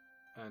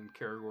and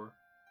Karagor.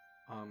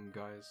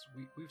 Guys,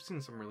 we've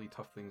seen some really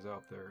tough things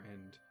out there,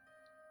 and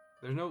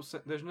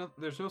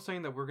there's no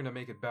saying that we're gonna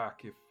make it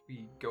back if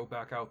we go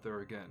back out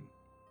there again.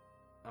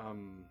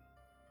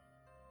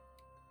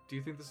 Do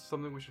you think this is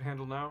something we should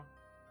handle now?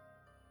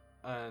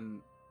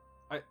 And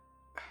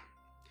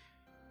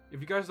if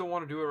you guys don't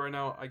want to do it right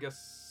now, I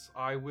guess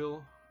I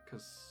will,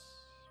 because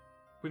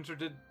Winter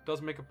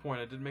does make a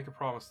point. I did make a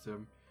promise to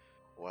him.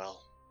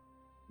 Well,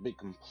 Be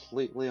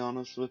completely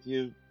honest with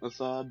you,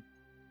 Assad.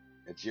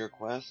 It's your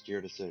quest, your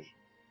decision.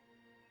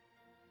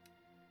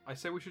 I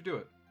say we should do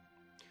it.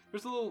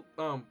 There's a little,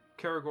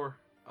 Karagor,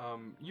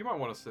 you might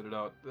want to sit it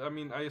out. I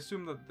mean, I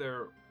assume that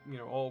they're,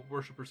 all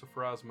worshippers of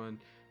Pharasma, and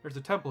there's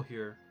a temple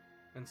here,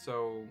 and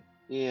so...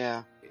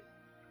 Yeah.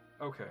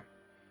 Okay.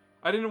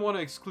 I didn't want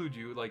to exclude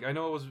you. Like, I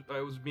know I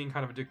was being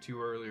kind of a dick to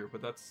you earlier,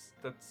 but that's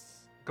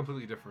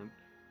completely different.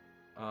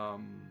 I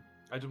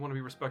just want to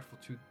be respectful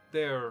to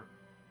their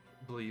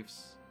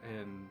beliefs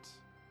and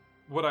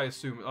what I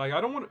assume. Like, I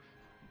don't want to...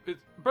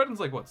 Breton's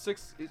like, what,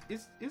 6?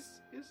 Does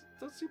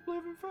he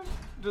believe in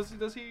Pharasma?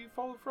 Does he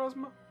follow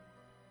Pharasma?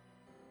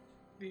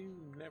 You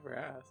never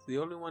asked. The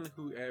only one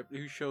who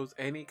shows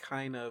any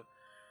kind of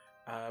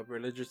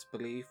religious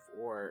belief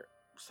or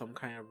some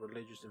kind of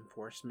religious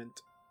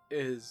enforcement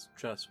is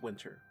just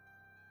Winter.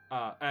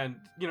 And,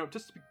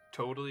 just to be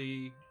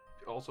totally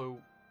also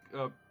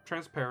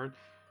transparent,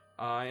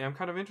 I am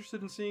kind of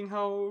interested in seeing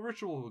how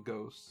ritual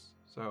goes.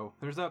 So,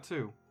 there's that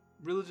too.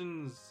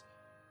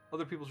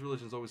 Other people's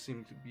religions always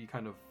seem to be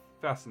kind of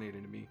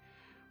fascinating to me.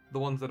 The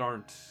ones that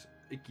aren't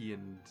icky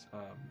and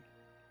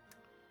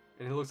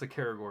it looks like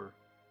Karagor,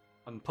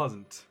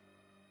 unpleasant.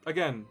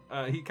 Again,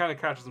 he kind of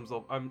catches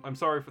himself. I'm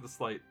sorry for the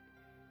slight.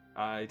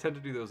 I tend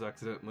to do those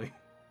accidentally.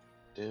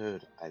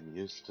 Dude, I'm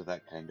used to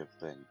that kind of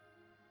thing.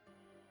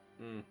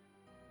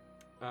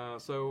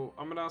 So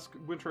I'm gonna ask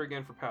Winter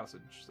again for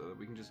passage, so that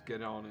we can just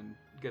get on and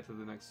get to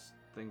the next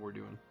thing we're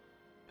doing.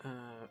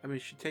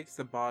 She takes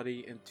the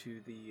body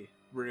into the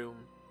room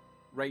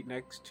right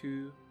next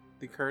to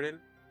the curtain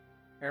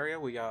area.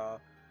 We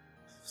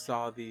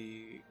saw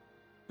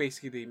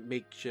basically the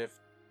makeshift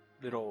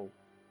little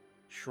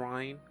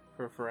shrine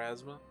for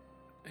Pharasma,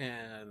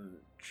 and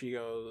she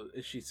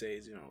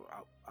says,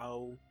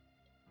 I'll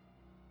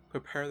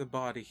prepare the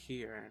body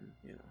here and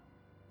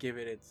give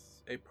it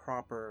a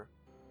proper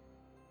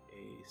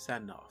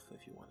send off,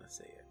 if you want to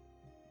say it.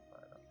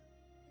 But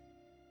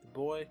the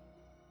boy,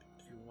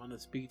 if you want to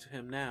speak to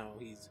him now,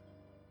 he's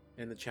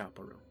in the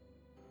chapel room.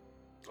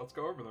 Let's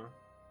go over there.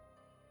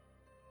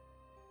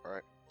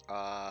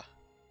 alright.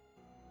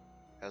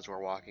 As we're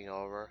walking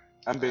over...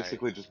 I'm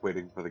basically just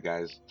waiting for the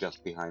guys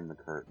just behind the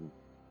curtain.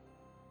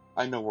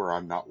 I know where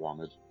I'm not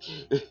wanted.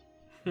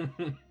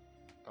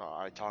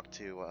 I talk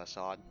to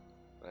Assad,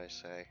 and I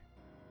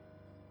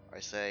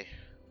say,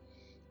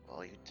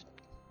 well, you did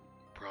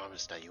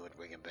promise that you would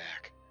bring him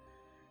back.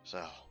 So,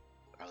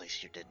 or at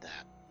least you did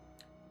that.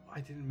 I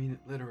didn't mean it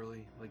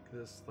literally like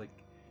this. Like,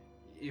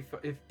 if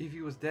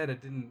he was dead,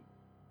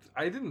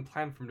 I didn't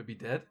plan for him to be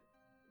dead.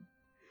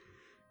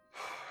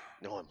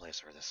 No one plans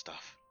for this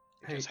stuff.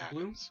 It Hey, just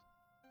Blue? happens.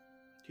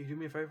 Can you do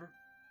me a favor?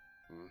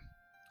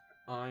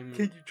 Can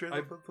you dress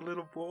up as the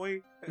little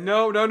boy?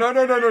 No.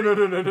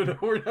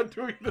 We're not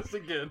doing this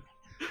again.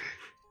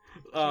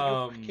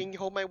 Can you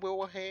hold my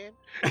willow hand?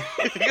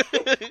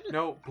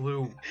 No,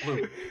 Blue.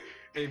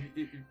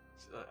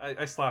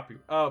 I slap you.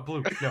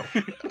 Blue, no.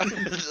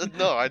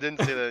 No, I didn't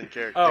say that in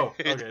character. Oh,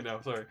 okay, no,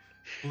 sorry.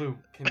 Blue,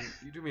 can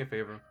you do me a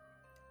favor?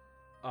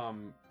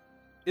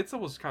 Itza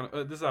was kind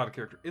of this is out of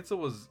character. Itza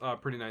was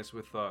pretty nice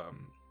with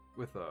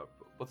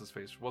what's his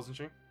face, wasn't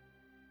she?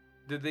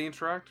 Did they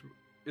interact?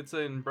 Itza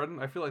and Breton?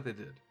 I feel like they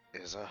did.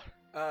 Izza?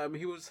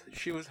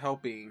 She was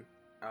helping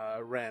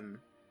Ren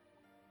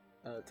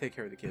take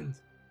care of the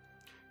kids.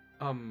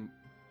 Blue,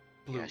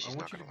 Yeah, she's I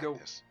want not you to gonna go.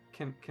 like this.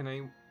 Can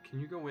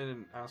you go in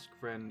and ask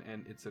Ren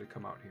and Itza to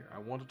come out here? I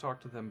want to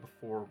talk to them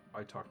before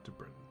I talk to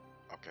Breton.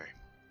 Okay,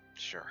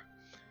 sure.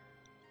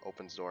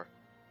 Opens door.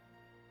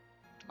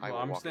 Well,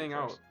 I'm staying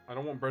out. I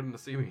don't want Breton to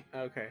see me.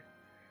 Okay.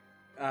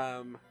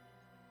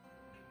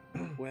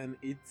 When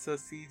Itza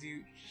sees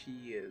you,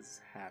 she is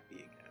happy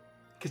again.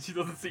 Because she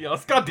doesn't see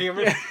us. God damn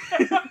it.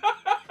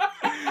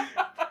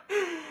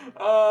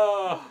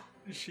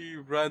 She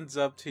runs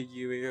up to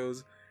you and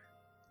goes,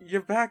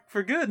 "You're back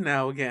for good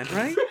now again,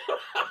 right?"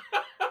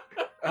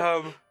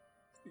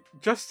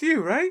 Just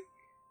you, right?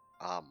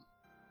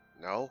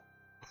 No.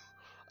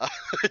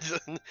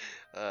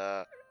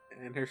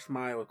 And her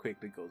smile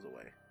quickly goes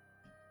away.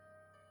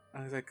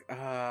 I was like,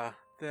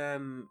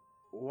 then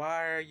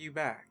why are you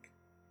back?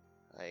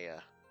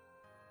 I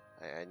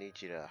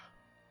need you to...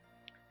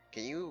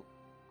 Can you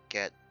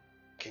get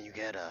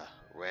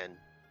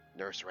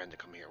Nurse Ren to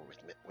come here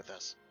with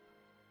us?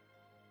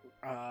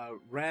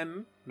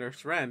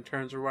 Nurse Ren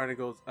turns around and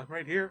goes, "I'm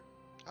right here."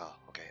 Oh,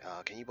 okay.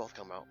 Can you both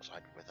come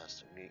outside with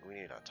us? We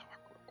need to talk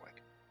real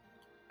quick.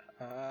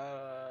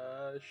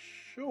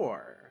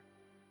 Sure.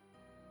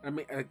 I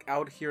mean, like,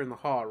 out here in the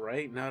hall,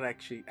 right? Not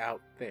actually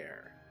out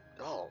there.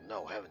 Oh,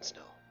 no, heavens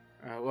no.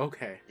 Oh,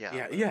 okay.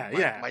 Yeah.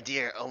 Yeah. My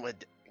dear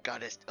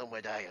goddess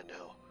Omadaya,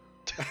 no.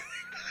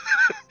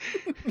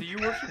 Do you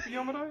worship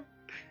Yomadai?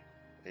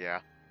 Yeah.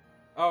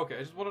 Oh, okay. I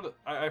just wanted to.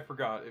 I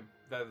forgot if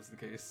that is the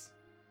case.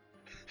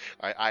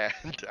 I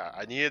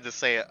needed to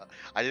say it.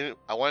 I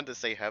wanted to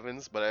say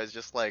heavens, but I was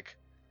just like,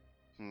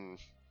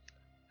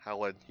 how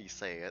would he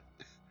say it?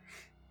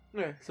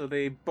 Yeah. So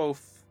they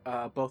both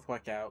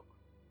walk out,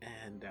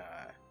 and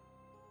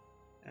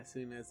as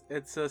soon as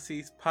Itza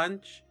sees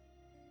Punch,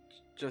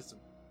 just a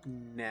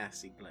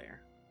nasty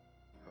glare.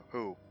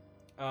 Who?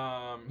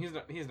 He's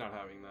not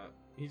having that.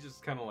 He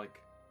just kind of like,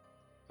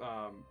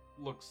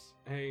 looks.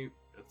 Hey,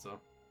 it's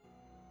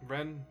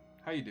Ren.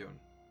 How you doing?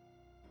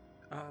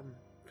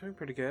 Doing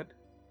pretty good.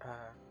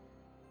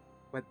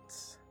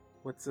 What's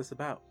this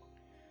about?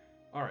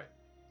 All right.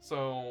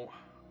 So,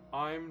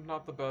 I'm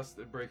not the best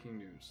at breaking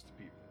news to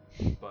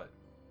people, but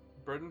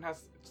Brendan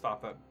has to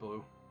stop that,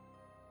 Blue.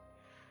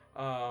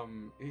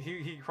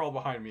 He crawled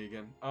behind me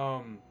again.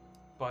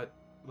 But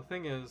the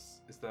thing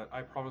is that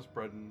I promised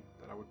Brendan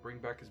that I would bring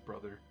back his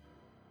brother.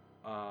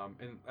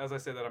 And as I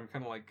say that, I'm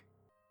kind of like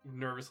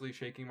nervously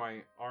shaking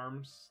my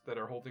arms that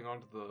are holding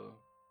onto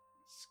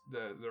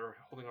they're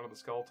holding onto the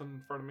skeleton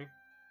in front of me.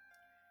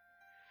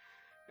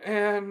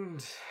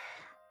 And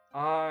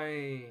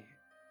I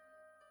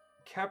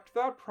kept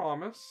that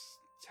promise,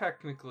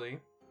 technically,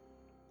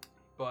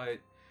 but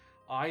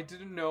I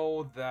didn't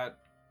know that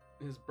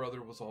his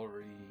brother was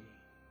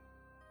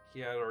he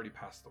had already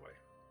passed away.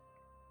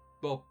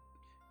 Well,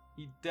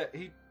 he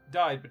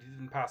died, but he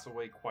didn't pass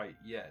away quite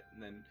yet,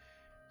 and then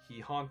he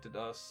haunted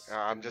us.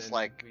 I'm just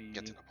like,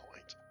 get to the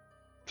point.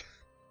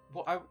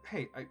 Well, I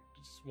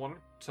just wanted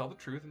to tell the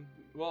truth, and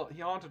well,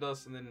 he haunted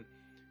us, and then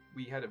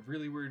we had a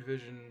really weird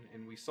vision,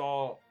 and we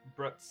saw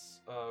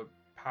Brett's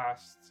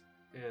past,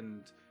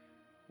 and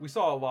we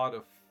saw a lot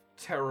of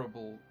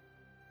terrible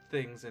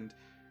things, and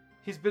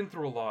he's been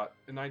through a lot,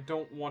 and I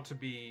don't want to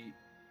be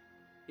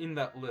in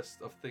that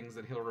list of things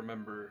that he'll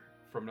remember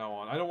from now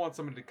on. I don't want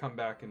somebody to come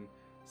back and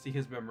see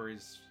his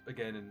memories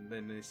again, and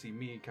then they see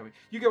me coming.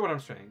 You get what I'm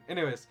saying.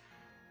 Anyways,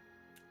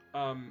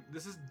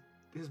 this is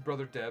his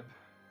brother Deb.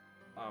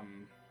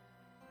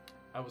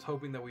 I was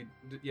hoping that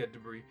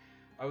Debris.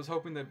 I was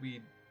hoping that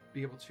we'd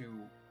be able to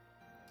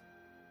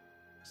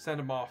send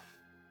him off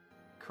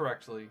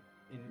correctly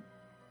in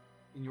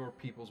your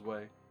people's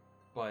way,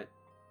 but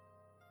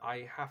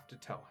I have to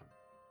tell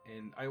him,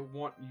 and I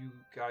want you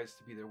guys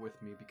to be there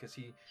with me because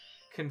he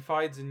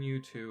confides in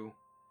you two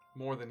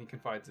more than he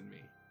confides in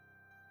me,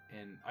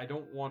 and I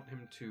don't want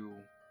him to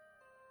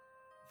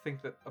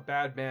think that a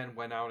bad man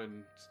went out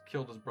and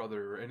killed his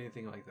brother or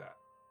anything like that.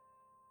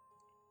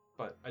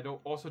 But I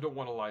don't want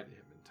to lie to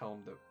him and tell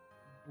him that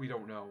we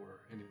don't know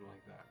or anything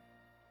like that.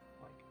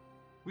 Like,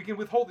 we can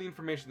withhold the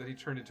information that he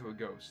turned into a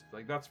ghost.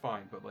 Like, that's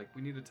fine, but like,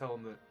 we need to tell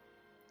him that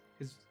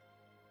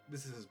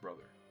this is his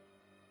brother.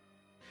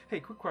 Hey,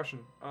 quick question.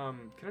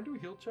 Can I do a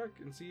heal check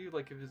and see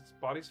like if his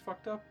body's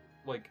fucked up?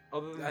 Like,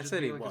 other than I just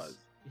said being, he like, was.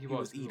 He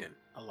was eaten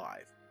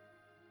alive.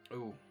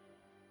 Oh.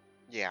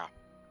 Yeah.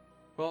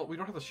 Well, we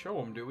don't have to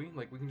show him, do we?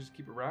 Like, we can just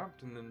keep it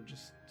wrapped and then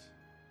just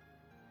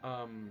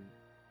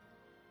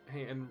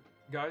hey, and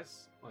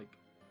guys, like,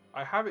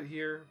 I have it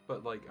here,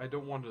 but like, I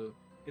don't want to.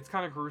 It's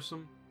kind of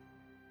gruesome.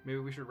 Maybe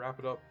we should wrap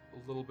it up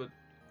a little bit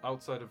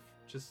outside of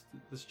just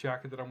this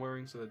jacket that I'm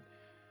wearing, so that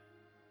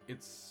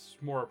it's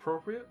more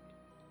appropriate.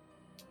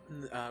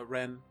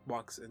 Ren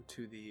walks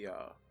into the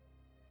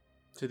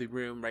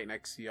room right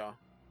next to y'all.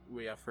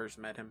 We first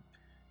met him.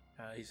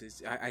 He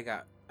says, "I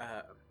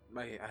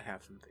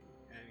have something,"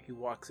 and he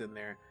walks in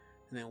there,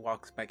 and then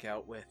walks back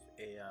out with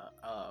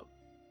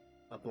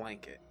a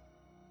blanket.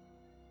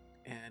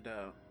 And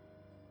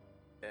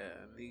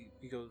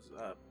he goes,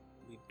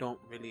 "We don't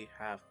really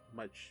have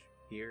much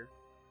here.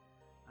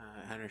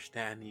 I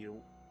understand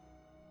you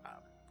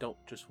don't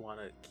just want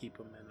to keep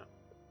him in a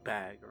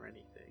bag or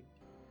anything.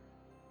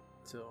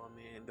 So, I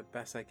mean, the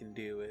best I can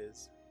do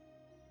is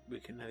we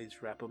can at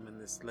least wrap him in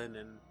this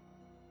linen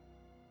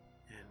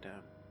and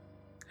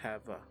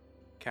have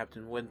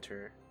Captain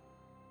Winter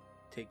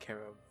take care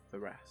of the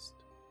rest.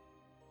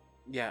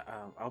 Yeah,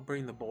 I'll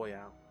bring the boy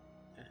out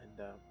and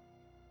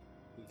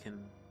you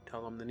can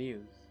tell him the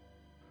news.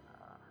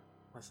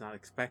 I was not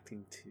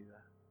expecting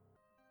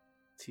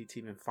to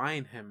even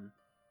find him,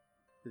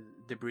 the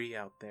debris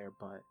out there,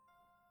 but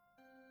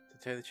to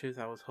tell you the truth,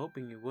 I was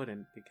hoping you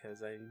wouldn't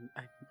because I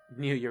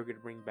knew you were going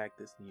to bring back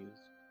this news.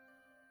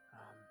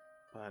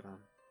 But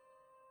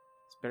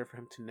it's better for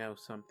him to know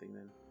something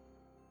than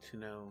to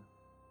know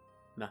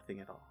nothing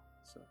at all.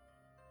 So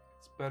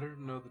it's better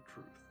to know the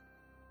truth.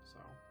 So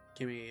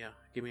give me a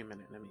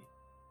minute.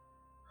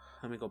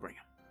 Let me go bring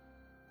him.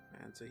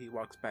 And so he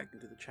walks back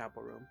into the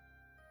chapel room.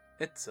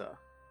 Itza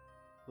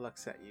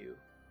looks at you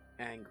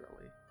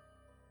angrily.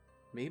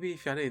 Maybe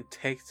if I didn't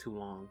take too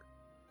long,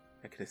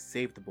 I could have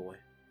saved the boy.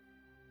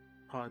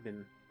 probably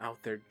been out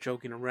there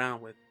joking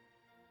around with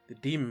the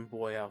demon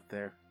boy out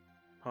there.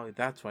 Probably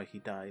that's why he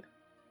died.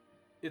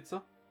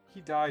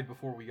 He died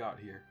before we got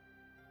here.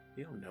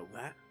 You don't know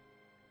that.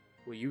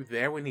 Were you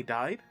there when he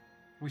died?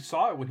 We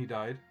saw it when he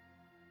died.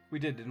 We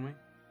did, didn't we?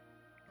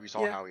 We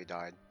saw Yeah. how he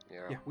died.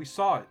 Yeah. Yeah, we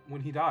saw it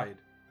when he died.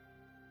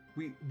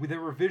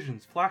 There were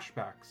visions,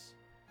 flashbacks.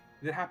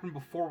 That happened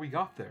before we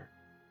got there.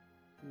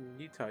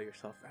 You tell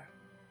yourself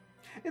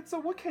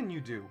that. What can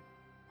you do?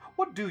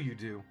 What do you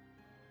do?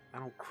 I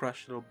don't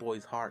crush little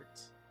boys'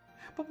 hearts.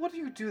 But what do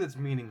you do that's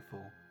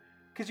meaningful?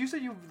 Because you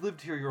said you've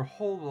lived here your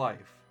whole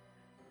life.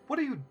 What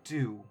do you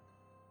do?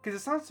 Because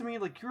it sounds to me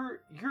like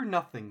you're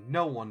nothing,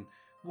 no one.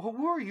 Well,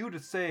 who are you to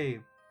say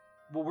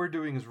what we're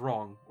doing is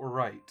wrong or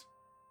right?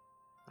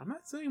 I'm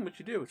not saying what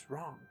you do is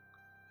wrong.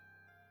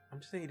 I'm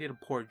just saying you did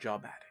a poor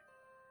job at it.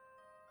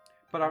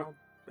 But I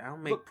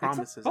don't make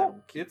promises. I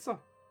don't keep.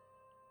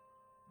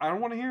 I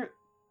don't want to hear it.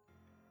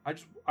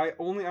 I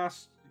only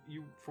asked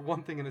you for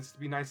one thing, and it's to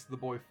be nice to the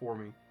boy for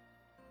me,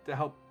 to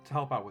help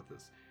out with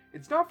this.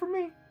 It's not for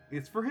me.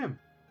 It's for him.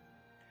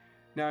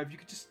 Now, if you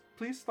could just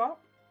please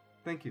stop,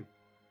 thank you.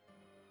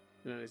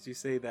 As you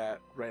say that,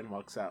 Ren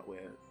walks out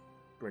with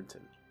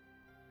Brenton,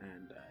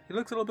 and he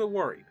looks a little bit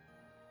worried.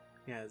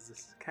 He has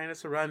this kind of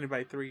surrounded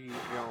by 3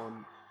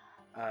 grown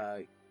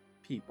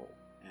people,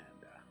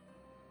 and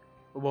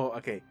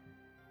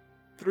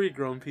 3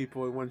 grown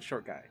people and 1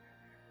 short guy.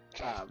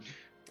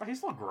 He's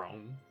still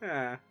grown.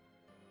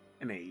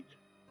 In age.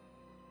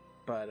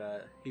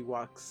 But he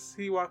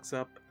walks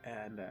up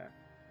and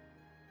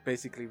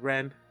basically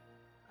Ren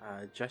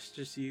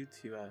gestures you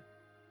to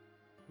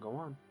go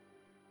on.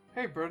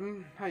 Hey,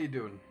 Brendan, how you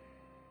doing?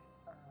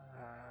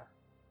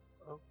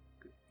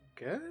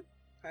 Good.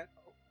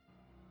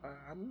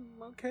 I'm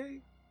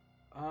okay.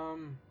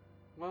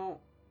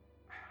 Well,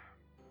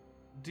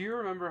 do you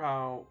remember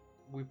how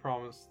we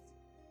promised,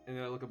 and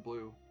then I look at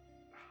Blue,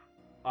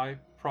 I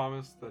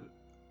promised that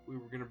we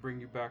were going to bring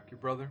you back your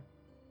brother?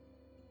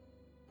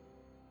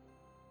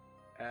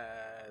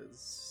 As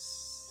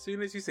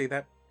soon as you say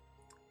that,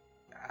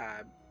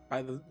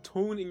 by the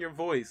tone in your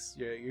voice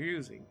you're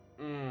using,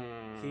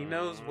 he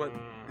knows what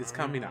is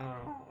coming up.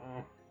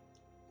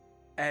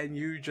 And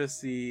you just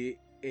see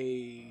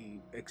a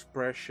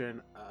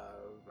expression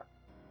of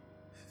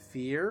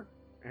fear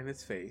in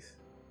his face,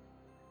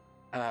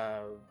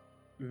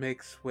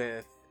 mixed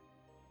with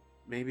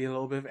maybe a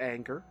little bit of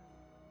anger,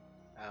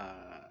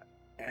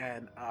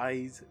 and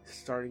eyes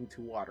starting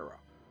to water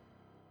up.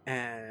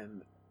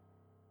 And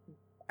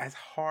as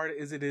hard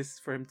as it is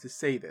for him to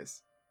say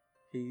this,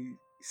 he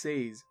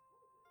says,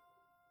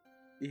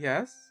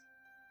 "Yes?"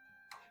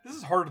 This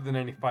is harder than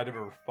any fight I've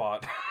ever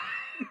fought.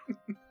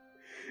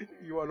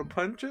 You want to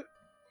punch it?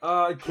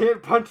 I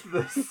can't punch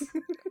this.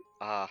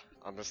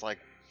 I'm just like,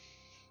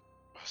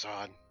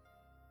 Hassan,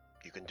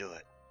 you can do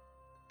it.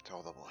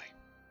 Tell the boy.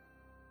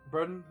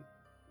 Brendan,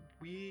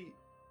 the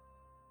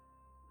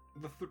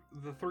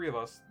 3 of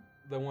us,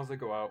 the ones that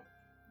go out,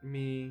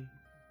 me,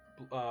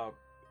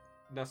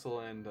 Nestle,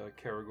 and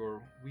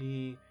Karagor,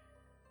 we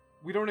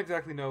don't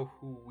exactly know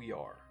who we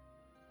are,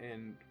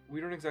 and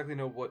we don't exactly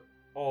know what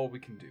all we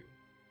can do,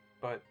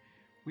 but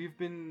we've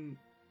been,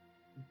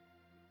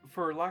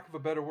 for lack of a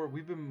better word,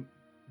 we've been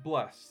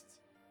blessed,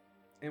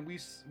 and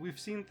we've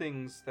seen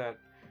things that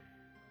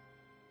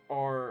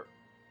are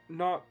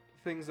not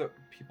things that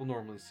people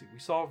normally see.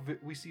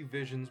 We see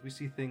visions, we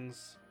see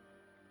things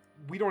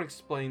we don't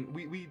explain.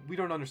 We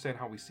don't understand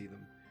how we see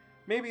them.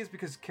 Maybe it's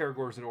because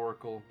Karagor's an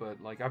oracle,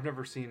 but like I've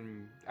never seen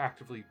him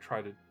actively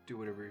try to do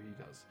whatever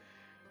he does.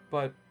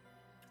 But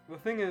the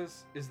thing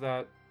is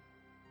that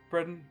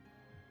Brendan,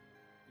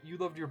 you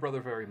loved your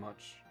brother very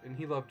much, and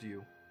he loved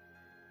you.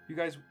 You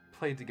guys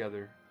played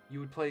together. You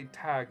would play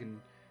tag and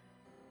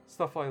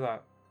stuff like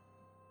that.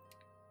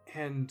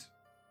 And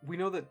we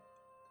know that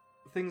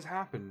things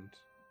happened,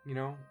 you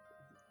know?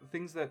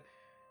 Things that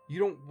you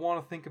don't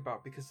want to think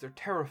about because they're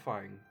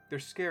terrifying. They're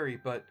scary,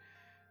 but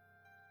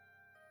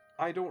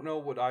I don't know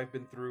what I've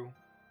been through,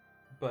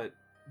 but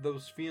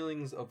those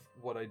feelings of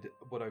what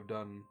I've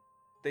done,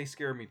 they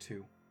scare me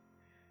too.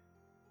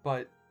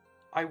 But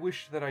I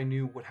wish that I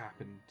knew what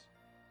happened.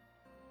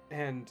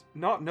 And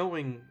not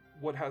knowing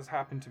what has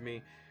happened to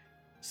me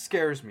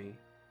scares me.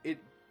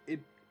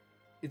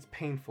 It's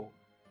painful.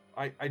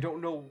 I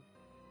don't know.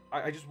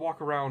 I just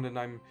walk around and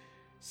I'm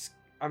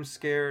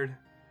scared,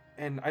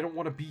 and I don't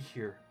want to be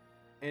here.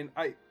 And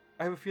I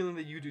have a feeling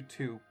that you do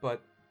too,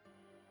 but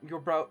your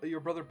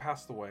brother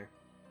passed away,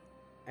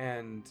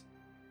 and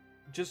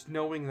just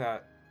knowing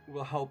that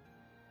will help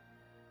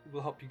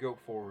you go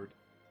forward.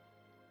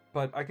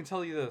 But I can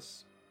tell you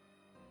this: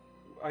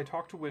 I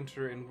talked to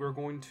Winter, and we're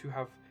going to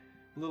have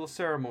a little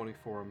ceremony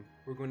for him.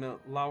 We're going to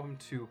allow him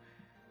to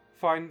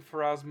find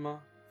Pharasma.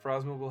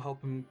 Pharasma will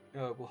help him,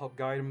 will help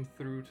guide him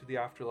through to the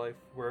afterlife,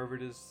 wherever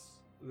it is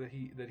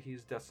that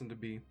he's destined to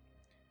be,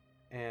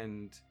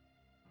 and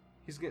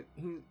there's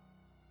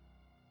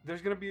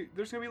gonna be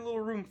a little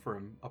room for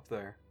him up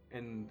there,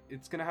 and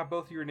it's gonna have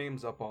both of your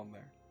names up on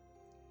there.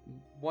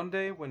 One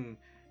day when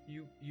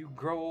you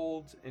grow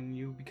old and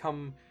you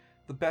become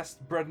the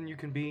best Breton you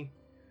can be,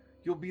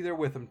 you'll be there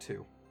with him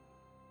too.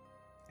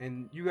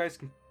 And you guys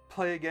can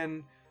play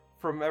again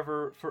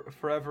forever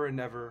and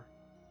ever.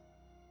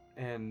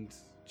 And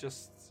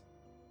just,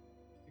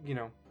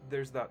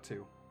 there's that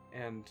too.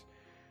 And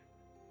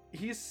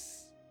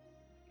he's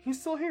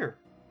still here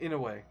in a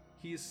way.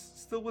 He's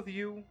still with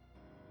you,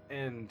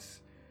 and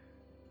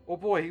oh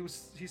boy, he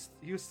was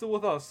still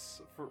with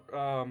us for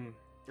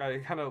I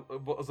kind of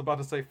was about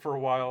to say for a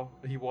while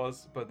he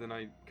was, but then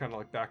I kind of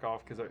like back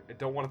off because I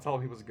don't want to tell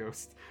him he was a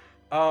ghost.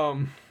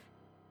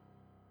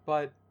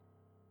 But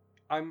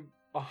I'm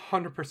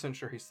 100%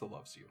 sure he still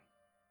loves you,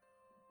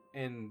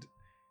 and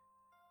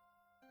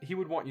he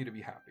would want you to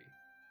be happy.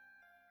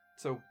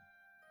 So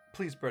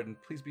please, Breton,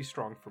 please be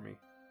strong for me.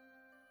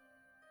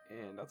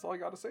 And that's all I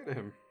got to say to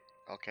him.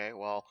 Okay,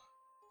 well,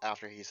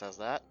 after he says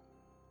that,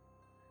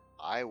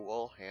 I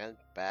will hand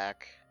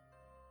back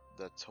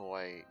the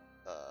toy,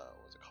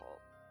 what's it called?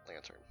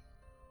 Lantern.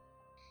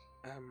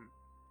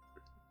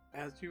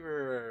 As you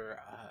were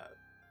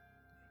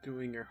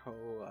doing your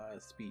whole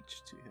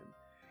speech to him,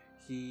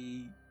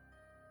 he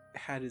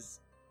had his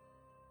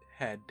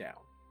head down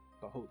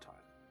the whole time.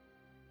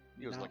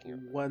 He was Not looking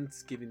at me.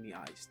 once giving the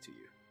eyes to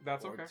you.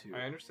 That's Or okay. to-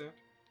 I understand.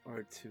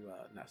 Or to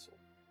Nestle.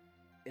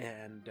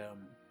 And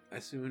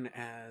as soon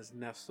as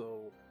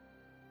Nestle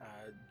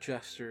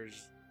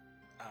gestures,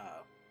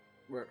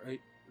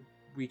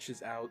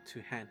 reaches out to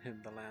hand him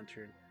the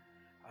lantern,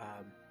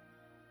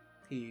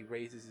 he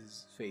raises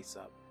his face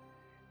up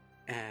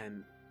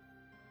and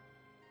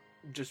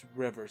just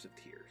rivers of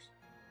tears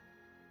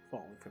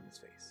falling from his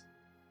face.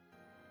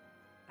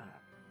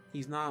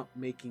 He's not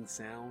making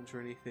sounds or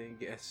anything.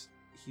 Yes,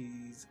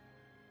 he's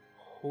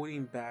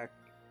holding back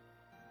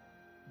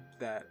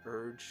that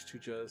urge to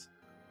just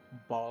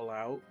bawl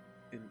out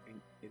and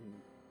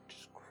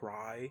just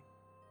cry,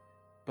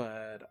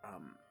 but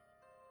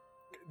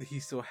he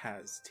still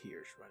has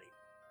tears running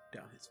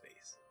down his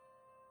face.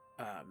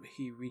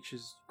 He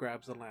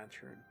grabs the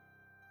lantern,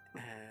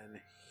 and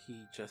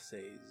he just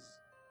says,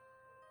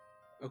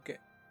 "Okay,"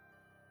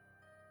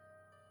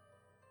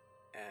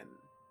 and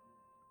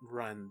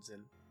runs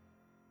and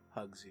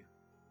hugs you.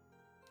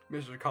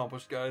 Mission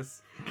accomplished,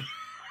 guys.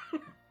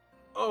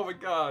 Oh my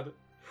god.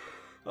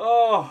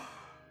 Oh.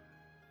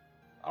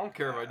 I don't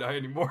care if I die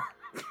anymore.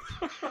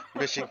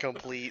 Mission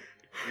complete.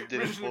 You did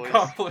Mission it, boys.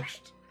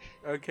 accomplished.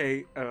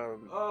 Okay,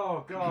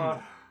 Oh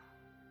god.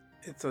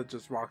 it's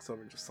just walks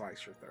over and just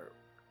slices your throat.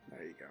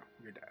 There you go.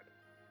 You're dead.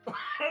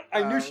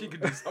 I knew she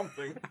could do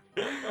something.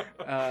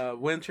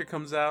 Winter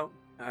comes out,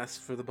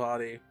 asks for the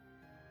body,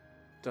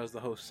 does the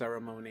whole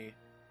ceremony.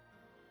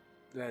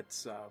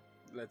 Let's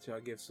y'all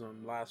give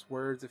some last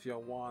words if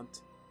y'all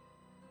want,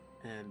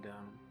 and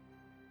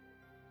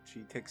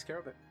she takes care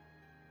of it.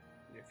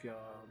 If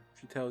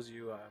she tells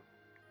you,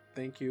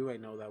 "Thank you. I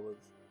know that was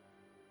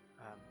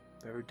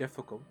very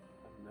difficult.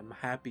 I'm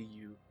happy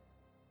you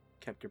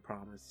kept your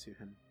promise to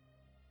him,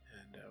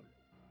 and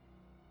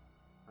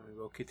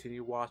we'll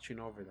continue watching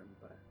over them.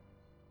 But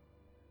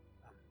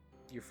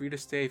you're free to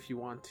stay if you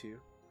want to.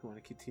 If you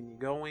want to continue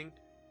going,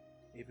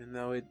 even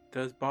though it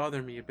does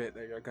bother me a bit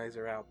that your guys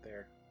are out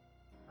there,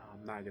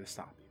 I'm not gonna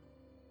stop you."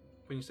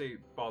 When you say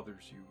it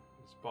bothers you,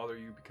 does it bother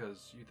you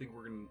because you think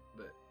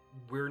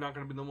we're not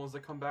gonna be the ones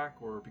that come back,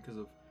 or because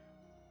of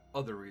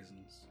other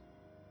reasons?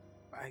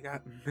 I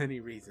got many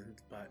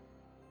reasons, but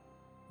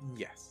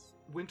yes.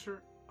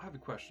 Winter, I have a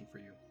question for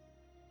you.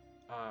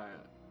 I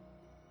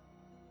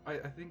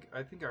think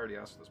I already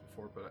asked this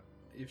before, but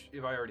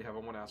if I already have, I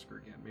want to ask her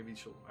again. Maybe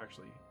she'll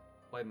actually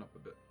lighten up a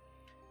bit.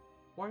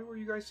 Why were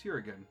you guys here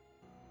again?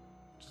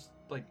 Just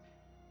I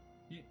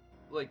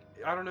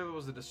don't know if it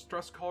was a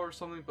distress call or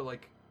something, but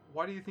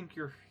why do you think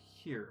you're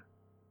here?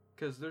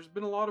 Because there's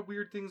been a lot of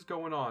weird things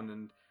going on,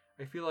 and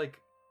I feel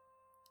like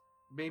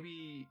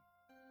maybe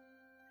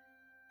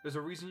there's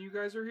a reason you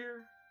guys are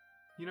here.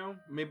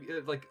 Maybe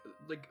like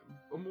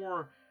a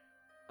more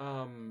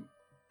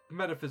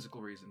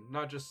metaphysical reason,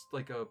 not just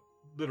a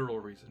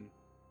literal reason.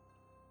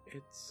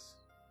 It's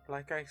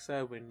like I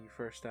said when you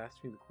first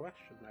asked me the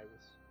question.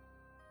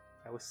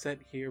 I was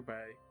sent here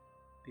by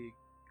the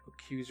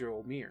accuser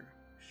Omir.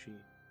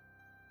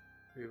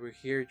 We were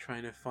here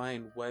trying to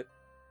find what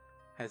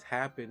has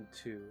happened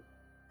to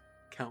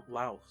Count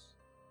Laos.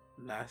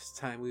 Last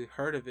time we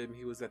heard of him,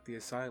 he was at the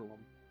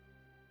asylum.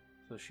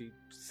 So she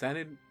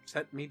sent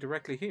me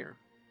directly here.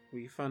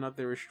 We found out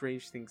there were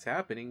strange things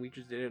happening. We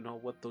just didn't know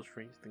what those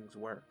strange things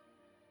were.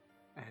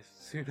 As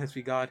soon as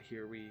we got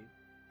here, we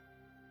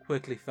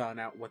quickly found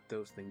out what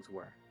those things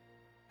were.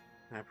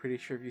 And I'm pretty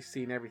sure you've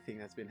seen everything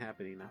that's been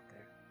happening out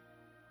there.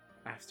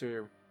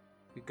 After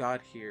we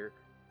got here,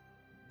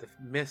 the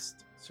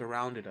mist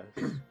surrounded us.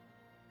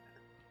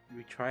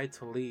 We tried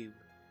to leave,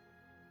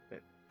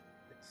 but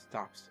it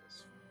stops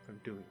us from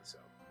doing so.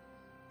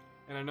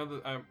 And I know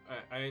that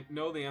I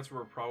know the answer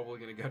we're probably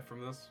going to get from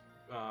this,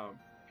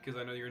 because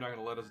I know you're not going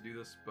to let us do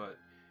this. But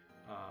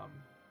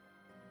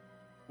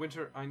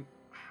Winter,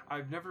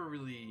 I've never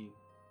really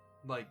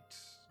liked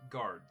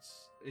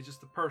guards. It's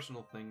just a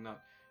personal thing,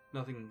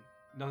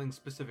 Nothing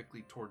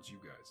specifically towards you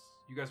guys.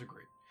 You guys are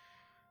great.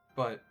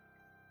 But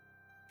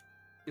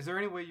is there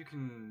any way you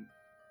can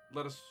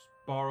let us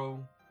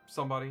borrow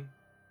somebody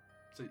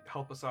to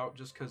help us out?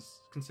 Just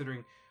because,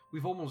 considering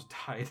we've almost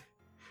died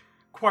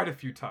quite a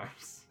few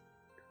times.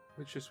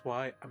 Which is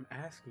why I'm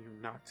asking you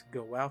not to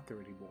go out there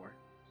anymore.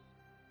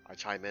 I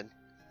chime in.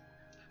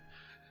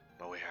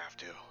 But we have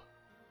to.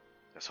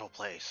 This whole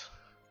place,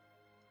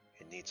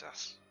 it needs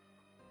us.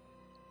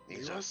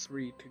 Needs You are us.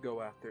 free to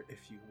go out there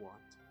if you want.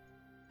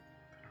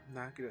 But I'm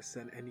not gonna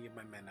send any of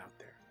my men out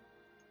there.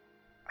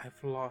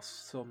 I've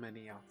lost so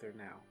many out there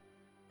now.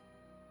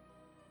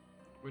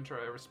 Winter,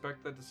 I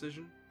respect that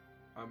decision.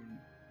 I'm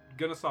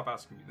gonna stop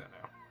asking you that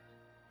now.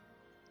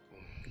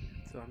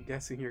 So I'm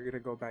guessing you're gonna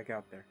go back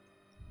out there.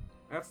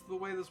 That's the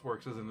way this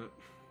works, isn't it?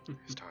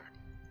 It's time.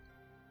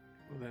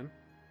 Well then,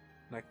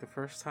 like the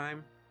first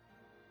time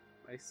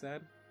I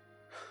said,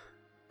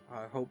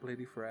 I hope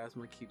Lady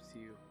Pharasma keeps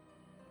you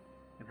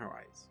in her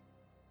eyes.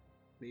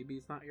 Maybe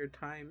it's not your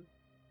time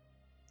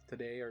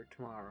today or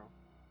tomorrow.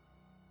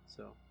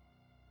 So,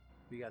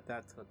 we got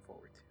that to look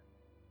forward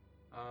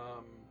to.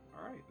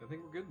 Alright, I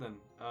think we're good then.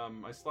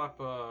 I slap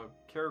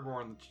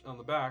Karagor on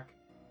the back.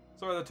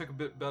 Sorry that took a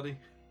bit, buddy.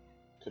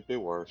 Could be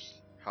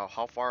worse.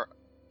 How far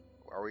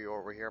are we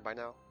over here by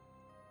now?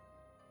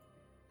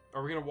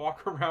 Are we gonna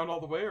walk around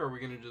all the way, or are we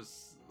gonna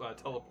just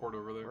teleport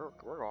over there?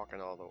 We're walking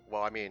all the.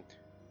 Well, I mean,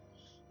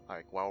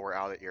 like while we're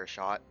out at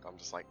earshot, I'm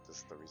just like, this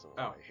is the reason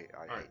why Oh, I hate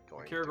Alright,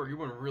 going. Karagor, you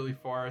went really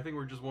far. I think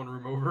we're just one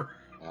room over.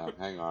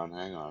 Hang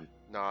on.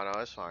 No,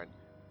 it's fine.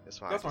 It's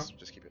fine. That's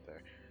Just keep it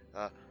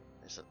there.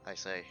 I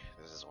say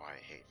this is why I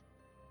hate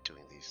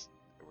doing these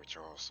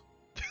rituals.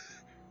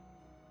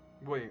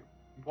 Wait,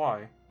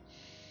 why?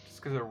 Just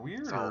because they're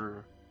weird, So-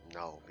 or?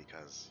 No,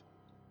 because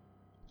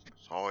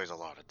there's always a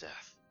lot of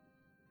death.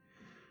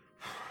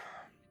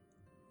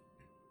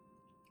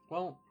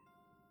 Well,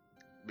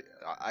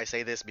 I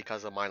say this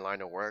because of my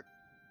line of work.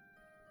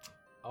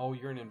 oh,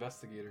 you're an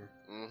investigator.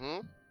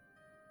 Mm-hmm.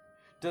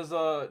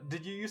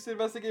 Did you used to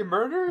investigate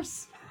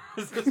murders?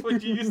 Is this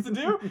what you used to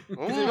do?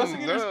 Because Mm,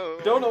 investigators no.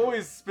 don't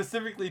always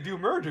specifically do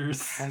murders.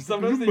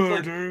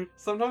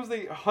 Sometimes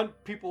they hunt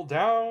people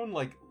down,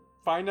 like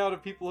find out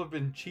if people have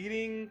been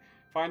cheating,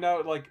 find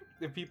out like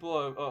if people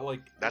are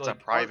That's like, a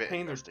private aren't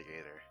paying their-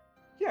 investigator.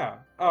 Yeah.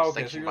 Oh, okay. So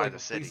Sanctioned you're by like the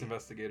a police city.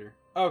 investigator.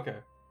 Okay.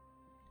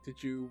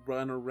 Did you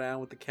run around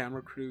with the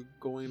camera crew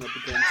going up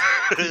against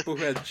people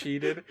who had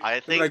cheated? I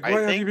They're think. like,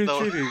 why have you been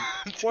though- cheating?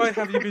 Why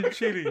have you been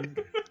cheating?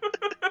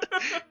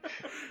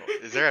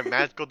 Is there a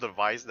magical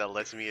device that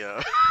lets me? Oh,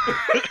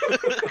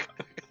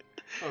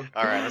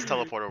 All right, let's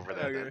teleport over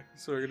there. Okay, Then.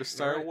 so we're gonna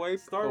start Alright, wipe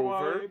start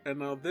over, wipe. and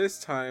now this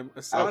time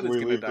Assad After is we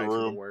gonna leave die the to the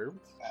room.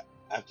 worms.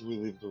 After we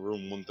leave the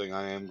room, one thing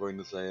I am going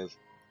to say is,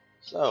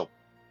 so,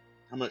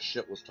 how much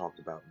shit was talked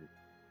about me?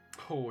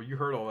 Oh, you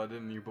heard all that,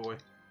 didn't you, boy?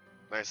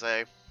 I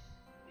say,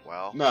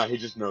 well, Nah, he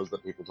just knows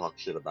that people talk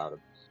shit about him.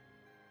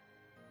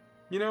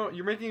 You know,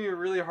 you're making it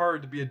really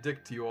hard to be a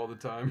dick to you all the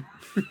time.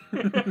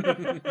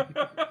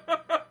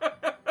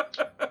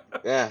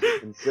 Yeah,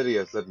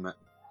 insidious, isn't it?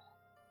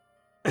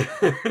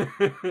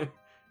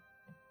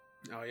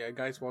 Oh yeah,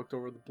 guys walked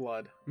over the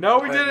blood. No,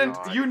 we But- didn't.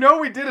 God. You know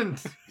we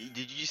didn't.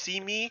 did you see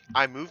me?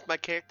 I moved my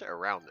character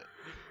around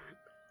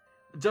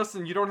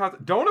Justin, you don't have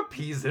to. Don't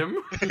appease him.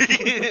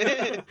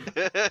 it.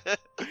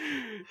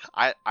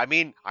 I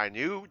mean, I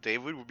knew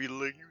David would be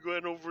like, you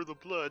went over the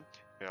blood.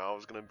 You know, I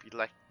was gonna be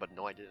like, but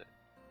no, I didn't.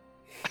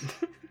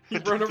 You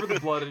run over the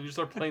blood and you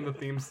start playing the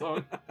theme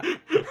song.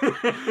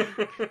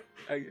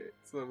 Okay,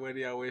 so what do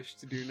y'all wish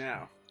to do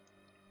now?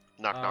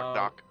 Knock, knock,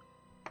 knock.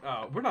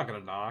 Oh, we're not gonna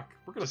knock.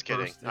 We're gonna Just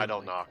kidding. burst in I don't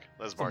like knock.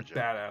 Let's some barge in.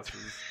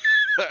 badasses.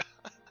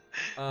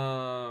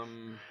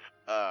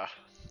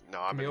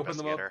 No, I'm we an open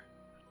them up? investigator.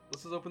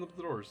 Let's just open up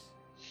the doors.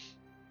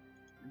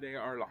 They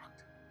are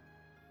locked.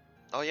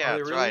 Oh yeah, Are they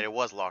that's really? right. It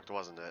was locked,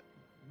 wasn't it?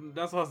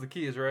 That's has the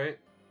keys, right?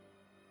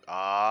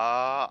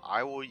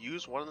 I will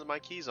use one of my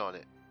keys on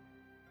it.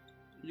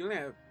 You only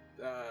have.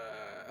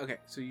 Okay,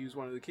 so you use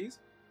one of the keys.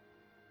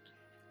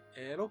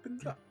 It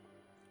opens up.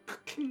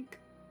 Kink.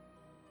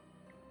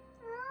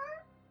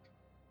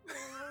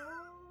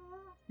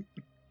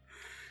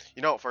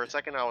 You know, for a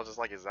second I was just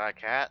like, "Is that a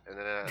cat?" And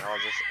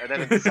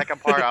then in the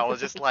second part I was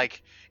just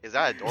like, "Is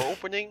that a door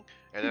opening?"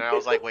 And then I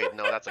was like, "Wait,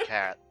 no, that's a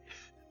cat."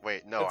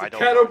 Wait, no, That's I a don't.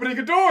 cat know. opening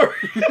a door.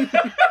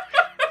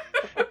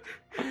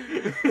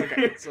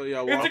 Okay, so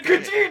y'all It's a walk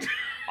in. kajit.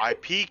 I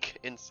peek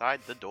inside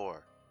the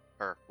door,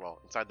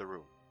 inside the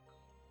room.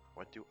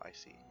 What do I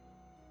see?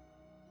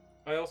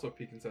 I also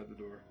peek inside the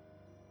door.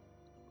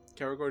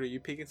 Karagor, do you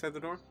peek inside the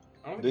door?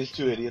 I don't These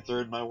two idiots are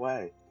in my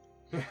way.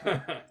 think...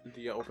 Do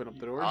you open up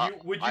the door?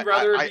 Would you I-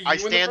 rather I, be I you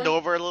in the stand front?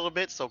 over a little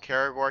bit so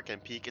Karagor can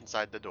peek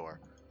inside the door.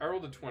 I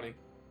rolled a 20.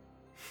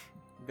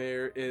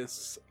 There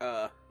is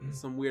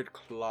some weird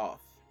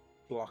cloth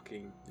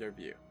blocking your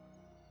view.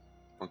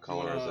 What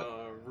color is it?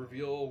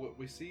 Reveal what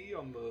we see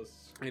on the.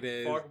 It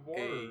is Fog of war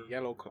a or-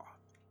 yellow cloth.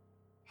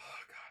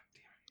 Oh god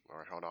damn it! All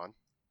right, hold on.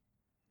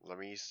 Let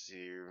me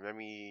see. Let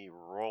me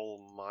roll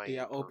my.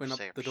 Yeah, open up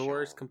the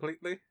doors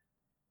completely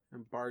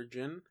and barge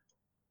in.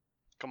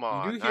 Come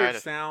on. You do hear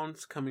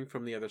sounds coming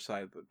from the other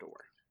side of the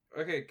door.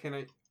 Okay, can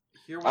I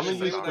hear I'm what gonna they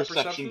say use with that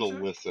perception to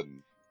check?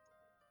 listen.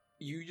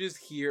 You just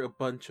hear a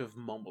bunch of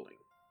mumbling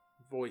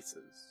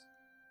voices.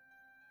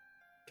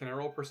 Can I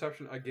roll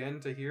perception again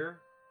to hear?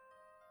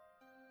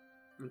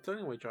 I'm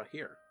telling you what y'all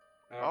hear.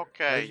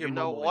 Okay, As you're you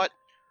know mumbling. what?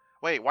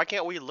 Wait, why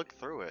can't we look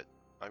through it?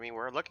 I mean,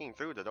 we're looking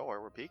through the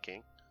door. We're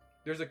peeking.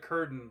 There's a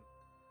curtain.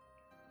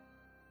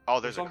 Oh,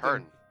 there's a something-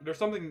 curtain. There's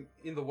something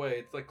in the way.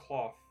 It's like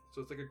cloth,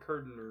 so it's like a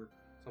curtain or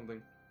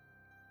something.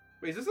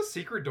 Wait, is this a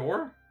secret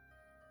door?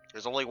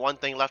 There's only one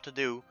thing left to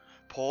do.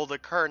 Pull the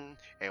curtain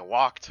and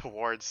walk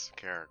towards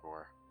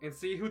Karagor. And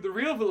see who the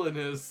real villain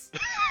is.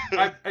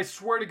 I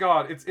swear to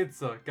God, it's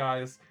Itza,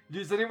 guys.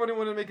 Does anybody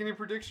want to make any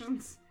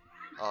predictions?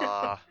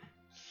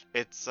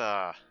 It's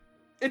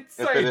It's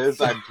If it is,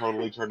 I'm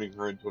totally turning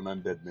her into an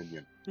undead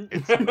minion.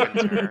 It's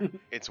winter.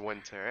 It's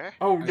winter.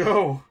 Oh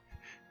no.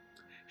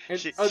 And-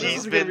 She, oh, this she's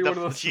is gonna been be the, one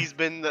of those-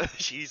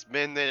 she's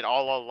been it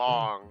all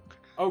along.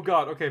 Oh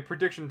God. Okay,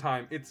 prediction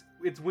time. It's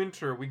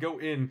winter. We go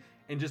in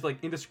and just like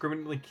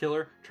indiscriminately kill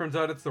her. Turns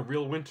out it's the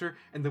real winter,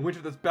 and the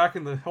winter that's back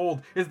in the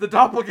hold is the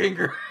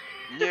doppelganger.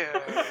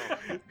 Yeah.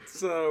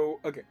 So,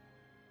 okay.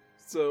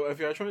 So, if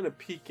you're trying to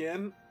peek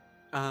in,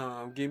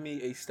 give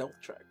me a stealth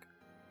check.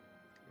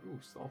 Ooh,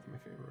 stealth, my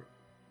favorite.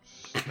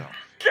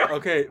 No.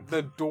 Okay,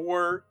 the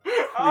door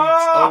creaks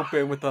Ah!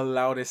 open with the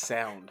loudest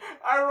sound.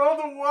 I rolled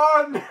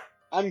a 1.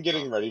 I'm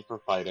getting ready for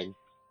fighting.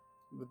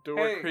 The door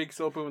Hey. creaks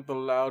open with the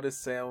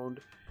loudest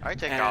sound. I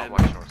take And- out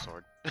my short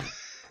sword.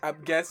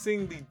 I'm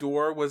guessing the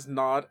door was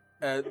not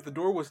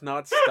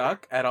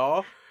stuck at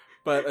all,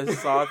 but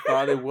Assad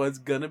thought it was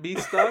gonna be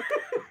stuck,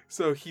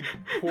 so he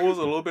pulls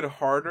a little bit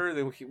harder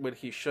than what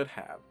he should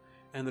have,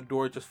 and the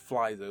door just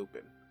flies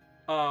open.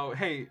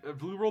 Hey,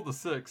 Blue rolled a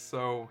 6,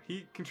 so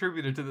he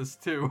contributed to this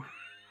too.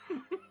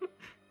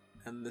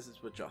 And this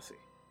is what y'all see.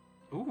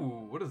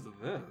 Ooh, what is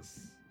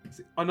this?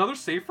 Another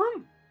safe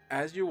room?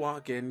 As you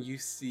walk in, you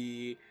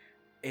see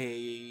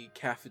a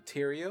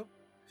cafeteria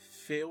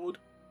filled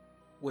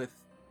with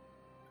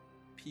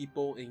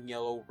people in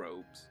yellow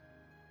robes.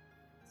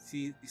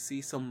 You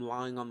see some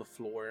lying on the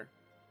floor.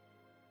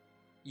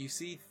 You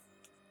see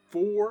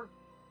 4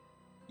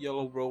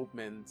 yellow robed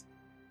men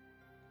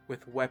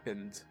with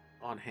weapons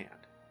on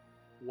hand.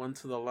 One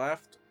to the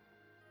left,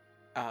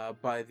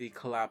 by the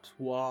collapsed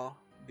wall.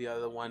 The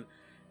other one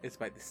is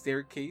by the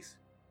staircase.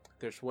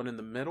 There's one in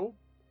the middle,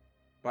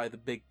 by the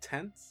big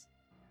tents.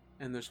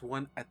 And there's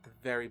one at the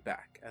very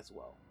back as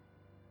well.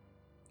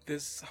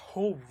 This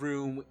whole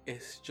room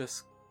is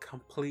just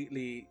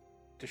completely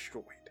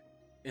destroyed.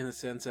 In the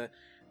sense that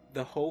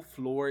the whole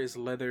floor is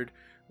littered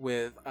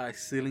with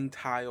ceiling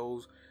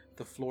tiles.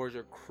 The floors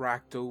are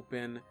cracked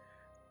open.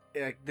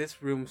 Like,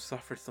 this room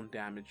suffered some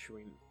damage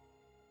during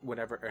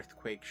whatever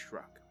earthquake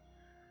struck.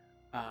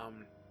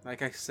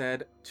 Like I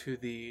said, to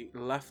the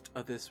left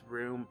of this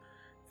room,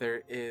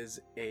 there is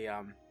a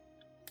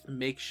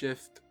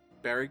makeshift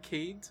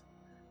barricade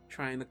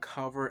trying to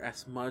cover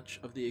as much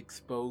of the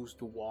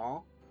exposed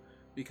wall,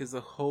 because the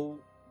whole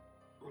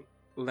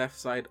left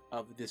side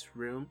of this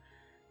room,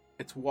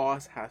 its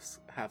walls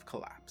have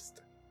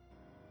collapsed.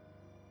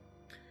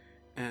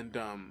 And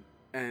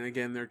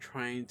again, they're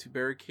trying to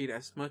barricade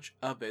as much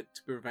of it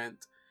to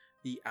prevent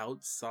the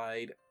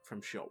outside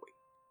from showing.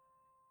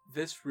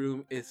 This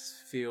room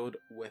is filled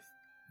with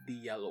the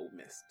yellow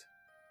mist.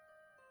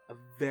 A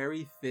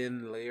very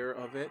thin layer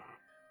of it,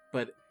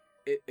 but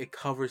it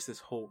covers this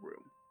whole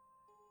room.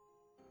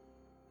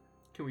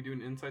 Can we do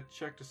an insight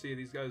check to see if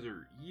these guys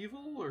are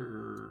evil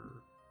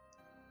or?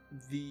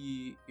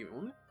 The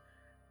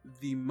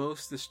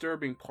most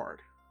disturbing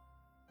part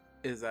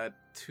is that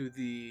to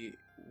the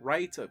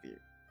right of you,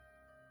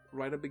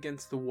 right up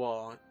against the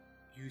wall,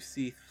 you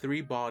see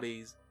 3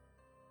 bodies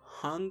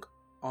hung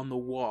on the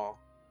wall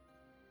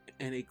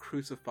in a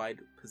crucified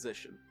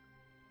position.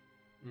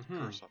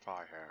 Mhm.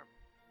 Crucify him.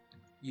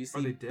 You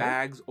Are they see dead?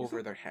 bags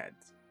over their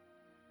heads,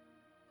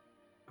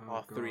 Oh,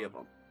 all 3 of God.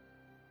 them.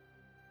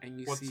 And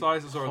you What see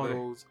sizes are they?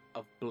 puddles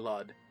of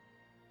blood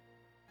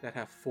that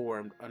have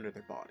formed under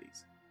their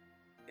bodies,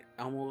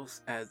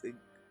 almost as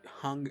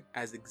hung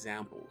as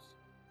examples.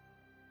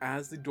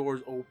 As the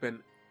doors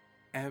open,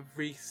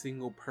 every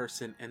single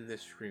person in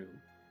this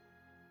room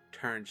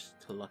turns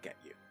to look at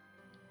you.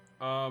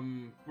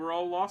 We're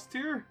all lost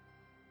here?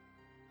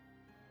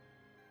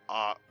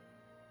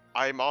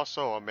 I'm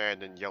also a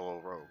man in yellow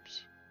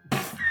robes.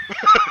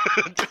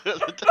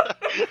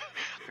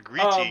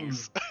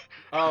 Greetings.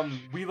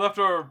 We left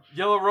our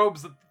yellow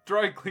robes at the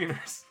dry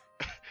cleaners.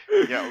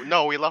 Yeah,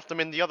 no, we left them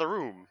in the other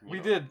room. you We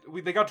know. did.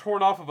 They got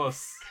torn off of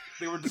us.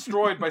 They were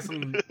destroyed by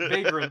some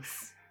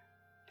vagrants.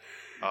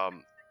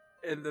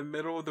 In the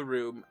middle of the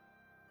room,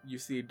 you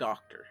see a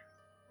doctor.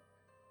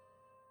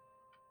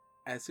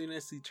 As soon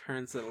as he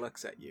turns and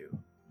looks at you,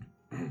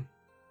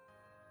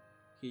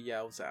 he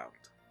yells out,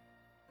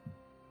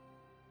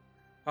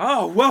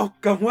 "Oh,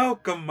 welcome,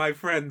 welcome, my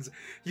friends!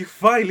 You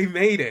finally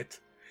made it!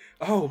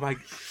 Oh my!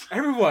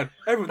 Everyone,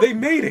 they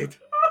made it!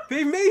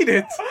 They made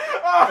it!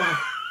 Oh,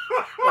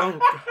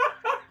 God.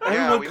 Yeah,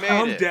 Everyone, we made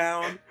calm it.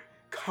 down.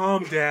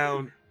 Calm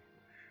down.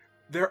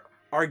 There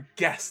are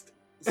guests.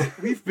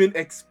 We've been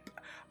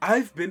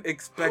I've been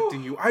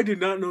expecting you. I did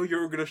not know you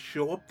were gonna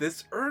show up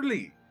this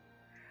early.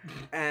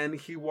 And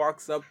he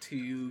walks up to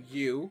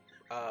you,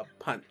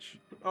 Punch,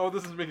 Oh,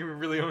 this is making me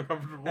really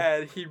uncomfortable.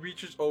 and he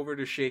reaches over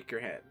to shake your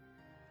hand.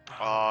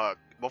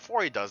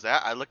 Before he does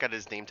that, I look at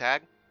his name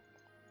tag.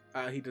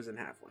 He doesn't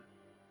have one.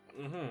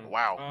 Mm-hmm.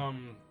 Wow.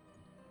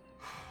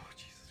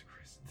 Jesus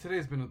Christ.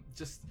 Today's been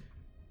just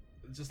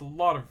a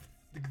lot of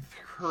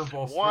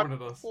curveballs What? thrown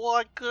at us.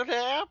 What could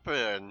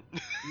happen?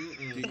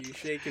 Do you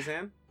shake his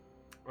hand?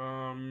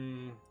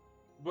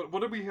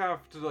 What do we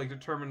have to like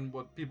determine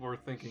what people are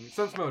thinking?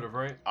 Sense motive,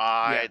 right?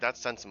 Yeah.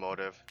 That's sense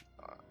motive.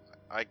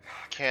 I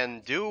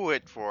can do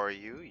it for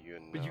you, you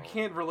know. But you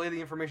can't relay the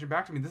information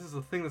back to me. This is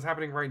a thing that's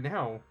happening right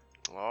now.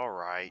 All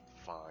right,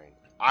 fine.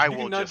 You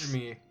can nudge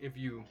me if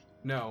you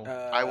know.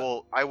 I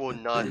will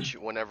nudge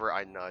whenever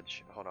I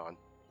nudge. Hold on.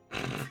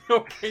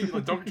 Okay,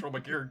 like, don't control my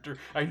character.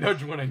 I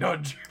nudge when I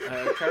nudge.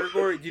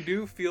 Karagor, you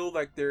do feel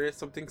like there is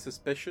something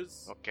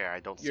suspicious. Okay, I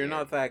don't see You're it.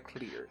 not that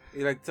clear.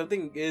 Like,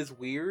 something is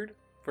weird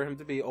for him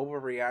to be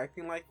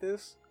overreacting like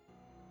this,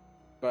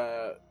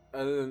 but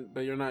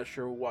you're not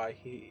sure why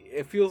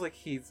it feels like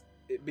he's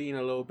being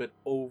a little bit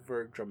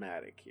over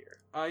dramatic here.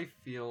 I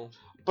feel.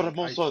 But I'm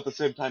also at the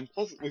same time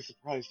pleasantly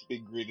surprised to be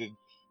greeted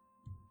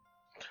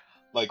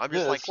like I'm this,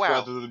 just like, wow.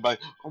 rather than by,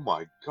 oh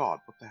my god,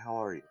 what the hell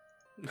are you?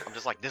 I'm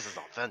just like, this is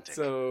authentic.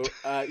 So,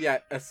 yeah,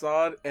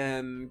 Assad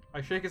and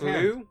I shake his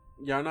hand. Blue,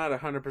 you're not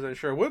 100%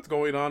 sure what's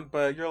going on,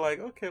 but you're like,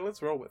 okay,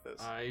 let's roll with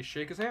this. I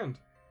shake his hand.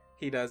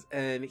 He does,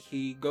 and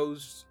he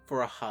goes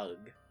for a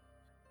hug,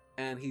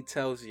 and he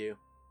tells you,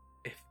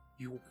 if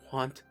you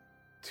want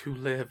to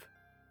live,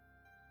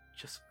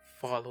 just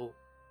follow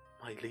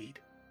my lead.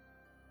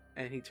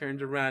 And he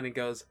turns around and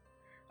goes,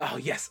 oh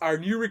yes, our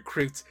new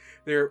recruits,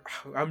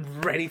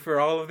 I'm ready for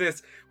all of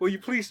this. Will you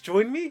please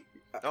join me?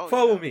 Oh,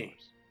 Follow yeah. me.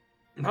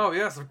 Oh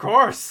yes, of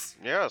course.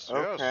 Yes,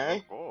 Okay.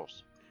 yes, of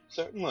course.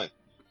 Certainly.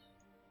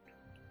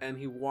 And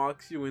he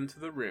walks you into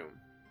the room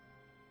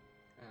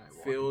And I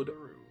walk Filled into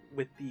the room.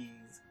 with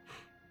these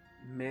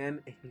men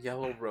in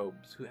yellow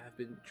robes who have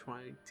been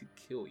trying to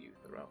kill you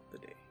throughout the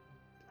day.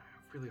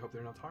 I really hope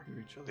they're not talking to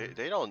each other.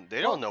 They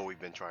don't know we've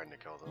been trying to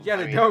kill them. Yeah, I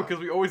they mean, don't,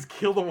 because we always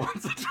kill the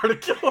ones that try to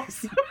kill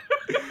us.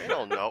 They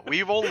don't know.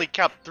 We've only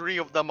kept 3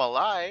 of them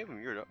alive.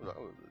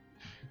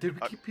 Did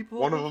we keep people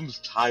One of alive? them's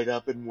tied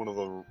up in one of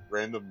the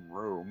random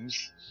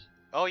rooms.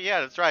 Oh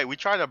yeah, that's right. We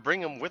tried to bring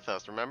them with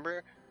us.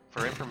 Remember,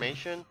 for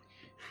information.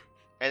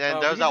 And then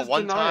We there's can that just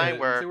one deny time it and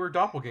where say we're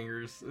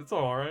doppelgangers. It's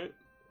all right,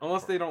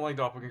 unless they don't like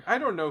doppelgangers. I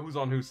don't know who's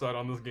on whose side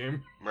on this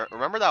game.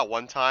 remember that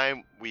one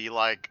time we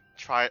one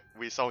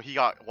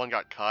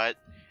got cut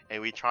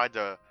and we tried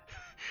to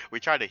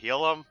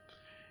heal him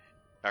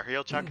or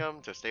heal check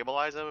him to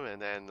stabilize him,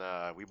 and then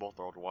we both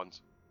rolled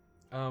ones.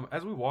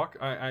 As we walk,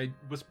 I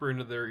whisper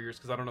into their ears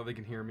because I don't know if they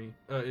can hear me.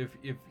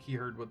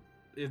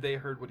 If they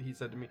heard what he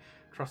said to me,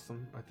 trust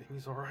him. I think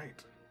he's all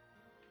right.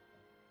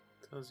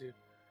 Tells you.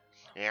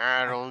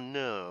 Yeah, I don't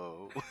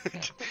know.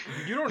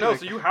 You don't know,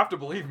 so you have to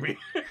believe me.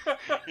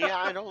 Yeah,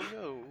 I don't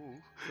know.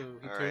 So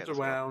he All right, turns let's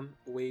go. around,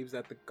 waves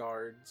at the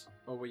guards,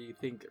 or what you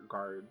think are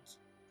guards,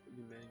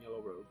 the men in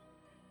yellow robes.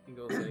 He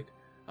goes like,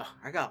 oh,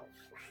 I got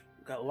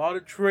a lot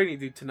of training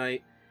to do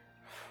tonight.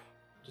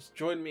 Just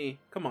join me.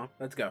 Come on,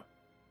 let's go.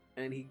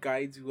 And he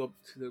guides you up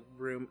to the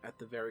room at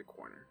the very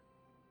corner.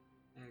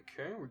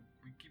 Okay, we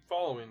keep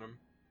following him.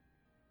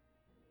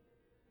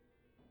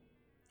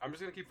 I'm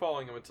just gonna keep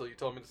following him until you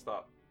tell me to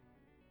stop.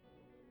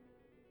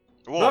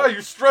 Whoa. No,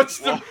 you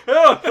stretched him.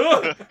 Whoa.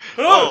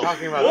 Oh,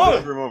 talking about Whoa.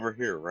 this room over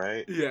here,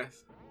 right?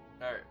 Yes.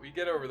 All right, we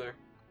get over there.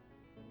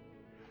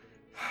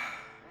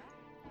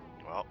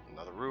 Well,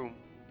 another room.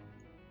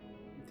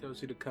 He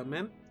tells you to come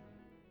in.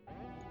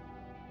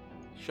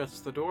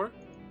 Shuts the door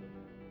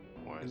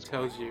What and is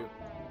tells going you,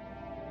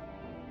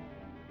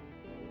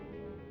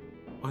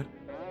 what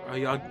are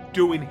y'all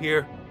doing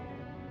here?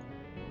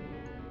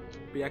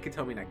 But yeah, can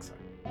tell me next time.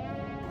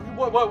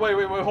 Wait,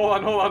 hold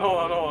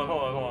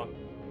on.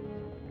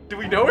 Do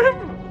we know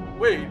him?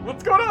 Wait,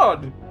 what's going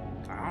on?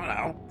 I don't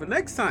know. But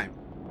next time